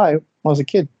he came by when I was a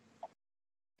kid.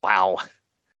 Wow.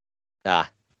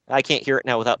 I can't hear it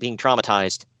now without being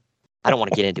traumatized. I don't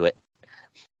want to get into it.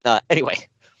 Anyway,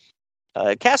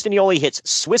 Castagnoli hits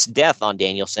Swiss Death on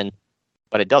Danielson,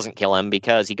 but it doesn't kill him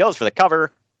because he goes for the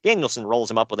cover. Danielson rolls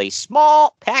him up with a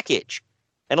small package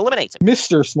and eliminates him.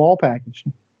 Mr. Small Package.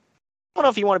 I don't know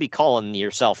if you want to be calling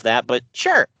yourself that, but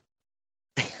sure.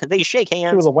 They shake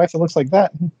hands. With a wife that looks like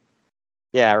that.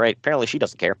 Yeah, right. Apparently she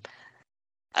doesn't care.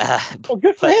 Well,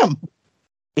 good for him.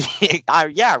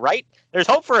 Yeah, right? There's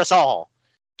hope for us all.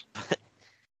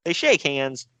 They shake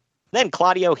hands. Then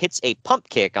Claudio hits a pump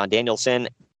kick on Danielson.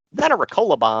 Then a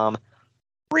Ricola bomb.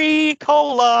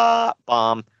 Ricola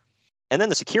bomb. And then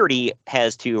the security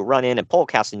has to run in and pull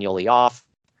Castagnoli off.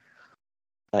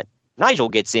 But Nigel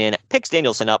gets in, picks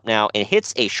Danielson up now, and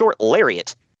hits a short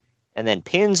lariat. And then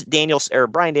pins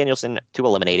Bryan Danielson to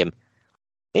eliminate him.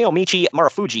 Naomichi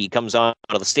Marufuji comes on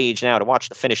to the stage now to watch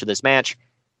the finish of this match.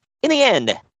 In the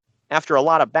end, after a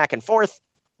lot of back and forth,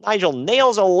 Nigel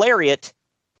nails a lariat,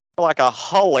 like a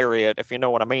lariat, if you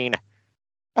know what I mean,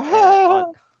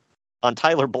 on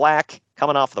Tyler Black,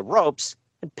 coming off the ropes,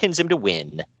 and pins him to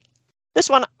win. This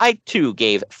one, I too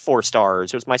gave 4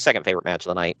 stars. It was my second favorite match of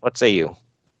the night. What say you?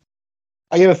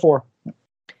 I gave it 4.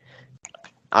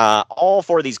 All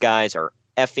 4 of these guys are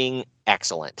effing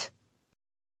excellent.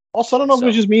 Also, I don't know if it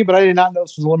was just me, but I did not know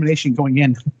this was elimination going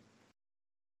in.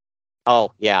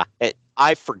 Oh, yeah.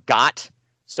 I forgot.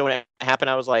 So when it happened,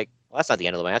 I was like, well, that's not the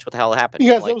end of the match. What the hell happened?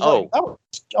 Because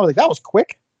like, that was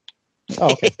quick.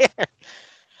 Oh, okay.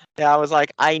 Yeah, I was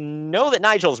like, I know that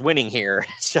Nigel's winning here.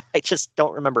 So I just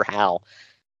don't remember how.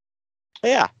 But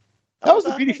yeah. That was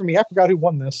the beauty for me. I forgot who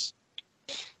won this.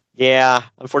 Yeah.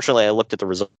 Unfortunately, I looked at the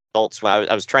results. When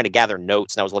I was trying to gather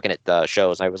notes, and I was looking at the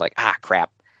shows, and I was like,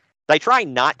 crap. But I try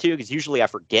not to, because usually I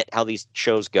forget how these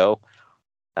shows go.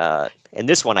 And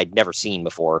this one I'd never seen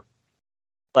before.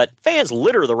 But fans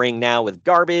litter the ring now with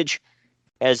garbage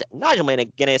as Nigel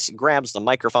McGuinness grabs the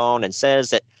microphone and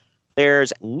says that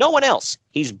there's no one else.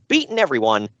 He's beaten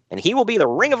everyone, and he will be the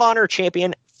Ring of Honor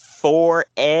champion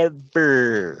forever.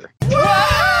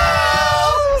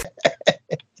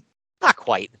 Not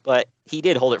quite, but he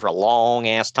did hold it for a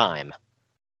long-ass time.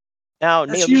 Now,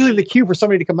 that's usually the cue for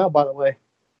somebody to come out, by the way.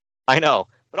 I know,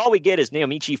 but all we get is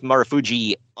Naomichi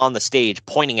Marufuji on the stage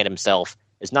pointing at himself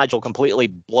as Nigel completely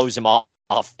blows him off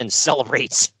and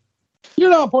celebrates. You're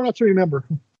not important enough to remember.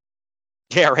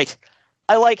 Yeah, right.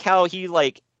 I like how he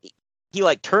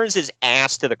turns his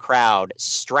ass to the crowd,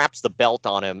 straps the belt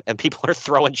on him, and people are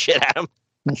throwing shit at him.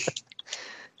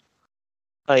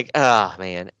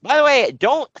 Man. By the way,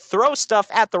 don't throw stuff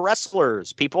at the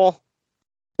wrestlers, people.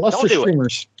 Unless they're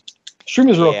streamers.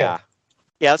 Streamers are okay.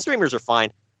 Yeah, the streamers are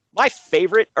fine. My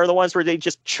favorite are the ones where they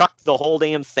just chuck the whole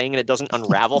damn thing and it doesn't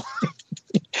unravel.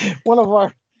 One of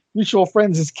our mutual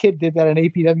friends, his kid did that at an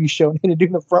APW show and had to do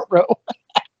in the front row.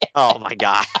 Oh my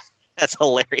God. That's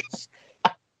hilarious.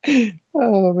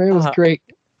 Oh man, it was great.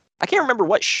 I can't remember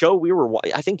what show we were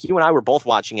I think you and I were both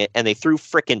watching it, and they threw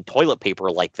frickin' toilet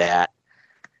paper like that.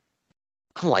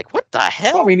 I'm like, what the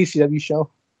hell? Probably an ECW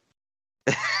show.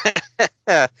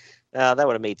 That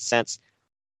would have made sense.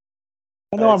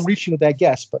 I know I'm reaching with that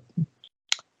guess, but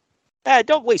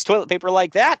don't waste toilet paper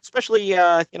like that, especially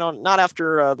not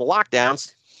after the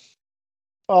lockdowns.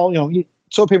 Well,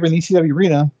 toilet paper in the ECW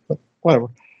arena, but whatever.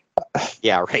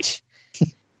 Yeah, right.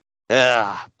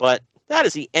 But that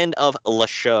is the end of the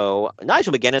show.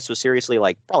 Nigel McGuinness was seriously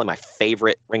probably my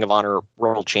favorite Ring of Honor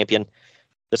World Champion,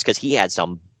 just because he had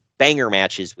some banger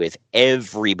matches with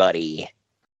everybody.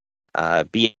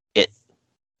 Be it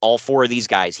all 4 of these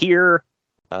guys here,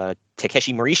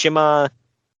 Takeshi Morishima.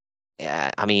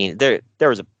 Yeah, I mean there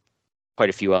was quite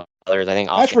a few others. I think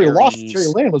that's where he lost. Jerry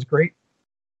Lynn was great.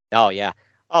 Oh yeah.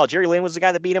 Oh, Jerry Lynn was the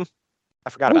guy that beat him. I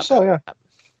forgot about that. Yeah.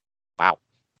 Wow.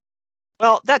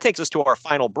 Well, that takes us to our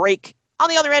final break. On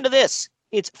the other end of this,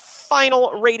 it's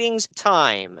final ratings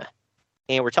time,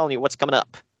 and we're telling you what's coming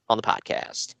up on the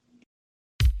podcast.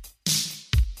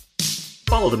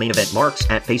 Follow the Main Event Marks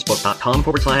at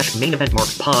Facebook.com/Main Event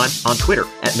Marks Pod, on Twitter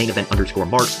at Main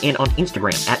Event_Marks, and on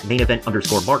Instagram at Main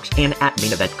Event_Marks and at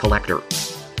Main Event Collector.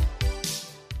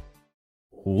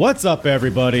 What's up,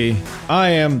 everybody? I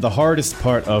am the hardest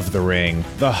part of the ring,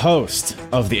 the host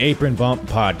of the Apron Bump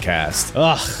podcast.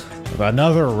 Ugh,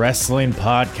 another wrestling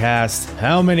podcast.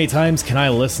 How many times can I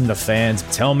listen to fans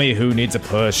tell me who needs a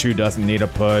push, who doesn't need a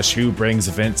push, who brings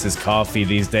Vince his coffee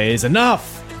these days?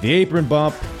 Enough! The Apron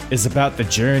Bump is about the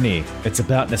journey. It's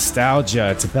about nostalgia.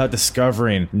 It's about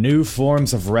discovering new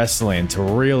forms of wrestling to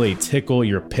really tickle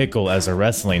your pickle as a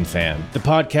wrestling fan. The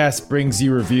podcast brings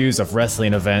you reviews of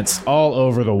wrestling events all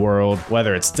over the world,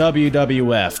 whether it's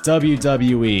WWF,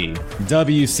 WWE,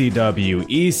 WCW,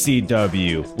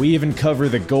 ECW. We even cover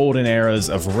the golden eras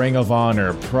of Ring of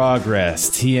Honor, Progress,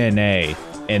 TNA,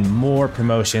 and more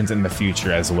promotions in the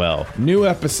future as well. New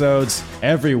episodes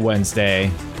every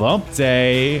Wednesday. Bump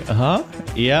Day.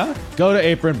 Yeah? Go to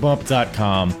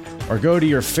apronbump.com or go to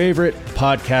your favorite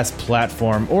podcast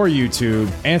platform or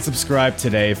YouTube and subscribe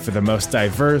today for the most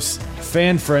diverse,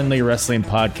 fan-friendly wrestling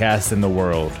podcast in the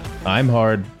world. I'm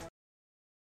Hard.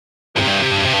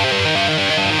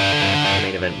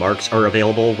 Event marks are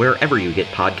available wherever you get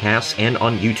podcasts and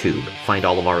on YouTube. Find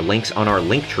all of our links on our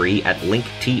link tree at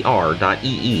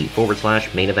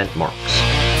linktr.ee/main event marks.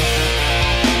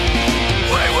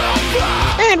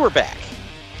 And we're back.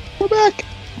 We're back.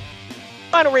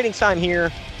 Final ratings time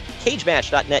here.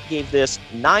 CageMatch.net gave this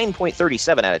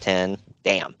 9.37 out of 10.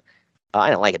 Damn. I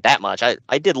didn't like it that much. I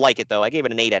did like it, though. I gave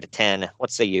it an 8 out of 10.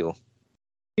 What say you?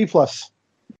 B+.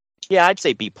 Yeah, I'd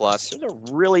say B+. It was a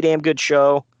really damn good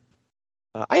show.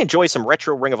 I enjoy some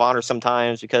retro Ring of Honor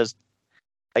sometimes because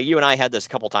you and I had this a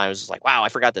couple times. It's like, wow, I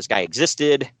forgot this guy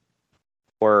existed.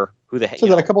 Or who the heck? So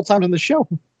that a couple times in the show.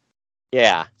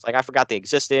 Yeah. It's like, I forgot they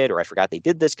existed, or I forgot they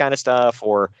did this kind of stuff.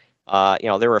 Or,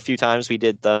 there were a few times we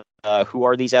did the who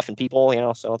are these effing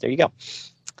people, so there you go.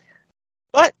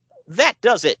 But that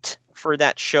does it for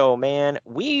that show, man.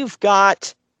 We've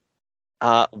got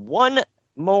one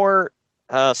more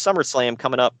SummerSlam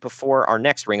coming up before our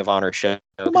next Ring of Honor show.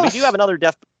 We do have another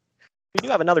Death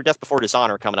Before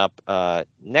Dishonor coming up.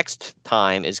 Next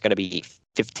time is going to be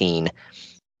 15.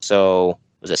 So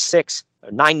was it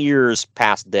 9 years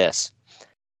past this?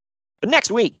 But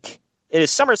next week it is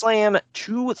SummerSlam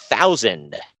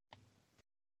 2000.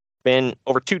 Been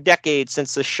over 2 decades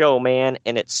since the show, man,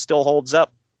 and it still holds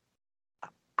up.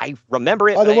 I remember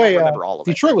it. By the way, I remember all of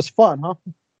Detroit was fun, huh?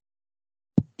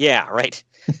 Yeah, right.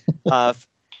 I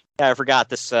forgot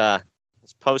this was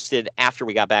posted after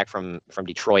we got back from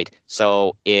Detroit.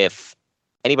 So if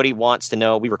anybody wants to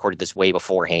know, we recorded this way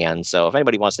beforehand. So if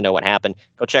anybody wants to know what happened,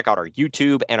 go check out our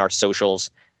YouTube and our socials.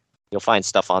 You'll find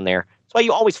stuff on there. That's why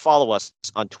you always follow us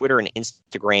on Twitter and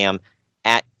Instagram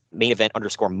at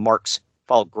 @main_event_marks.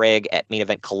 Follow Greg at Main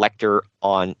Event Collector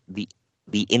on the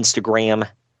Instagram,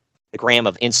 the gram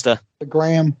of Insta. The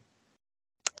gram.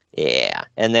 Yeah.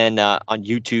 And then on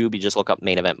YouTube, you just look up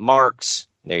Main Event Marks.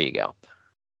 There you go.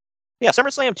 Yeah,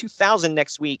 SummerSlam 2000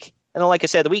 next week. And then, like I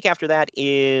said, the week after that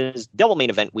is Double Main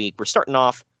Event Week. We're starting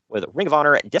off with Ring of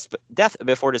Honor Death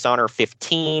Before Dishonor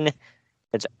 15.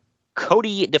 It's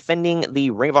Cody defending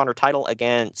the Ring of Honor title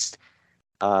against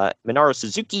Minoru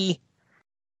Suzuki.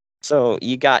 So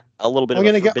you got a little bit I'm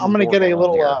gonna get a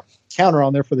little counter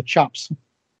on there for the chops.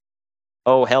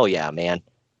 Oh, hell yeah, man.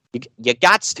 You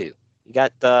gots to. You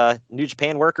got the New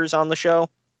Japan workers on the show.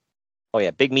 Oh,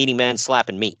 yeah, big meaty men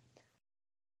slapping meat.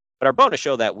 But our bonus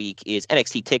show that week is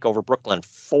NXT TakeOver Brooklyn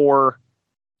 4,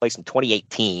 placed in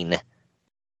 2018.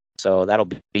 So that'll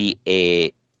be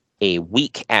a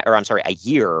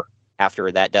year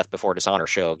after that Death Before Dishonor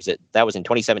show, because that was in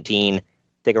 2017,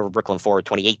 TakeOver Brooklyn 4,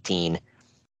 2018.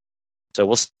 So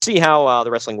we'll see how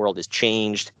the wrestling world has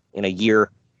changed in a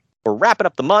year. We're wrapping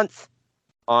up the month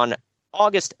on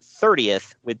August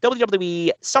 30th with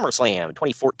WWE SummerSlam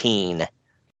 2014.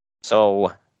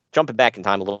 So jumping back in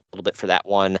time a little bit for that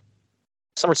one.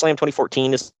 SummerSlam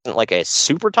 2014 isn't like a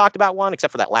super talked about one,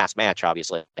 except for that last match,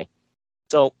 obviously.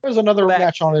 So there's another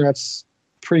match on there that's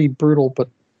pretty brutal, but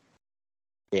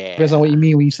yeah, depends on what you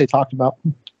mean when you say talked about.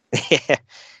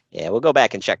 Yeah, we'll go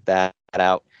back and check that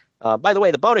out. By the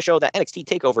way, the bonus show, that NXT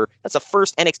TakeOver, that's the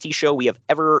first NXT show we have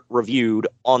ever reviewed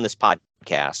on this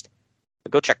podcast. So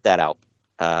go check that out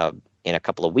in a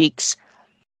couple of weeks.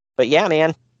 But yeah,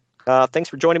 man, thanks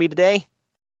for joining me today.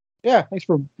 Yeah, thanks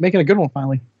for making a good one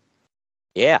finally.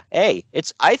 Yeah, hey,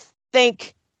 I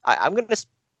think I'm going to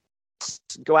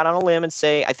go out on a limb and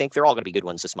say I think they're all going to be good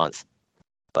ones this month.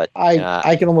 But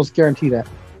I can almost guarantee that.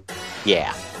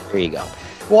 Yeah, there you go.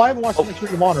 Well, I haven't watched the next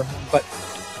Ring of Honor, but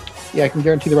yeah, I can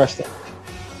guarantee the rest of it.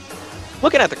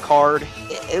 Looking at the card,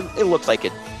 it looks like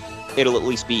it'll at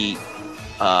least be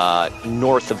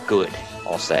north of good,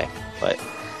 I'll say. But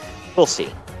we'll see.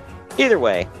 Either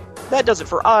way, that does it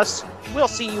for us. We'll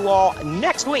see you all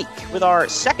next week with our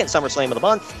second SummerSlam of the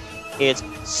month. It's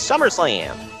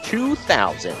SummerSlam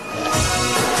 2000.